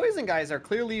the poison guys are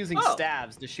clearly using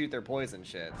stabs to shoot their poison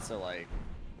shit, so like...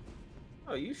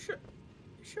 Oh, you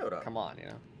showed up. Come on, you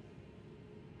know?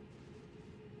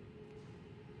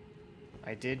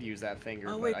 I did use that finger,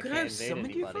 Oh but wait, I could can't I have invade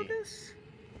summoned you for anybody. this?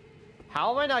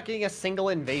 How am I not getting a single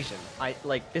invasion?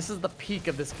 This is the peak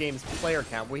of this game's player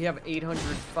count. We have 800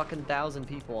 fucking thousand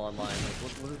people online.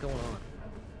 Like, what is going on?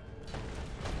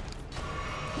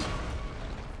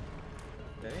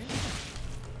 Okay.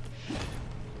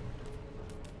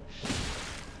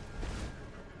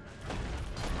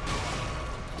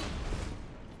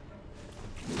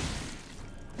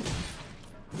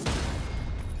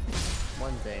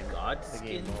 One day, the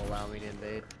game will allow me to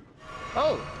invade.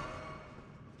 Oh!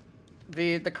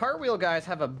 The cartwheel guys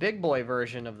have a big boy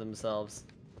version of themselves.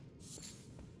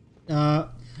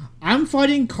 I'm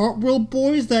fighting cartwheel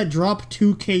boys that drop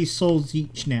 2k souls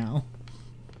each now.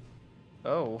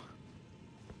 Oh.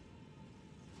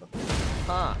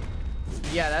 Huh.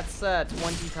 Yeah, that's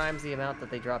 20 times the amount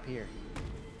that they drop here.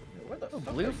 Oh,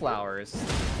 blue flowers.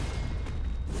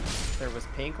 There was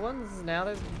pink ones, now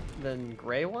there's then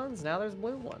gray ones, now there's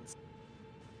blue ones.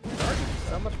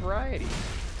 So much variety.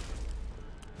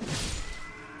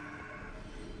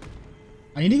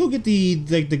 I need to go get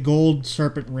the gold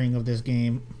serpent ring of this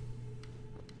game.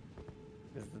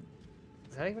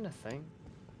 Is that even a thing?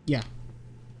 Yeah.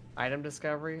 Item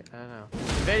discovery? I don't know.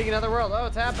 Invading another world. Oh,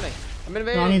 it's happening. I'm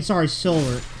invading. No, I mean, sorry,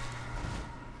 silver.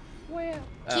 Well.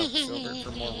 Oh, silver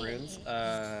for more runes.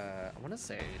 I want to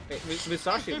say. Hey,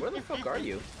 Musashi, where the fuck are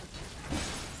you?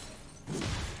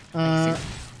 I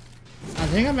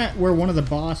think I'm at where one of the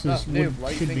bosses should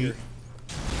be.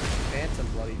 Phantom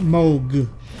bloody. Moog.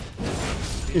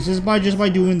 This is just by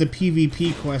doing the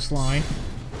PvP quest line.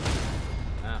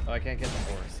 Oh, I can't get the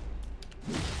horse.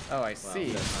 Oh, I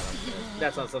see.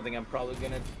 That's not something I'm probably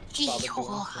gonna bother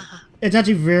doing. It's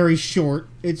actually very short.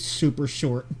 It's super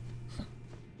short.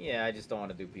 Yeah, I just don't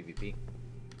want to do PvP.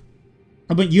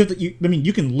 But you have to. I mean,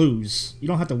 you can lose. You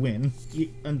don't have to win.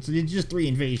 And so it's just 3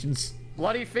 invasions.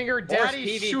 Bloody finger,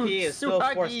 Daddy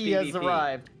Sugahide has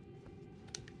arrived.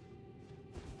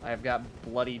 I have got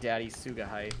bloody Daddy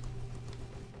Sugahide.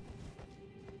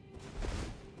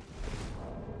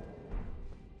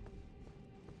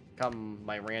 Come,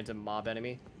 my random mob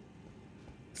enemy.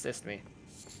 Assist me.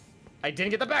 I didn't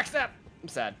get the backstab! I'm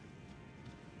sad.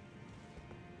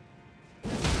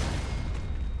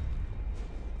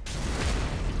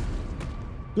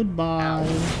 Goodbye. Ow.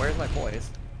 Where's my boys?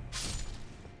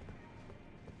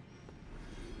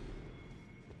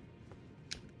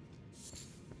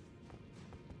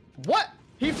 What?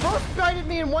 He first guided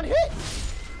me in one hit?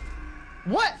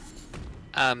 What?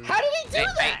 How did he do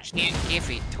that? I can't give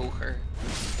it to her.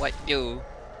 What do?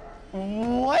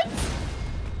 What?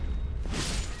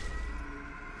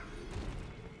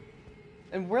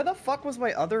 And where the fuck was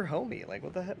my other homie? Like,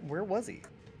 what the heck? Where was he?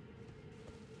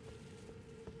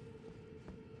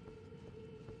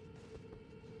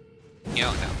 You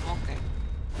don't know. Okay.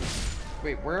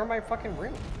 Wait, where are my fucking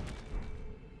runes?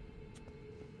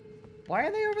 Why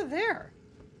are they over there?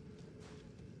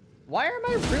 Why are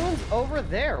my runes over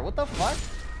there? What the fuck?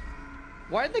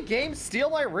 Why did the game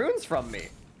steal my runes from me?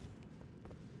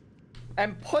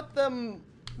 And put them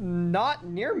not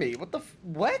near me? What the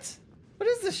what? What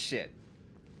is this shit?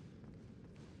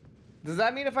 Does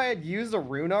that mean if I had used a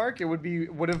rune arc, it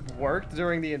would have worked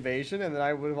during the invasion, and then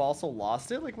I would have also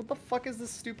lost it? Like, what the fuck is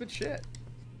this stupid shit?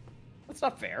 That's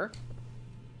not fair.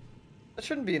 That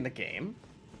shouldn't be in the game.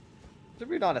 Should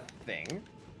be not a thing.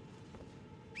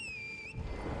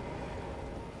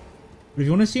 If you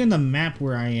want to see on the map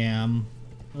where I am,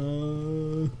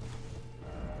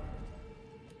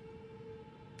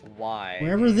 Why?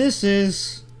 wherever this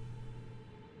is,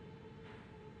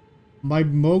 my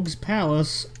Moog's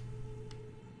Palace.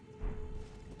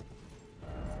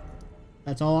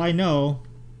 That's all I know.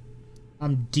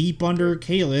 I'm deep under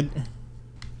Caelid.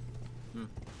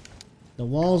 The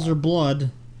walls are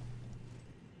blood.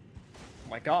 Oh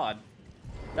my god.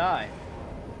 Die.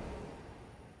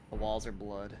 The walls are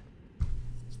blood.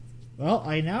 Well,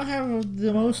 I now have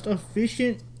the most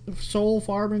efficient soul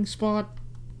farming spot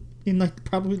in like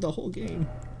probably the whole game.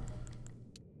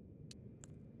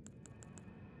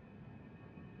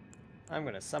 I'm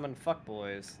gonna summon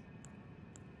fuckboys.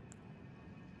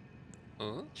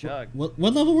 Ooh. Chug. What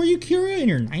level were you, Kira? In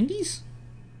your 90s?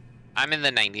 I'm in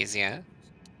the 90s, yeah.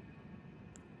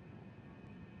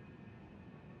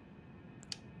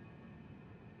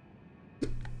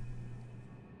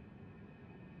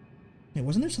 Hey,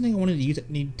 wasn't there something I wanted to use that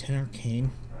needed 10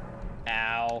 arcane?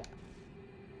 Ow.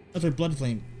 That's right, blood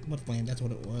flame. Blood flame, that's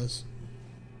what it was.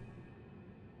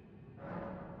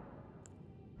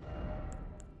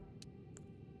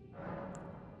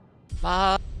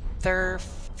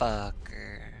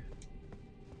 Motherfucker.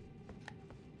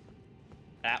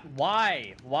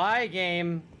 Why? Why,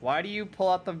 game? Why do you pull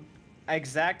out the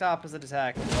exact opposite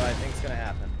attack of what I think's gonna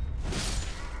happen?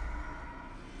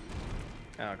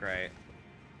 Oh, great.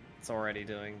 It's already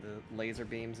doing the laser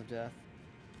beams of death.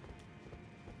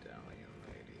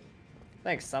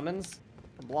 Thanks, summons,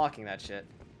 for blocking that shit.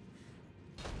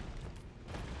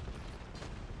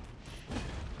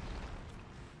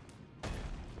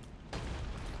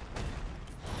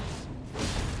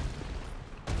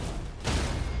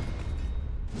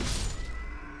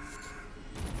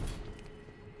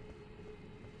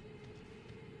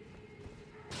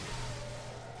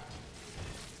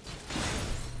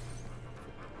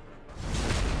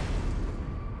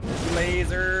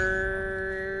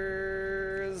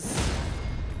 Lasers!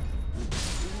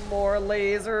 More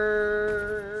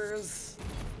lasers!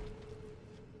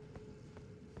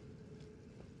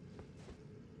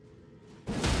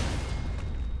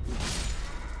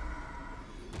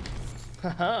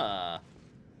 Haha!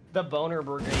 The Boner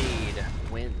Brigade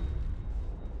win.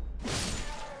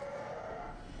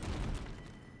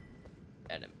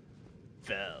 Enemy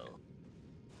fell.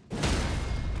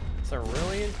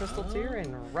 Cerulean Crystal Tier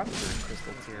and Ruptured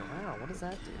Crystal Tier. Wow, what does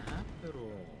that do?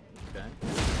 Capital. Okay.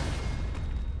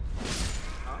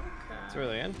 Okay.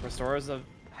 Cerulean restores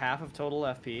half of total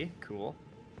FP. Cool.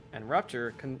 And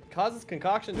Rupture causes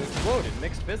concoction to explode in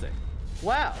mixed physics.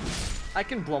 Wow, I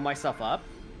can blow myself up.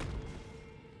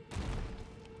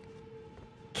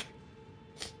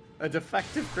 A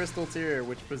defective crystal tier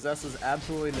which possesses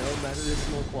absolutely no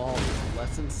medicinal qualities.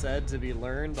 Lesson said to be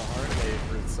learned the hard way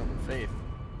for some faith.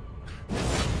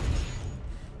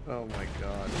 Oh my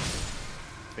god.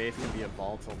 Faith can be a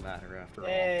volatile matter after all.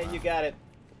 Hey, Wow. you got it,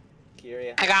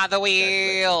 Kyria. I got the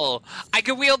wheel! I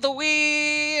can wield the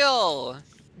wheel!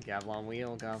 Gavlon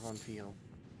wheel, Gavlon feel.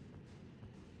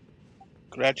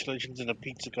 Congratulations on the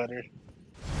pizza cutter.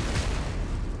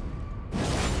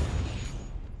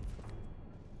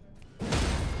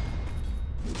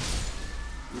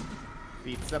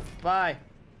 Pizza pie.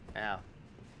 Ow.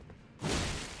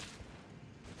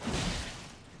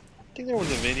 I think there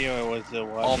was a video I was watching.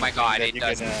 Oh my god, that it you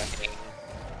does can, nothing.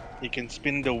 you can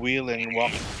spin the wheel and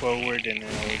walk forward and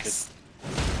just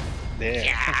there.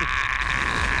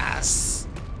 Yes!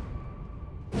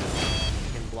 You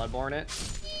can bloodborne it.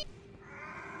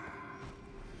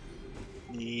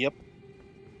 Yep.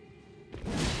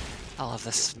 I love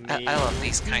this. I love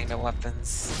these kind of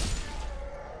weapons.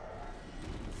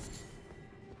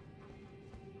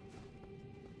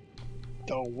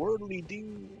 The whirly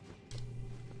do.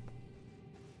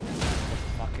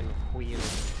 Fucking wheel.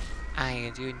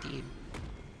 I do indeed.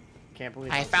 Can't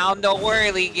believe I found a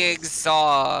whirly gig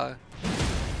saw. You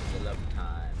love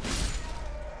time.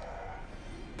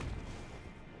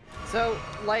 So,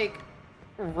 like,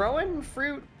 Rowan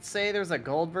fruit say there's a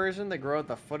gold version that grow at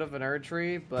the foot of an Erd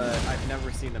tree, but I've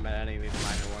never seen them at any of these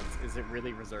minor ones. Is it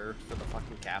really reserved for the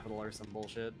fucking capital or some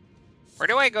bullshit? Where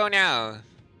do I go now?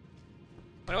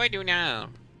 What do I do now?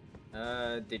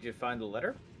 Did you find the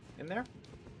letter in there?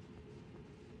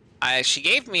 She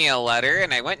gave me a letter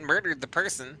and I went and murdered the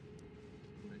person.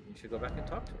 You should go back and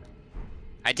talk to her.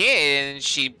 I did, and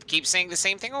she keeps saying the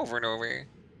same thing over and over.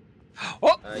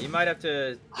 Oh! You might have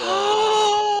to.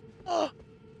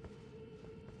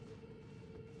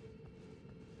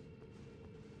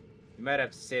 You might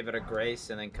have to save it a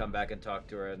grace and then come back and talk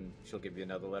to her, and she'll give you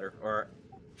another letter. Or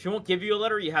she won't give you a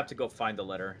letter. You have to go find the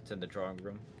letter. It's in the drawing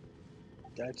room.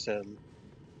 That's a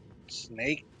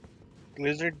snake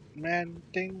lizard man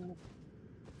thing.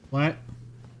 What?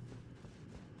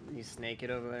 You snake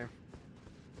it over there.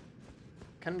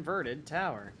 Converted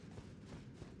tower.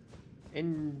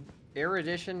 In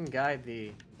erudition guide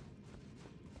thee.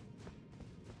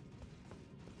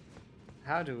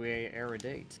 How do we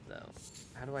erudite, though?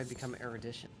 How do I become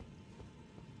erudition?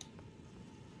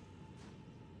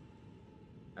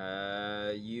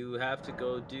 You have to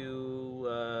go do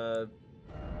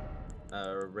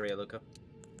Ray Luca.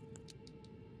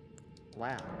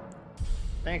 Wow.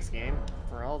 Thanks, game,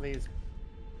 for all these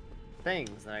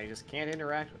things that I just can't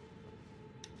interact with.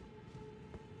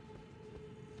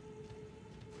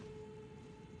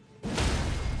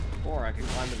 Or I could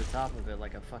climb to the top of it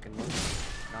like a fucking monkey,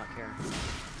 not care.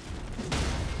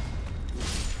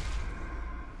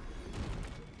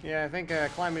 Yeah, I think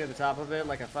climbing to the top of it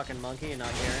like a fucking monkey and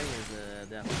not caring is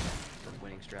definitely the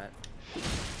winning strat.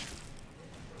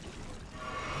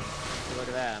 Hey, look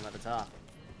at that, I'm at the top.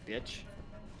 Bitch.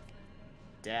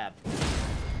 Dab.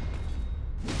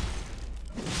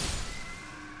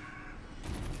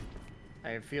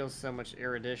 I feel so much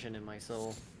erudition in my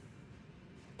soul.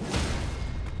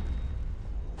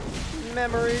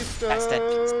 Memory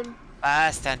stone!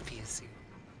 Fast and PC.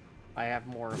 I have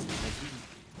more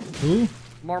magic. Who?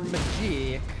 More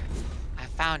magic. I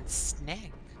found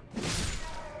snake.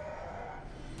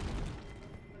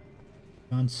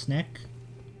 On Snack?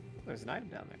 There's an item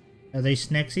down there. Are they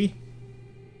Snexy?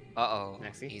 Uh-oh.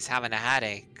 Maxie? He's having a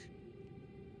headache.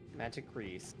 Magic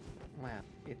grease. Wow,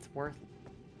 it's worth it.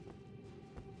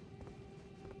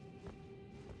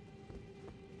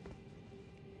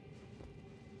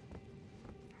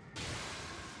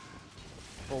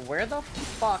 Well, where the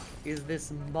fuck is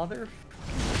this mother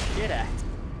shit at?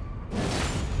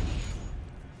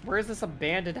 Where is this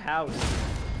abandoned house?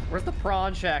 Where's the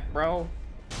prawn shack, bro?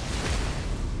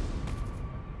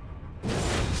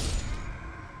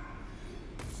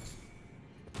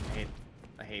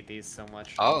 I hate these so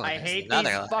much. Oh, I there's hate another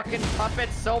these one. fucking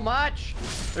puppets so much!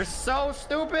 They're so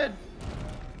stupid!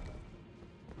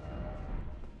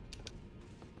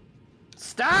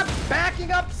 Stop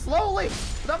backing up slowly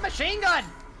with a machine gun!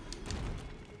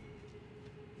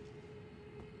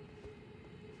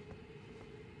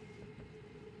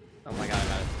 Oh my god,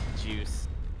 I'm out of juice.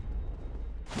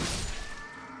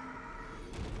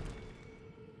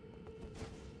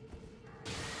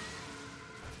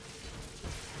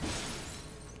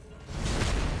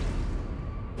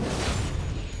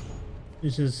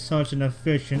 This is such an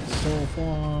efficient soul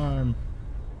farm.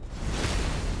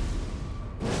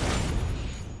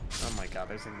 Oh my god,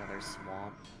 there's another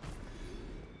swamp.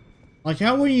 Like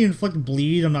how when you inflict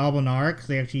bleed on Albinark,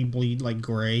 they actually bleed like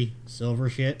gray, silver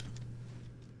shit.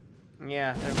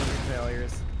 Yeah, they're living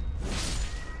failures.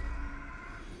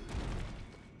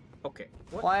 Okay.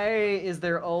 What? Why is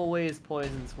there always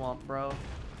poison swamp, bro?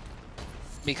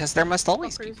 Because there must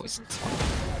always be poison swamp.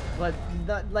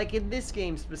 But, like, in this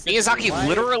game specifically, Miyazaki why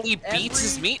literally beats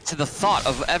his every- meat to the thought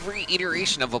of every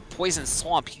iteration of a poison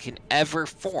swamp he can ever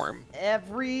form.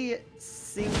 Every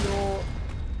single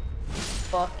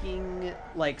fucking,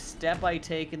 like, step I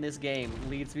take in this game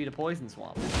leads me to poison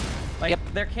swamp. Like, Yep.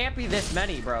 there can't be this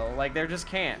many, bro. Like, there just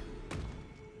can't.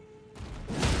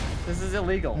 This is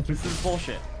illegal. This is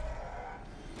bullshit.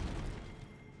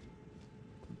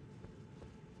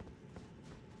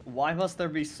 Why must there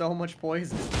be so much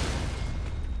poison?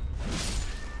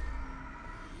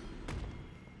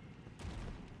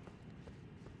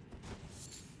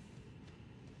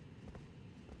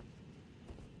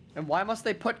 And why must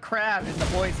they put crab in the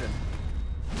poison?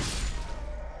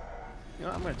 You know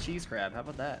what? I'm gonna cheese crab. How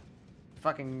about that?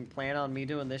 Fucking plan on me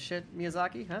doing this shit,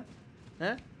 Miyazaki? Huh?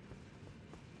 Huh?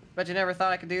 Bet you never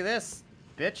thought I could do this,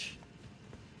 bitch.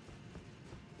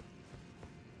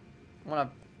 Want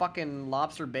a fucking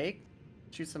lobster bake?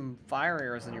 Shoot some fire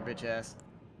arrows in your bitch ass.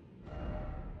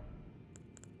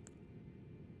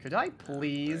 Could I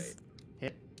please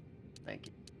hit? Thank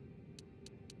you.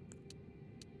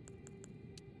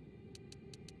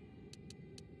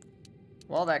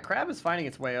 Well, that crab is finding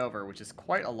its way over, which is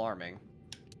quite alarming.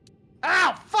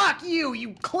 Ow! Fuck you,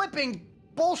 you clipping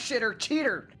bullshitter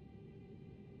cheater!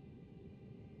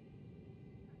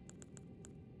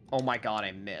 Oh my god,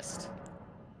 I missed.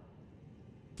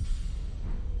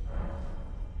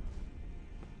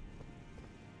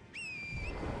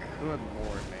 Good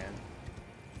lord, man.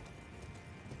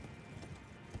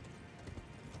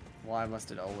 Why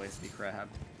must it always be crab?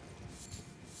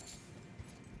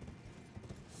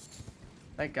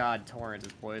 Thank god Torrent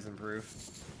is poison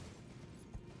proof.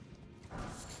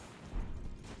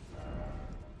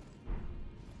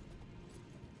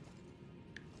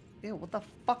 Ew, what the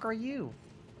fuck are you?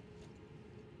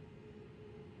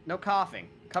 No coughing.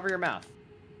 Cover your mouth.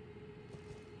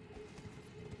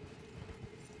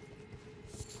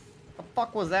 The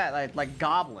fuck was that? Like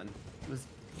goblin. It was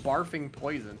barfing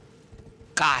poison.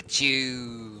 Got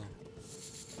you.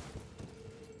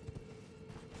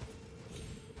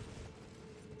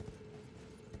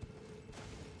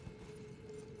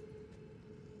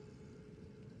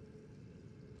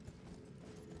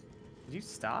 Did you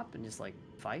stop and just like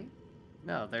fight?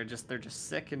 No, they're just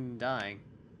sick and dying.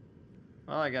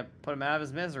 Well, I got put him out of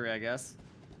his misery, I guess.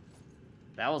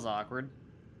 That was awkward.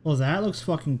 Well, that looks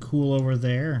fucking cool over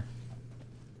there.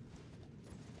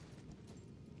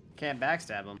 Can't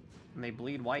backstab them, and they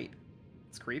bleed white.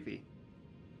 It's creepy.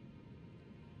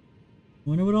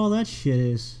 Wonder what all that shit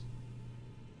is.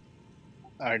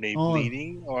 Are they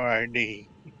bleeding or are they,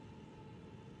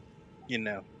 you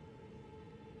know?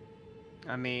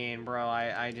 I mean, bro,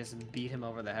 I just beat him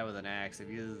over the head with an axe. If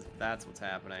that's what's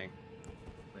happening.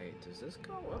 Wait, does this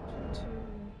go up to...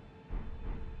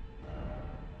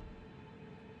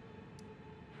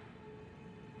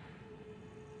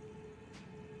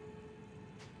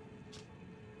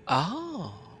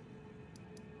 Oh.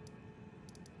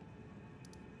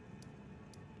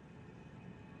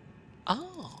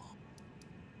 Oh.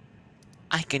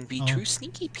 I can be true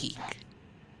sneaky peek.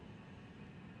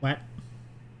 What?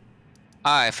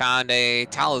 I found a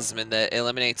talisman that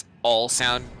eliminates all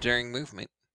sound during movement.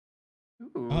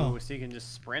 Ooh, so you can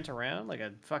just sprint around like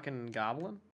a fucking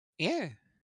goblin? Yeah.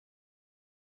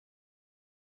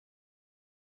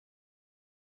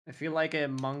 I feel like a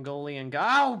Mongolian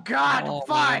oh god, Oh,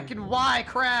 fucking man. why,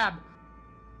 crab?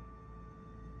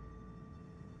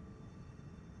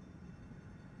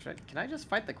 Can I just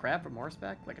fight the crab from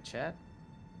horseback like a chat?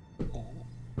 Oh.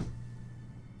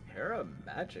 Hera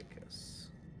Magicus.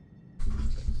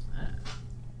 What's that?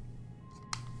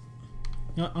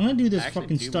 You know, I'm gonna do this Actually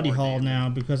fucking do study more hall damage. now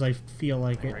because I feel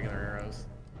like it. Regular arrows.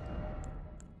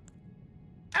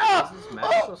 This is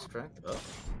magical strength. Oh,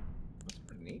 that's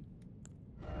pretty neat.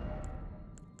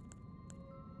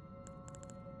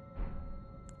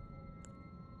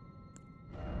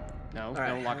 No, All no,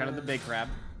 right. lock onto the big crab.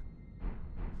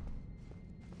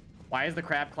 Why is the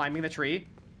crab climbing the tree?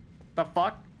 The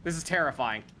fuck? This is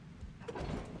terrifying.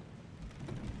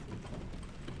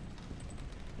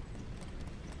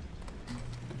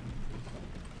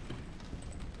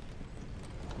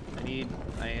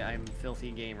 I'm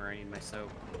filthy gamer, I need my soap.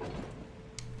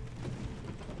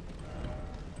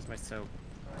 Where's my soap?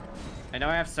 I know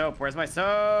I have soap, where's my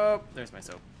soap? There's my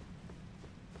soap.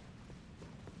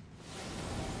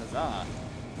 Huzzah.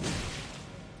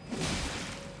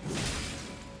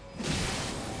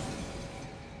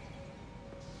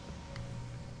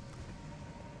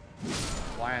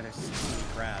 Why are there so many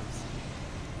crabs?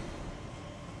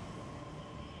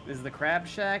 Is the crab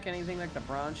shack anything like the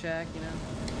bronze shack, you know?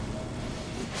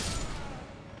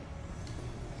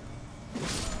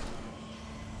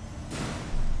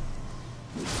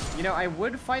 You know, I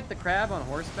would fight the crab on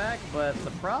horseback, but the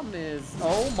problem is...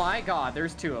 Oh my god,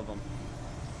 there's two of them.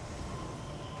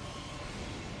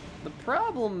 The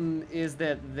problem is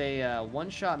that they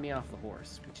one-shot me off the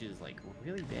horse, which is, like,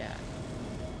 really bad.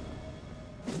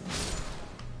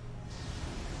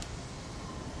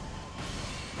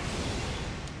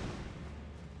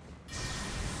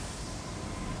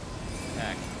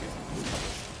 Attack.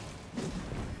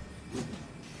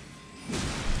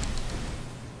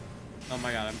 Oh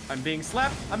my god, I'm being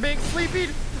slapped! I'm being sleepy!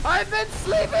 I've been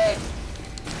sleeping!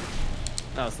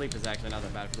 Oh, sleep is actually not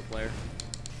that bad for the player.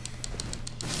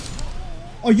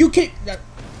 Are you kidding?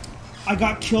 I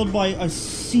got killed by a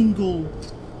single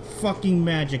fucking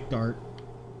magic dart.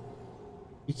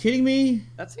 You kidding me?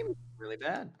 That seems really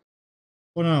bad.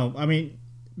 Well, no, I mean,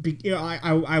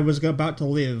 I was about to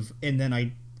live, and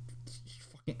then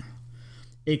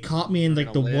it caught me in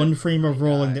like the one frame of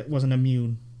rolling that wasn't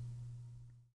immune.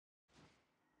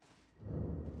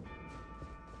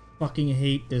 Fucking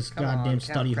hate this goddamn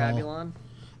study hall.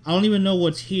 I don't even know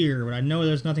what's here, but I know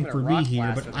there's nothing for me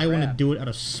here, but I want to do it out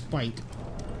of spite.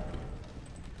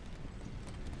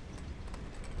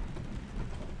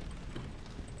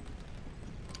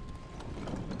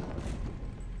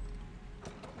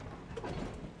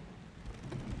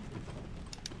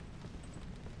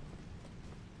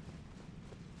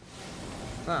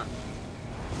 Huh.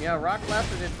 Yeah, Rock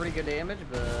Blaster did pretty good damage,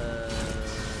 but...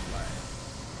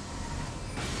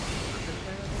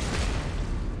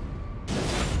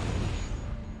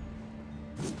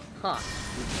 Huh.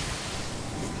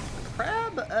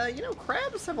 Crab, you know,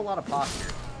 crabs have a lot of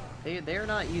posture. They're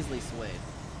not easily swayed.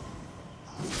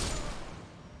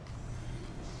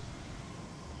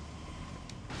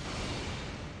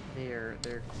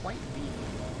 They're quite beefy.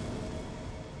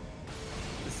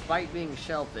 Despite being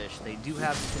shellfish, they do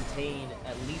have to contain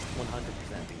at least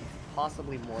 100% beef,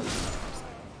 possibly more than 100%.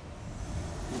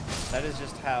 That is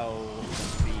just how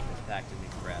beef is packed in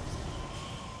these crabs.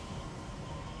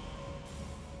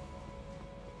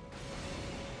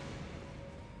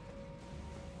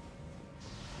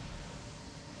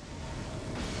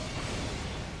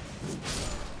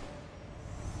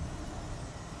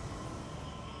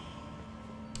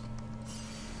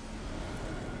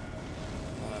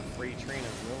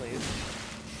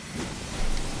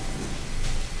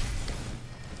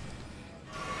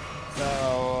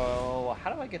 So,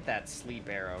 how do I get that sleep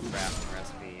arrow crafting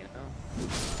recipe, you know?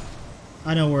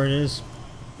 I know where it is.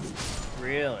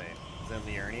 Really? Is it in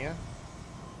Liurnia?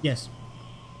 Yes.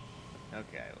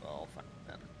 Okay, well, I'll find it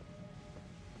then.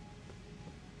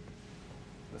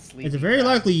 The sleepy It's very craft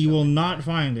likely you will something. not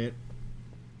find it.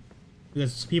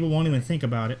 Because people won't even think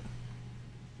about it.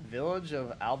 Village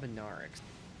of Albinarix.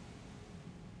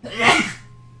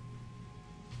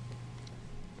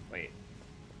 Wait.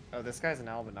 Oh, this guy's an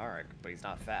Albinaric, but he's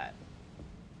not fat.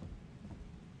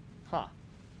 Huh.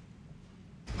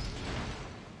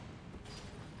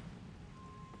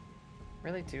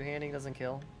 Really? Two-handing doesn't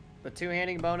kill? The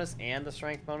two-handing bonus and the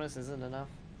strength bonus isn't enough?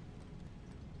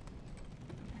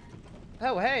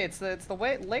 Oh, hey, it's the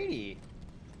white lady.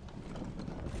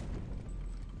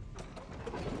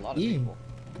 A lot of Ew. people.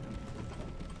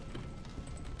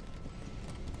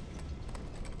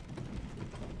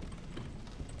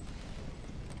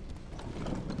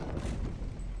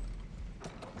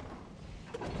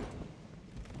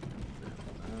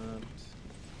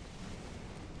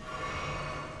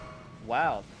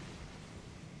 Wow.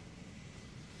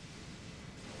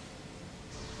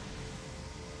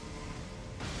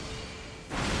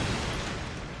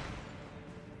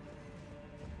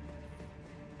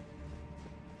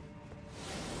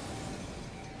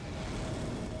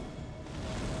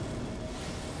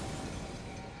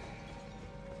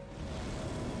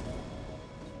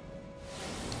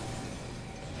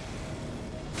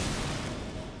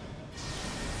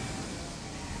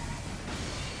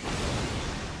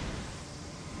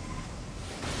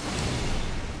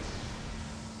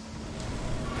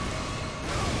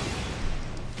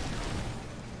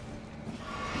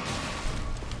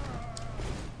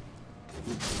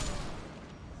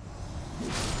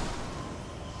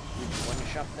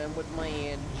 One-shot them with my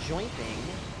jointing.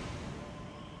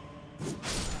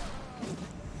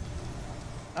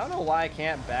 I don't know why I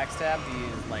can't backstab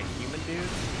these, like, human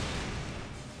dudes.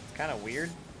 It's kind of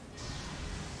weird.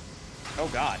 Oh,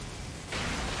 God.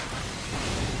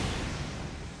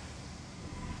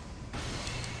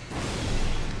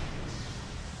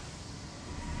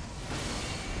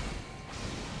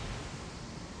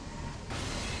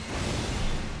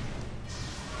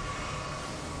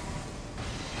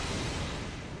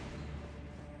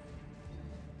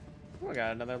 Oh, I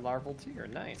got another larval tier.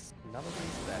 Nice. Another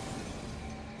respect.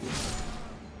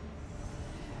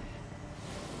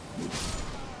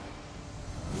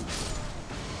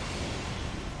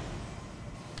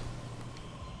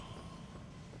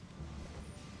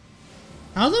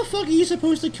 How the fuck are you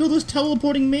supposed to kill this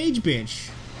teleporting mage bitch?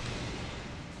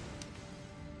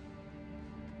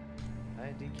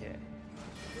 IDK.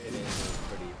 It is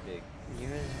pretty big.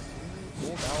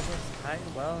 Old Albus, hide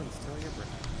well and steal your brain.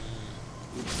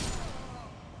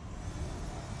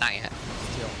 Not yet.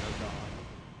 Still no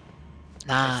dog.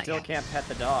 Nah. I still can't pet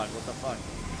the dog. What the fuck?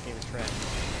 This game is trash.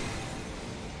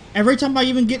 Every time I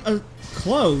even get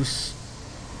close.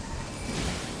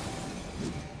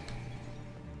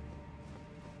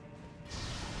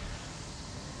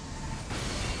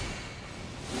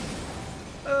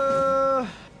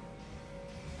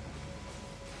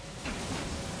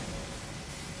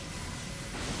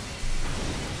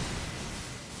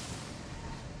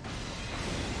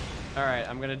 Alright,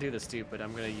 I'm gonna do the stupid.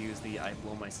 I'm gonna use the I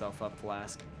blow myself up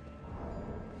flask.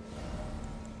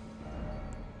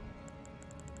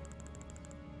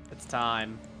 It's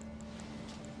time.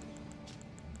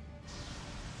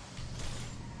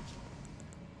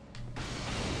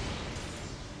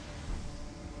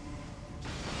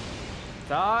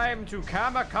 Time to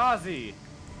kamikaze!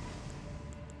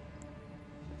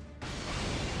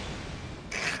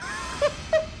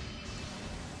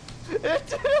 It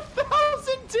did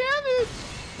 1,000 damage!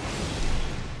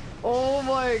 Oh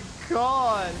my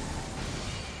god!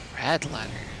 Red letter.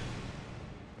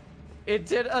 It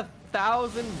did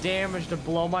 1,000 damage to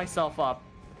blow myself up.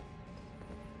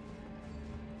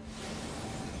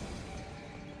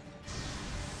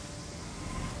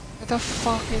 What the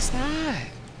fuck is that?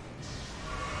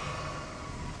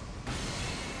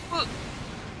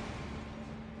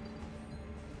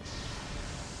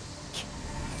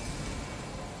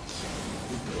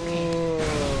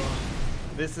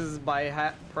 This is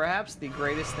by perhaps the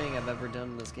greatest thing I've ever done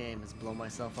in this game is blow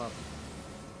myself up.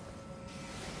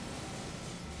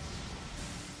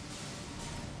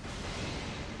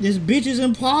 This bitch is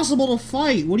impossible to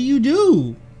fight. What do you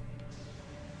do?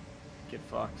 Get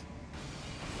fucked.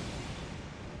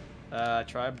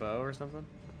 Try a bow or something?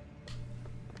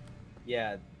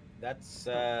 Yeah, that's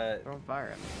Throw fire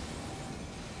at me.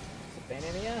 it's a pain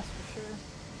in the ass for sure.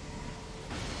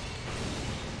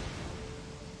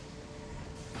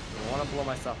 I want to blow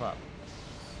myself up.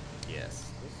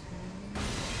 yes.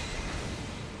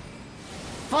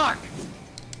 Fuck!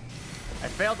 I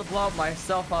failed to blow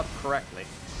myself up correctly.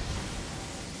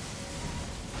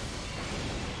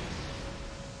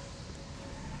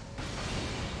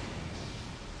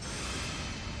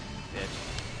 Bitch.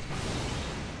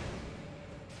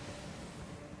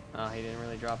 Oh, he didn't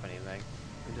really drop anything.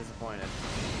 I'm disappointed.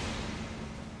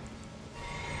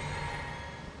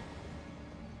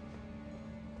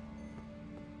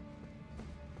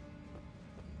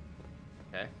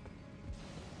 Okay.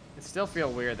 It still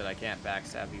feels weird that I can't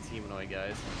backstab these humanoid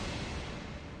guys.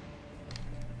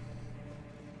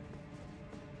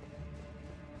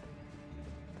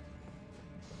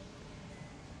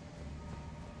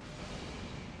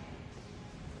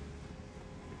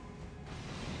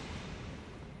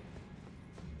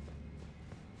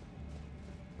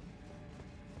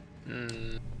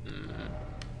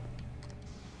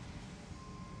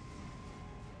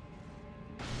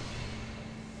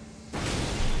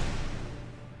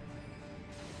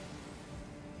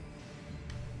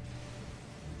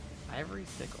 Ivory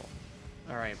sickle.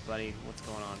 Alright, buddy, what's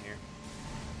going on here?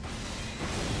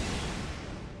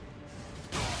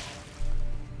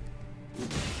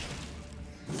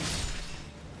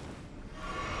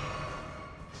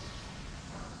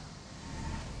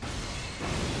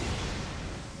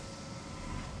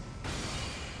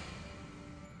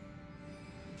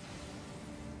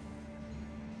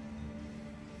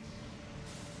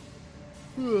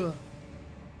 Ugh.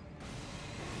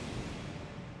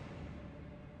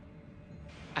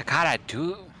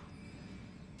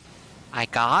 I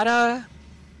gotta?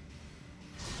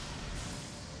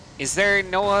 Is there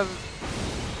no other...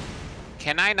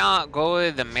 Can I not go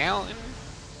to the mountain?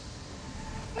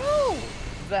 Oh!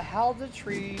 The Halda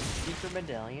Tree Secret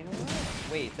Medallion.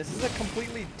 Wait, this is a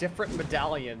completely different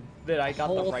medallion that I got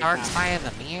the Whole right dark now. side of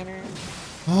the manor?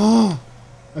 Oh,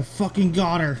 I fucking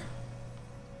got her.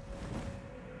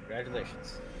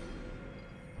 Congratulations.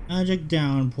 Magic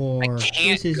downpour. I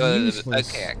can't This is go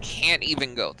useless. Okay, I can't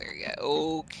even go there yet.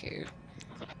 Okay.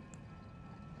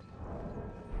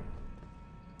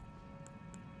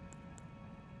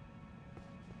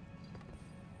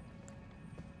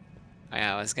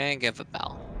 Yeah, I was gonna give a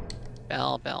bell.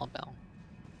 Bell, bell, bell.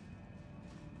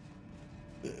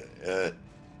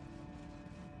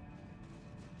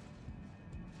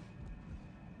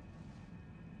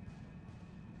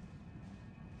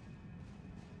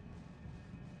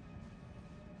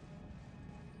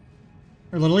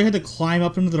 I literally had to climb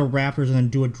up into the raptors and then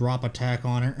do a drop attack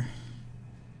on it.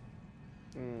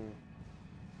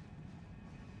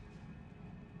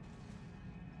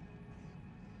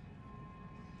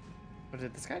 But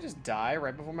did this guy just die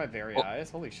right before my very eyes?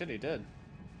 Holy shit, he did.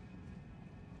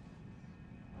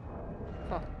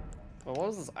 Huh. Well, what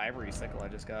was this ivory sickle I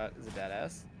just got? Is it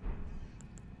badass?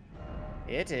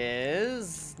 It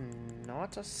is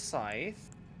not a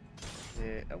scythe.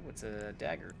 Oh, it's a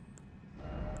dagger.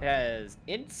 It has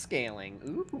int scaling.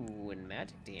 Ooh, and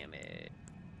magic damage.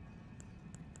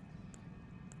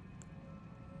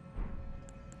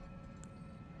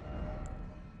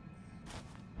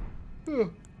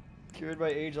 Cured by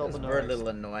age It's very little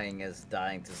annoying as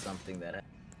dying to something that had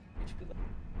HP level.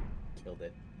 Killed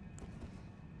it.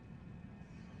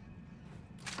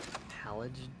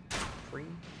 Halage tree?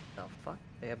 The fuck?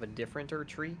 They have a differenter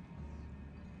tree?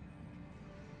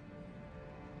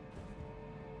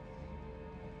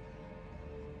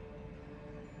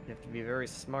 You have to be very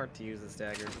smart to use this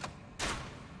dagger.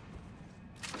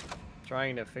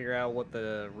 Trying to figure out what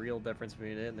the real difference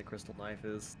between it and the crystal knife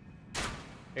is.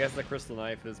 I guess the crystal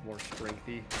knife is more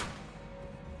strengthy.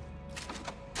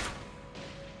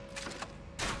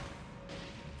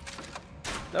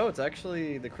 No, it's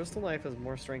actually, the crystal knife is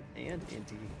more strength and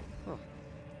inty. Huh.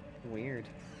 Weird.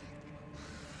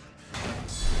 They're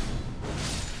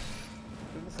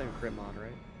the same crit mod,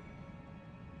 right?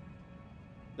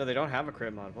 No, they don't have a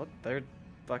crit mod. What? They're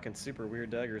fucking super weird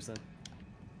daggers then.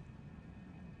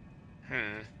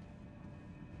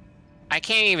 I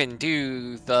can't even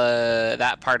do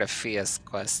that part of Fia's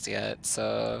quest yet,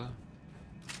 so...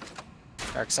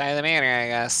 Dark side of the manor, I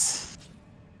guess.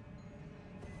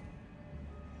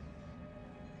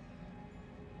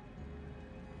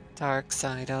 Dark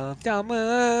side of the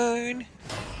moon.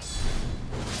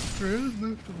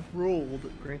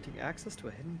 Rolled, granting access to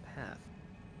a hidden path.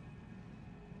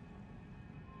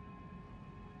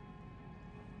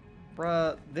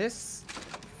 Bruh, this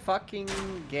fucking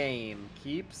game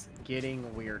keeps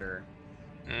getting weirder.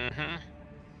 Mm-hmm.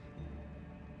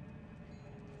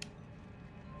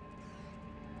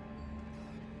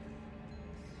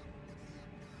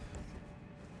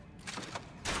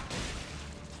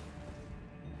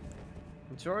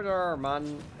 I'm George R. R.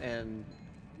 Martin and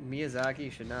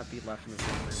Miyazaki should not be left in the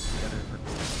same room together for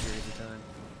periods of time.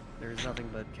 There's nothing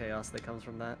but chaos that comes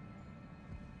from that.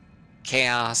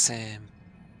 Chaos and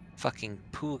fucking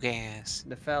poo gas.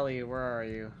 Nefeli, where are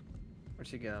you?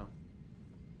 Where'd you go?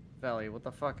 Nefeli, what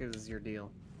the fuck is your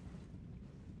deal?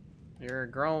 You're a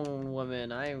grown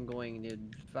woman. I am going to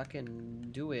fucking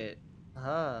do it.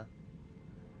 Huh.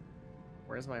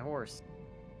 Where's my horse?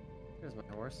 Here's my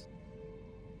horse.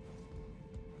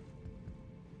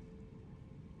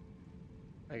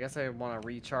 I guess I want to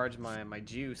recharge my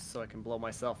juice so I can blow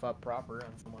myself up proper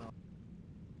on someone else.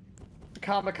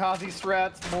 Kamikaze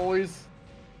strats, boys.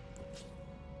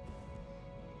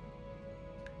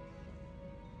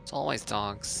 It's always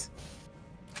dogs.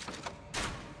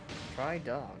 Try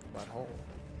dog, butthole.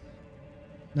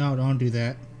 No, don't do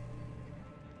that.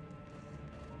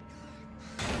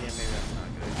 Yeah, maybe that's not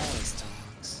good. Always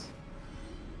dogs.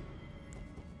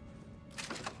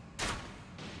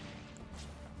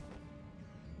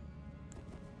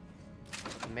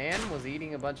 A man was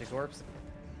eating a bunch of corpses.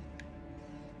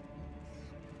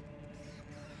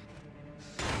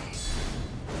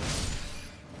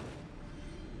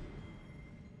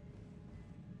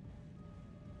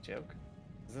 Joke?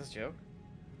 Is this joke?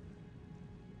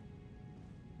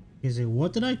 Is it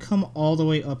what did I come all the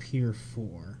way up here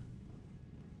for?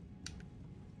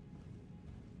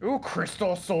 Ooh,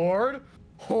 crystal sword!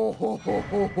 Ho ho ho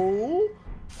ho ho!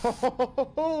 Ho ho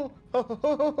ho ho ho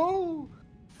ho ho!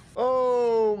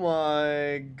 Oh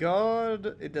my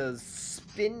god! It does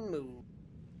spin move.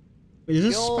 There's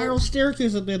a spiral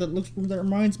staircase up there that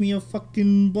reminds me of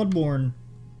fucking Bloodborne.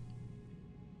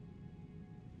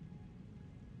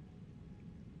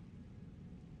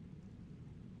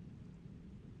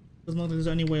 Doesn't look like there's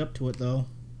any way up to it though.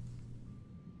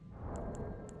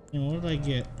 And what did I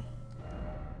get?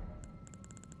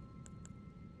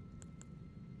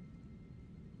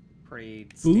 Pretty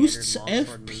Boosts standard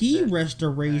longsword FP moveset.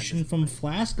 restoration from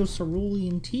Flask of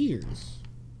Cerulean Tears.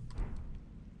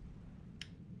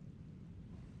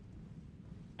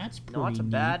 That's pretty Not a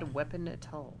neat. bad weapon at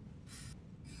all.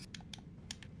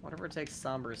 Whatever it takes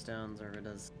somber stones or it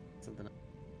does something else.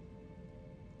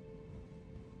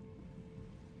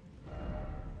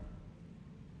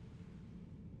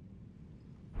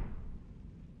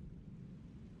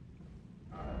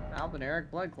 Albinaric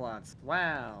blood clots.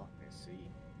 Wow. I see.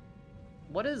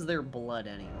 What is their blood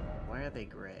anymore? Why are they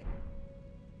gray?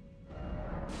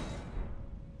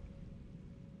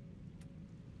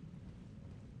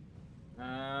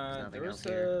 There was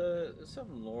there's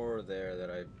some lore there that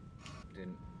I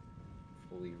didn't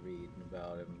fully read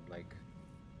about him, like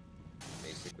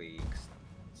basically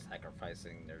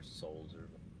sacrificing their souls or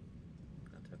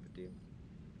that type of deal.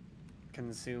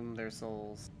 Consume their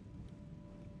souls.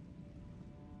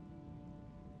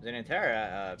 There's an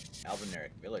entire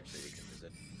Albinaric village that you can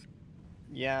visit.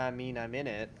 Yeah, I mean, I'm in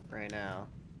it right now.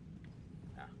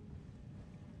 Ah.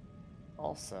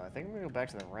 Also, I think I'm gonna go back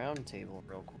to the round table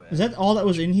real quick. Is that all that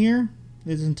was in here?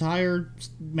 This entire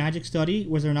magic study?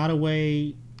 Was there not a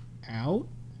way out?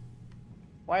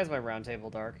 Why is my round table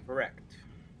dark? Correct.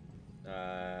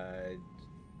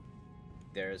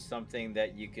 There's something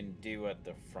that you can do at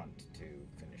the front to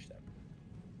finish that.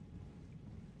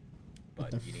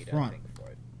 But At the you need front. a thing for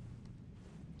it.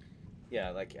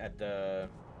 Yeah, like at the...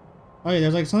 Oh yeah,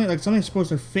 there's like something's supposed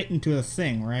to fit into a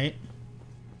thing, right?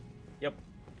 Yep.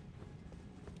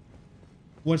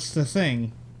 What's the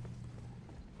thing?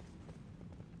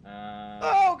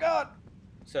 Oh god!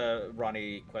 It's a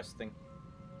Ronnie quest thing.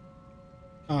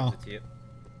 Oh. Gives it to you.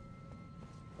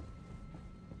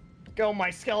 Go, my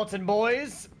skeleton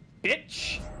boys!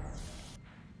 Bitch!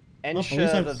 And Well, at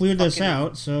least I've cleared this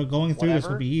out, so going through this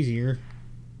will whatever. be easier.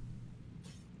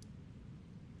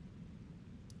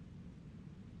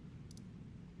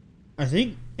 I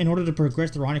think in order to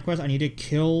progress the Ronnie quest, I need to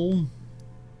kill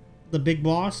the big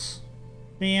boss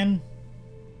man.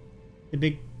 The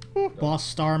big boss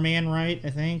star man, right? I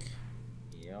think.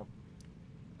 Yep.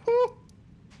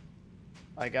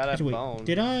 I got a Actually, bone. wait,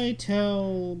 did I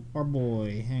tell our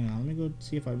boy? Hang on, let me go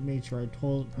see if I made sure I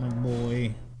told my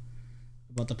boy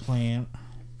about the plant.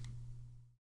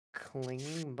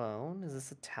 Clinging bone? Is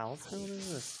this a talisman? What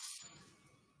is this?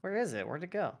 Where is it? Where'd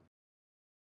it go?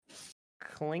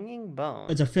 Clinging bone.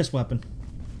 It's a fist weapon.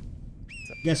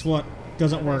 Guess what?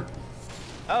 Doesn't work.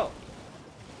 Oh!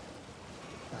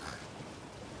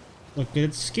 Look at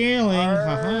it scaling.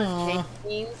 Haha.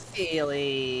 Arcane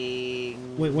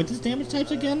scaling. Wait, what's its damage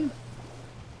types again?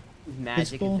 Magic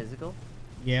physical? and physical?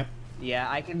 Yep. Yeah,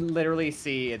 I can literally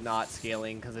see it not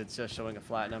scaling because it's just showing a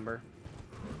flat number.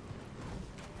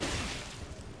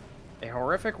 A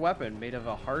horrific weapon made of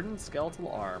a hardened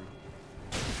skeletal arm.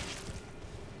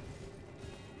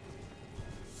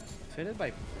 Fitted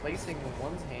by placing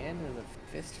one's hand in the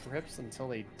fist grips until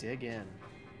they dig in.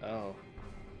 Oh.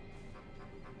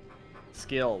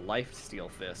 Skill, life steal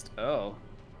fist. Oh.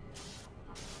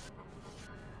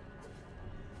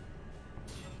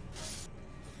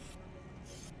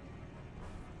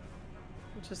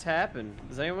 What just happened?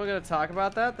 Is anyone gonna talk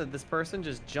about that? That this person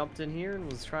just jumped in here and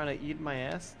was trying to eat my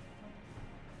ass?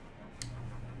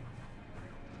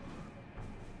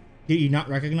 Did you not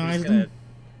recognize them?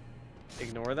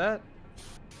 Ignore that?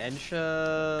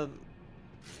 Ensha...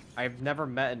 I've never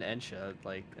met an Ensha,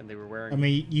 like, and they were wearing... I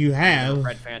mean, you have.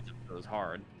 Red Phantom goes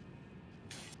hard.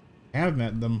 Have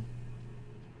met them.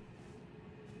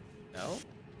 No?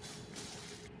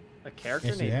 A character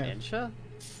Yes, you named have. Ensha?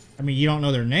 I mean, you don't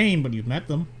know their name, but you've met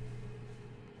them.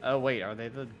 Oh, wait, are they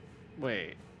the...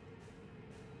 Wait.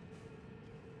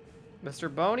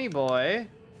 Mr. Boney Boy?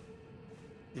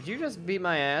 Did you just beat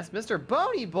my ass? Mr.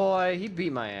 Boney Boy! He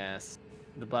beat my ass.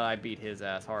 But I beat his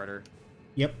ass harder.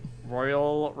 Yep.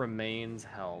 Royal Remains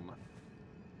Helm.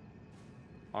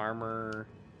 Armor.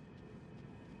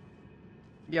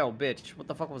 Yo, bitch, what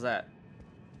the fuck was that?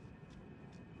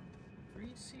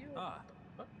 Ah,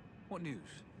 what news?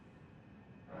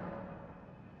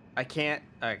 I can't...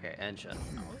 Okay, Ensha.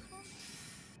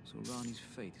 So Rani's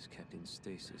fate is kept in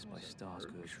stasis by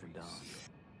Starscourge Radahn.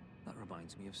 That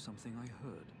reminds me of something I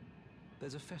heard.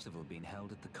 There's a festival being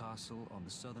held at the castle on the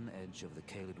southern edge of the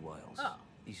Caelid Wilds,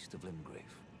 east of Limgrave.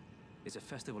 It's a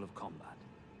festival of combat.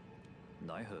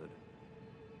 And I heard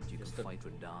that you can fight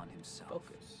Radahn himself.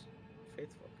 Focus.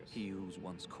 Faith focus. He who was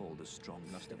once called the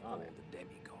strongest of all the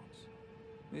demigods.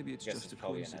 Maybe it's Guess just a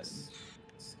probably an coincidence,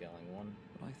 scaling one.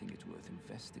 but I think it's worth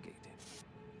investigating.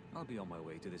 I'll be on my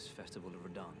way to this festival of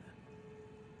Radahn then.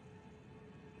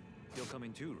 You're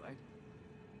coming too, right?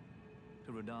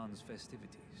 To Radahn's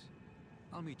festivities.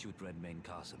 I'll meet you at Redmane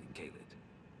Castle in Caelid.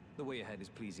 The way ahead is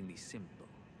pleasingly simple.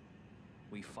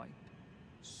 We fight,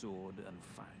 sword and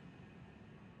fang.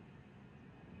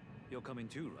 You're coming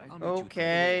too, right? I'll meet you at the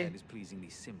way ahead is pleasingly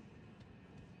simple.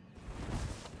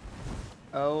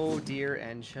 Oh dear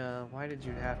Ensha, why did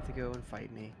you have to go and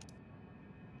fight me?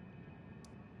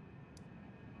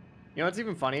 You know what's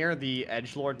even funnier? The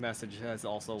edgelord message has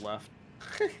also left.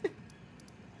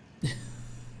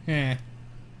 Eh.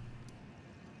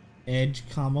 Edge,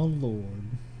 comma, lord.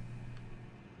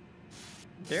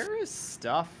 There is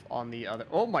stuff on the other...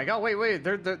 Oh my god, wait.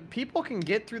 The people can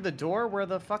get through the door where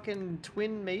the fucking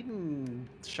Twin Maiden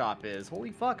shop is.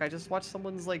 Holy fuck, I just watched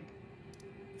someone's, like,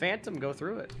 phantom go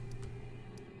through it.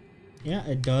 Yeah,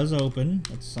 it does open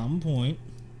at some point.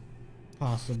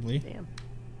 Possibly. Damn.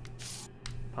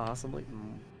 Possibly.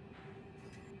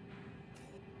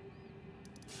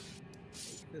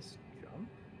 Take this jump.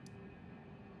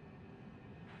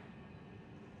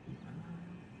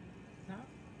 Not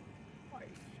quite.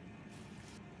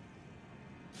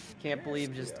 Can't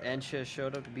believe just Ensha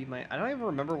showed up to beat my... I don't even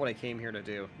remember what I came here to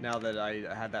do, now that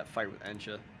I had that fight with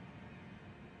Ensha.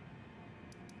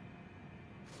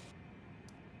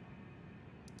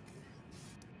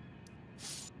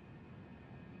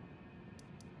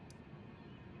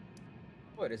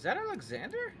 Wait, is that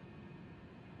Alexander?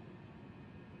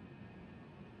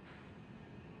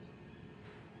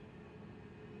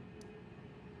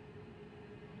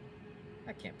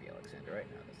 That can't be Alexander right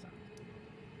now, that's not.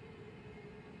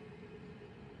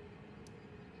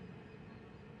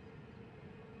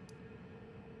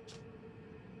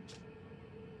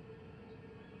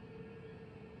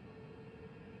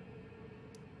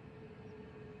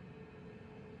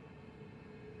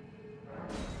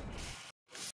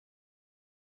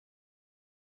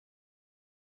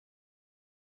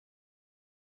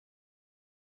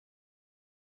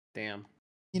 Damn.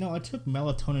 You know, I took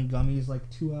melatonin gummies like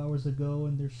 2 hours ago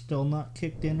and they're still not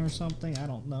kicked in or something. I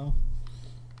don't know.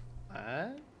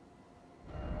 What?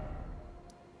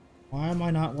 Why am I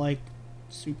not, like,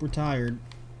 super tired?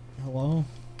 Hello?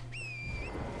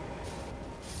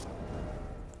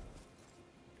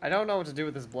 I don't know what to do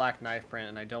with this black knife print,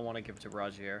 and I don't want to give it to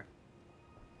Rogier.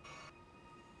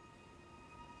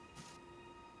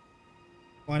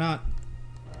 Why not?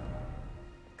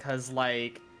 Because,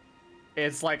 like...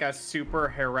 It's like a super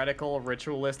heretical,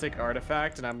 ritualistic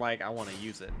artifact, and I'm like, I want to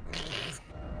use it.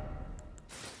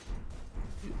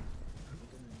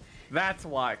 That's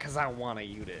why, because I want to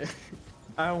use it.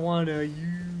 I want to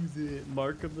use it.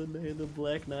 Mark of the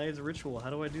Black Knives ritual. How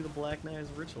do I do the Black Knives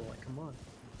ritual? Like, come on.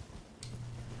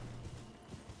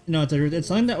 No, it's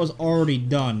something that was already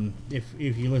done. If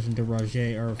you listen to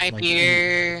Roger or Hi, like,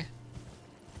 Peter.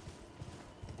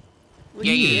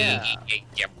 Yeah.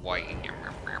 Boy.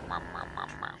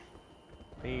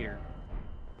 Peter.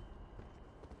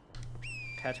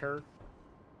 Pet her.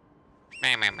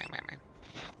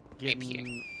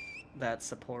 Getting that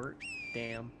support.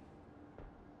 Damn.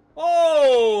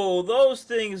 Oh, those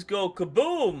things go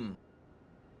kaboom!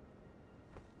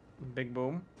 Big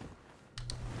boom.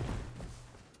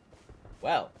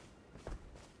 Well,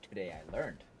 today I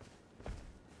learned.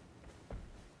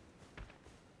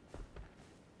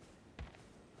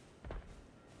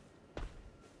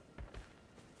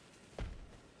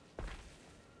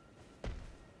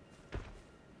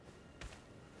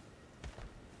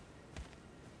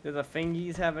 Do the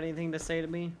fingies have anything to say to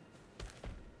me?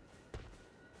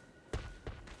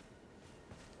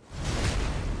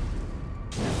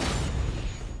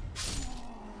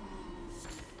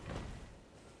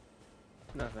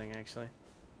 Nothing, actually.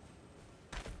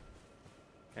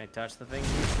 Can I touch the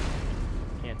fingies?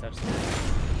 Can't touch the fingies.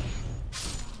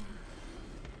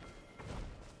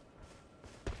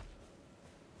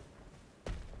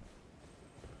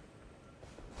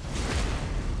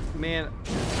 Man,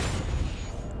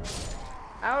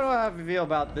 I don't know how I feel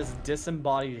about this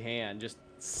disembodied hand just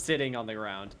sitting on the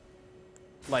ground.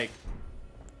 Like,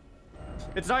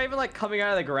 it's not even like coming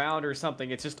out of the ground or something,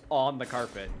 it's just on the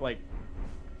carpet. Like,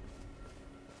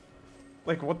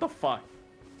 what the fuck?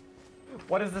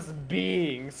 What is this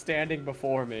being standing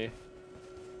before me?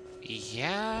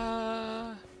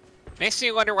 Yeah. Makes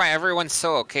me wonder why everyone's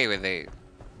so okay with it.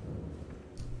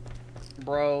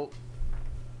 Bro,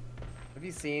 have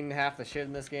you seen half the shit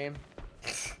in this game?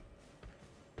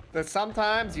 But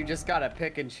sometimes you just gotta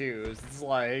pick and choose. It's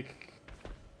like...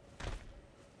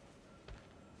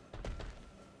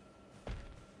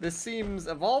 This seems,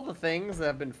 of all the things that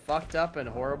have been fucked up and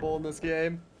horrible in this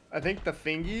game, I think the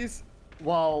fingies,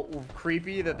 while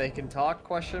creepy that they can talk,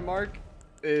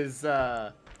 is,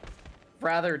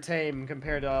 rather tame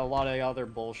compared to a lot of the other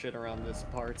bullshit around this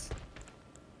parts.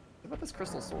 What about this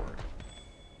crystal sword?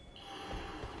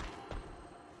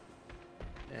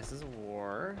 This is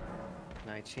war.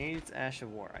 And I changed its Ash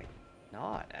of War. I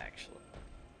not actually.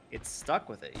 It's stuck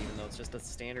with it, even though it's just a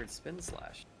standard spin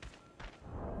slash.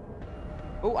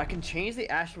 Oh, I can change the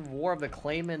Ash of War of the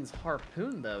Clayman's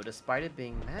harpoon though, despite it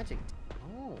being magic.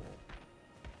 Oh.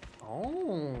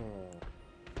 Oh.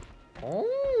 Oh.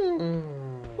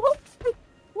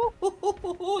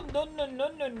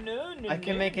 No. I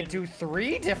can make it do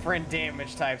 3 different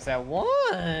damage types at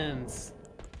once.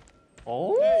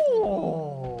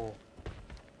 Oh.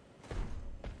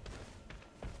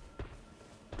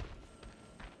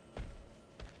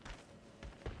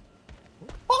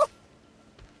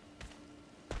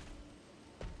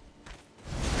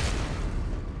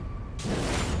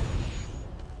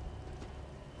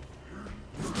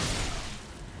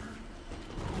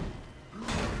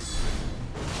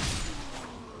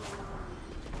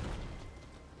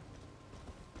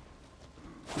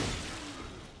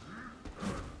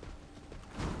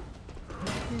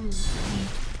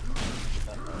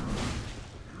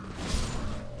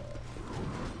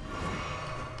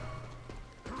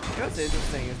 What's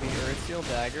interesting is the Earthsteel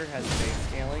Dagger has faith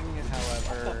scaling,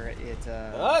 however, it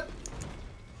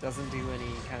doesn't do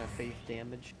any kind of faith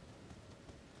damage.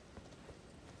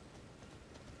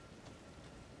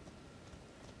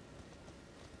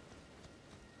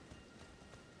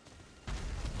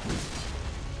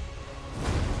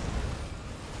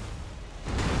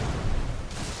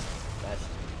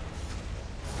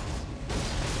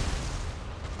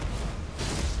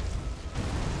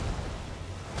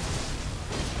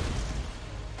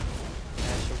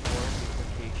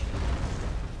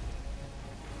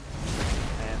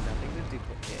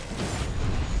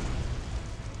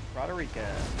 Roderica.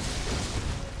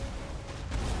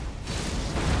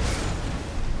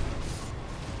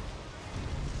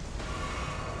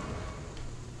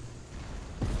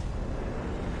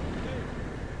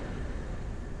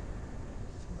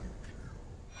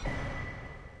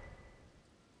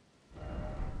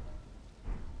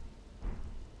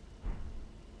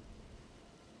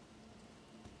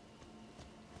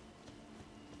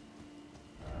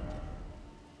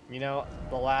 You know,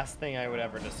 the last thing I would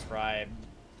ever describe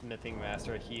Mythic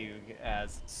Master Hugh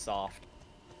as soft.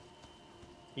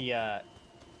 He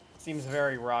seems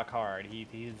very rock hard.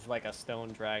 He's like a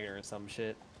stone dragon or some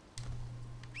shit.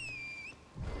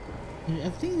 I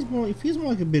think he feels more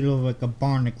like a bit of like a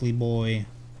barnacle boy.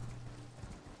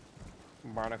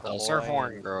 Barnacle Those boy. are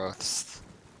horn growths.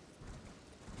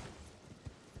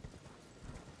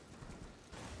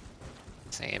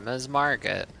 Same as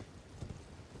Margit.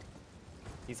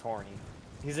 He's horny.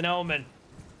 He's an omen.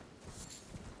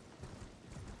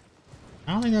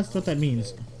 I don't think that's what that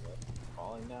means.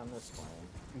 Calling going down this way.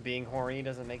 Being horny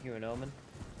doesn't make you an omen.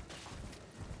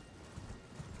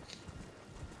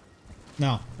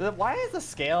 No. Why is the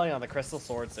scaling on the crystal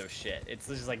sword so shit? It's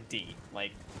just like D.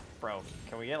 Like, bro,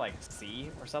 can we get like C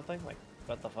or something? Like,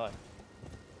 what the fuck?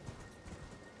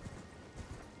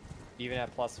 Even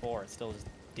at +4, it's still just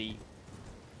D.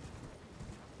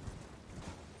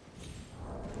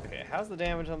 Okay, how's the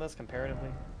damage on this comparatively?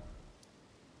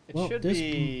 It Well, should this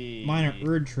be minor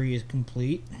Erd tree is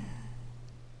complete.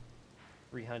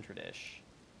 300-ish.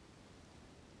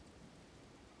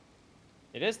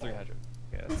 It is 300.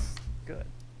 Yeah, that's good.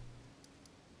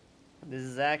 This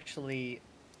is actually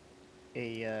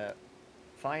a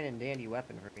fine and dandy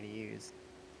weapon for me to use.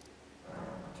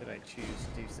 Should I choose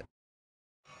to do so?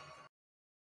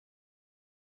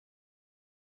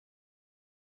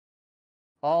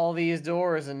 All these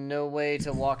doors and no way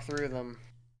to walk through them.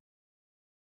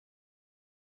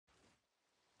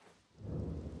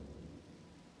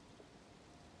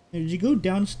 Did you go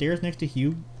downstairs next to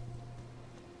Hugh?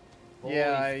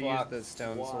 Yeah, I Holy used fuck, the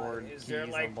stone why sword Is there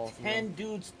keys like on both of 10 them.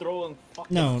 dudes throwing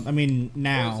fucking... No, I mean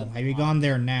now. Poison Have you gone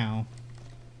there now?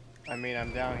 I mean,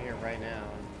 I'm down here right now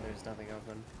and there's nothing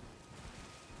open.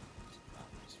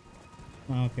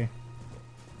 Oh, okay.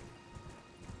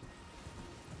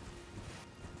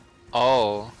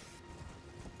 Oh.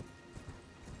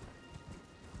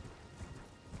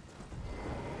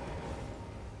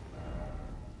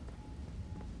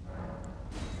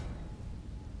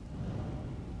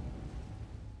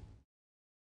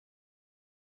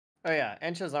 Oh yeah,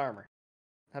 Encha's armor.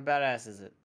 How badass is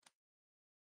it?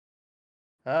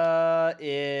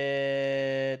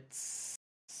 It's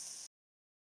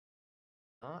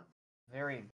not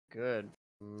very good.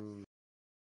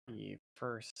 The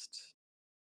first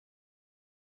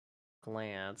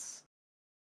glance.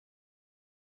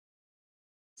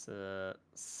 It's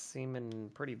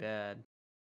seeming pretty bad.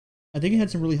 I think it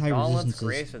had some really high Gauntlets resistances.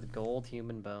 graced with gold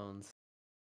human bones.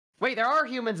 Wait, there are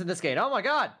humans in this game. Oh my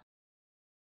god!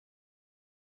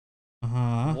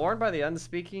 Uh-huh. Worn by the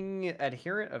unspeaking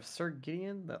adherent of Sir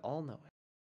Gideon, the all-knowing.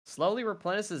 Slowly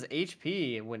replenishes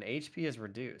HP when HP is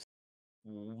reduced.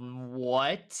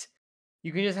 What?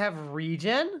 You can just have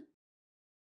regen?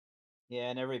 Yeah,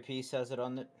 and every piece has it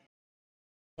on it.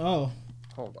 Oh.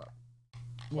 Hold up.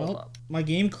 Well, my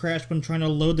game crashed when trying to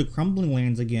load the Crumbling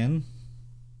Lands again.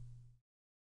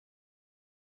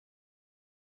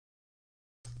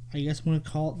 I guess I'm gonna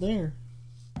call it there.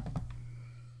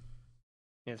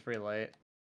 Yeah, it's pretty late.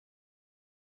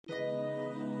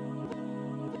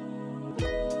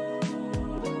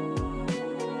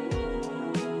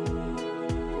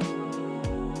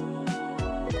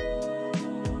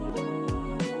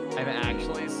 I'm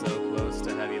actually so close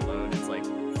to heavy load, it's like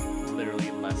literally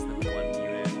less than 1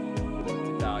 unit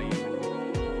to value.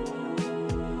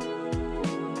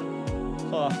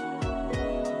 Huh.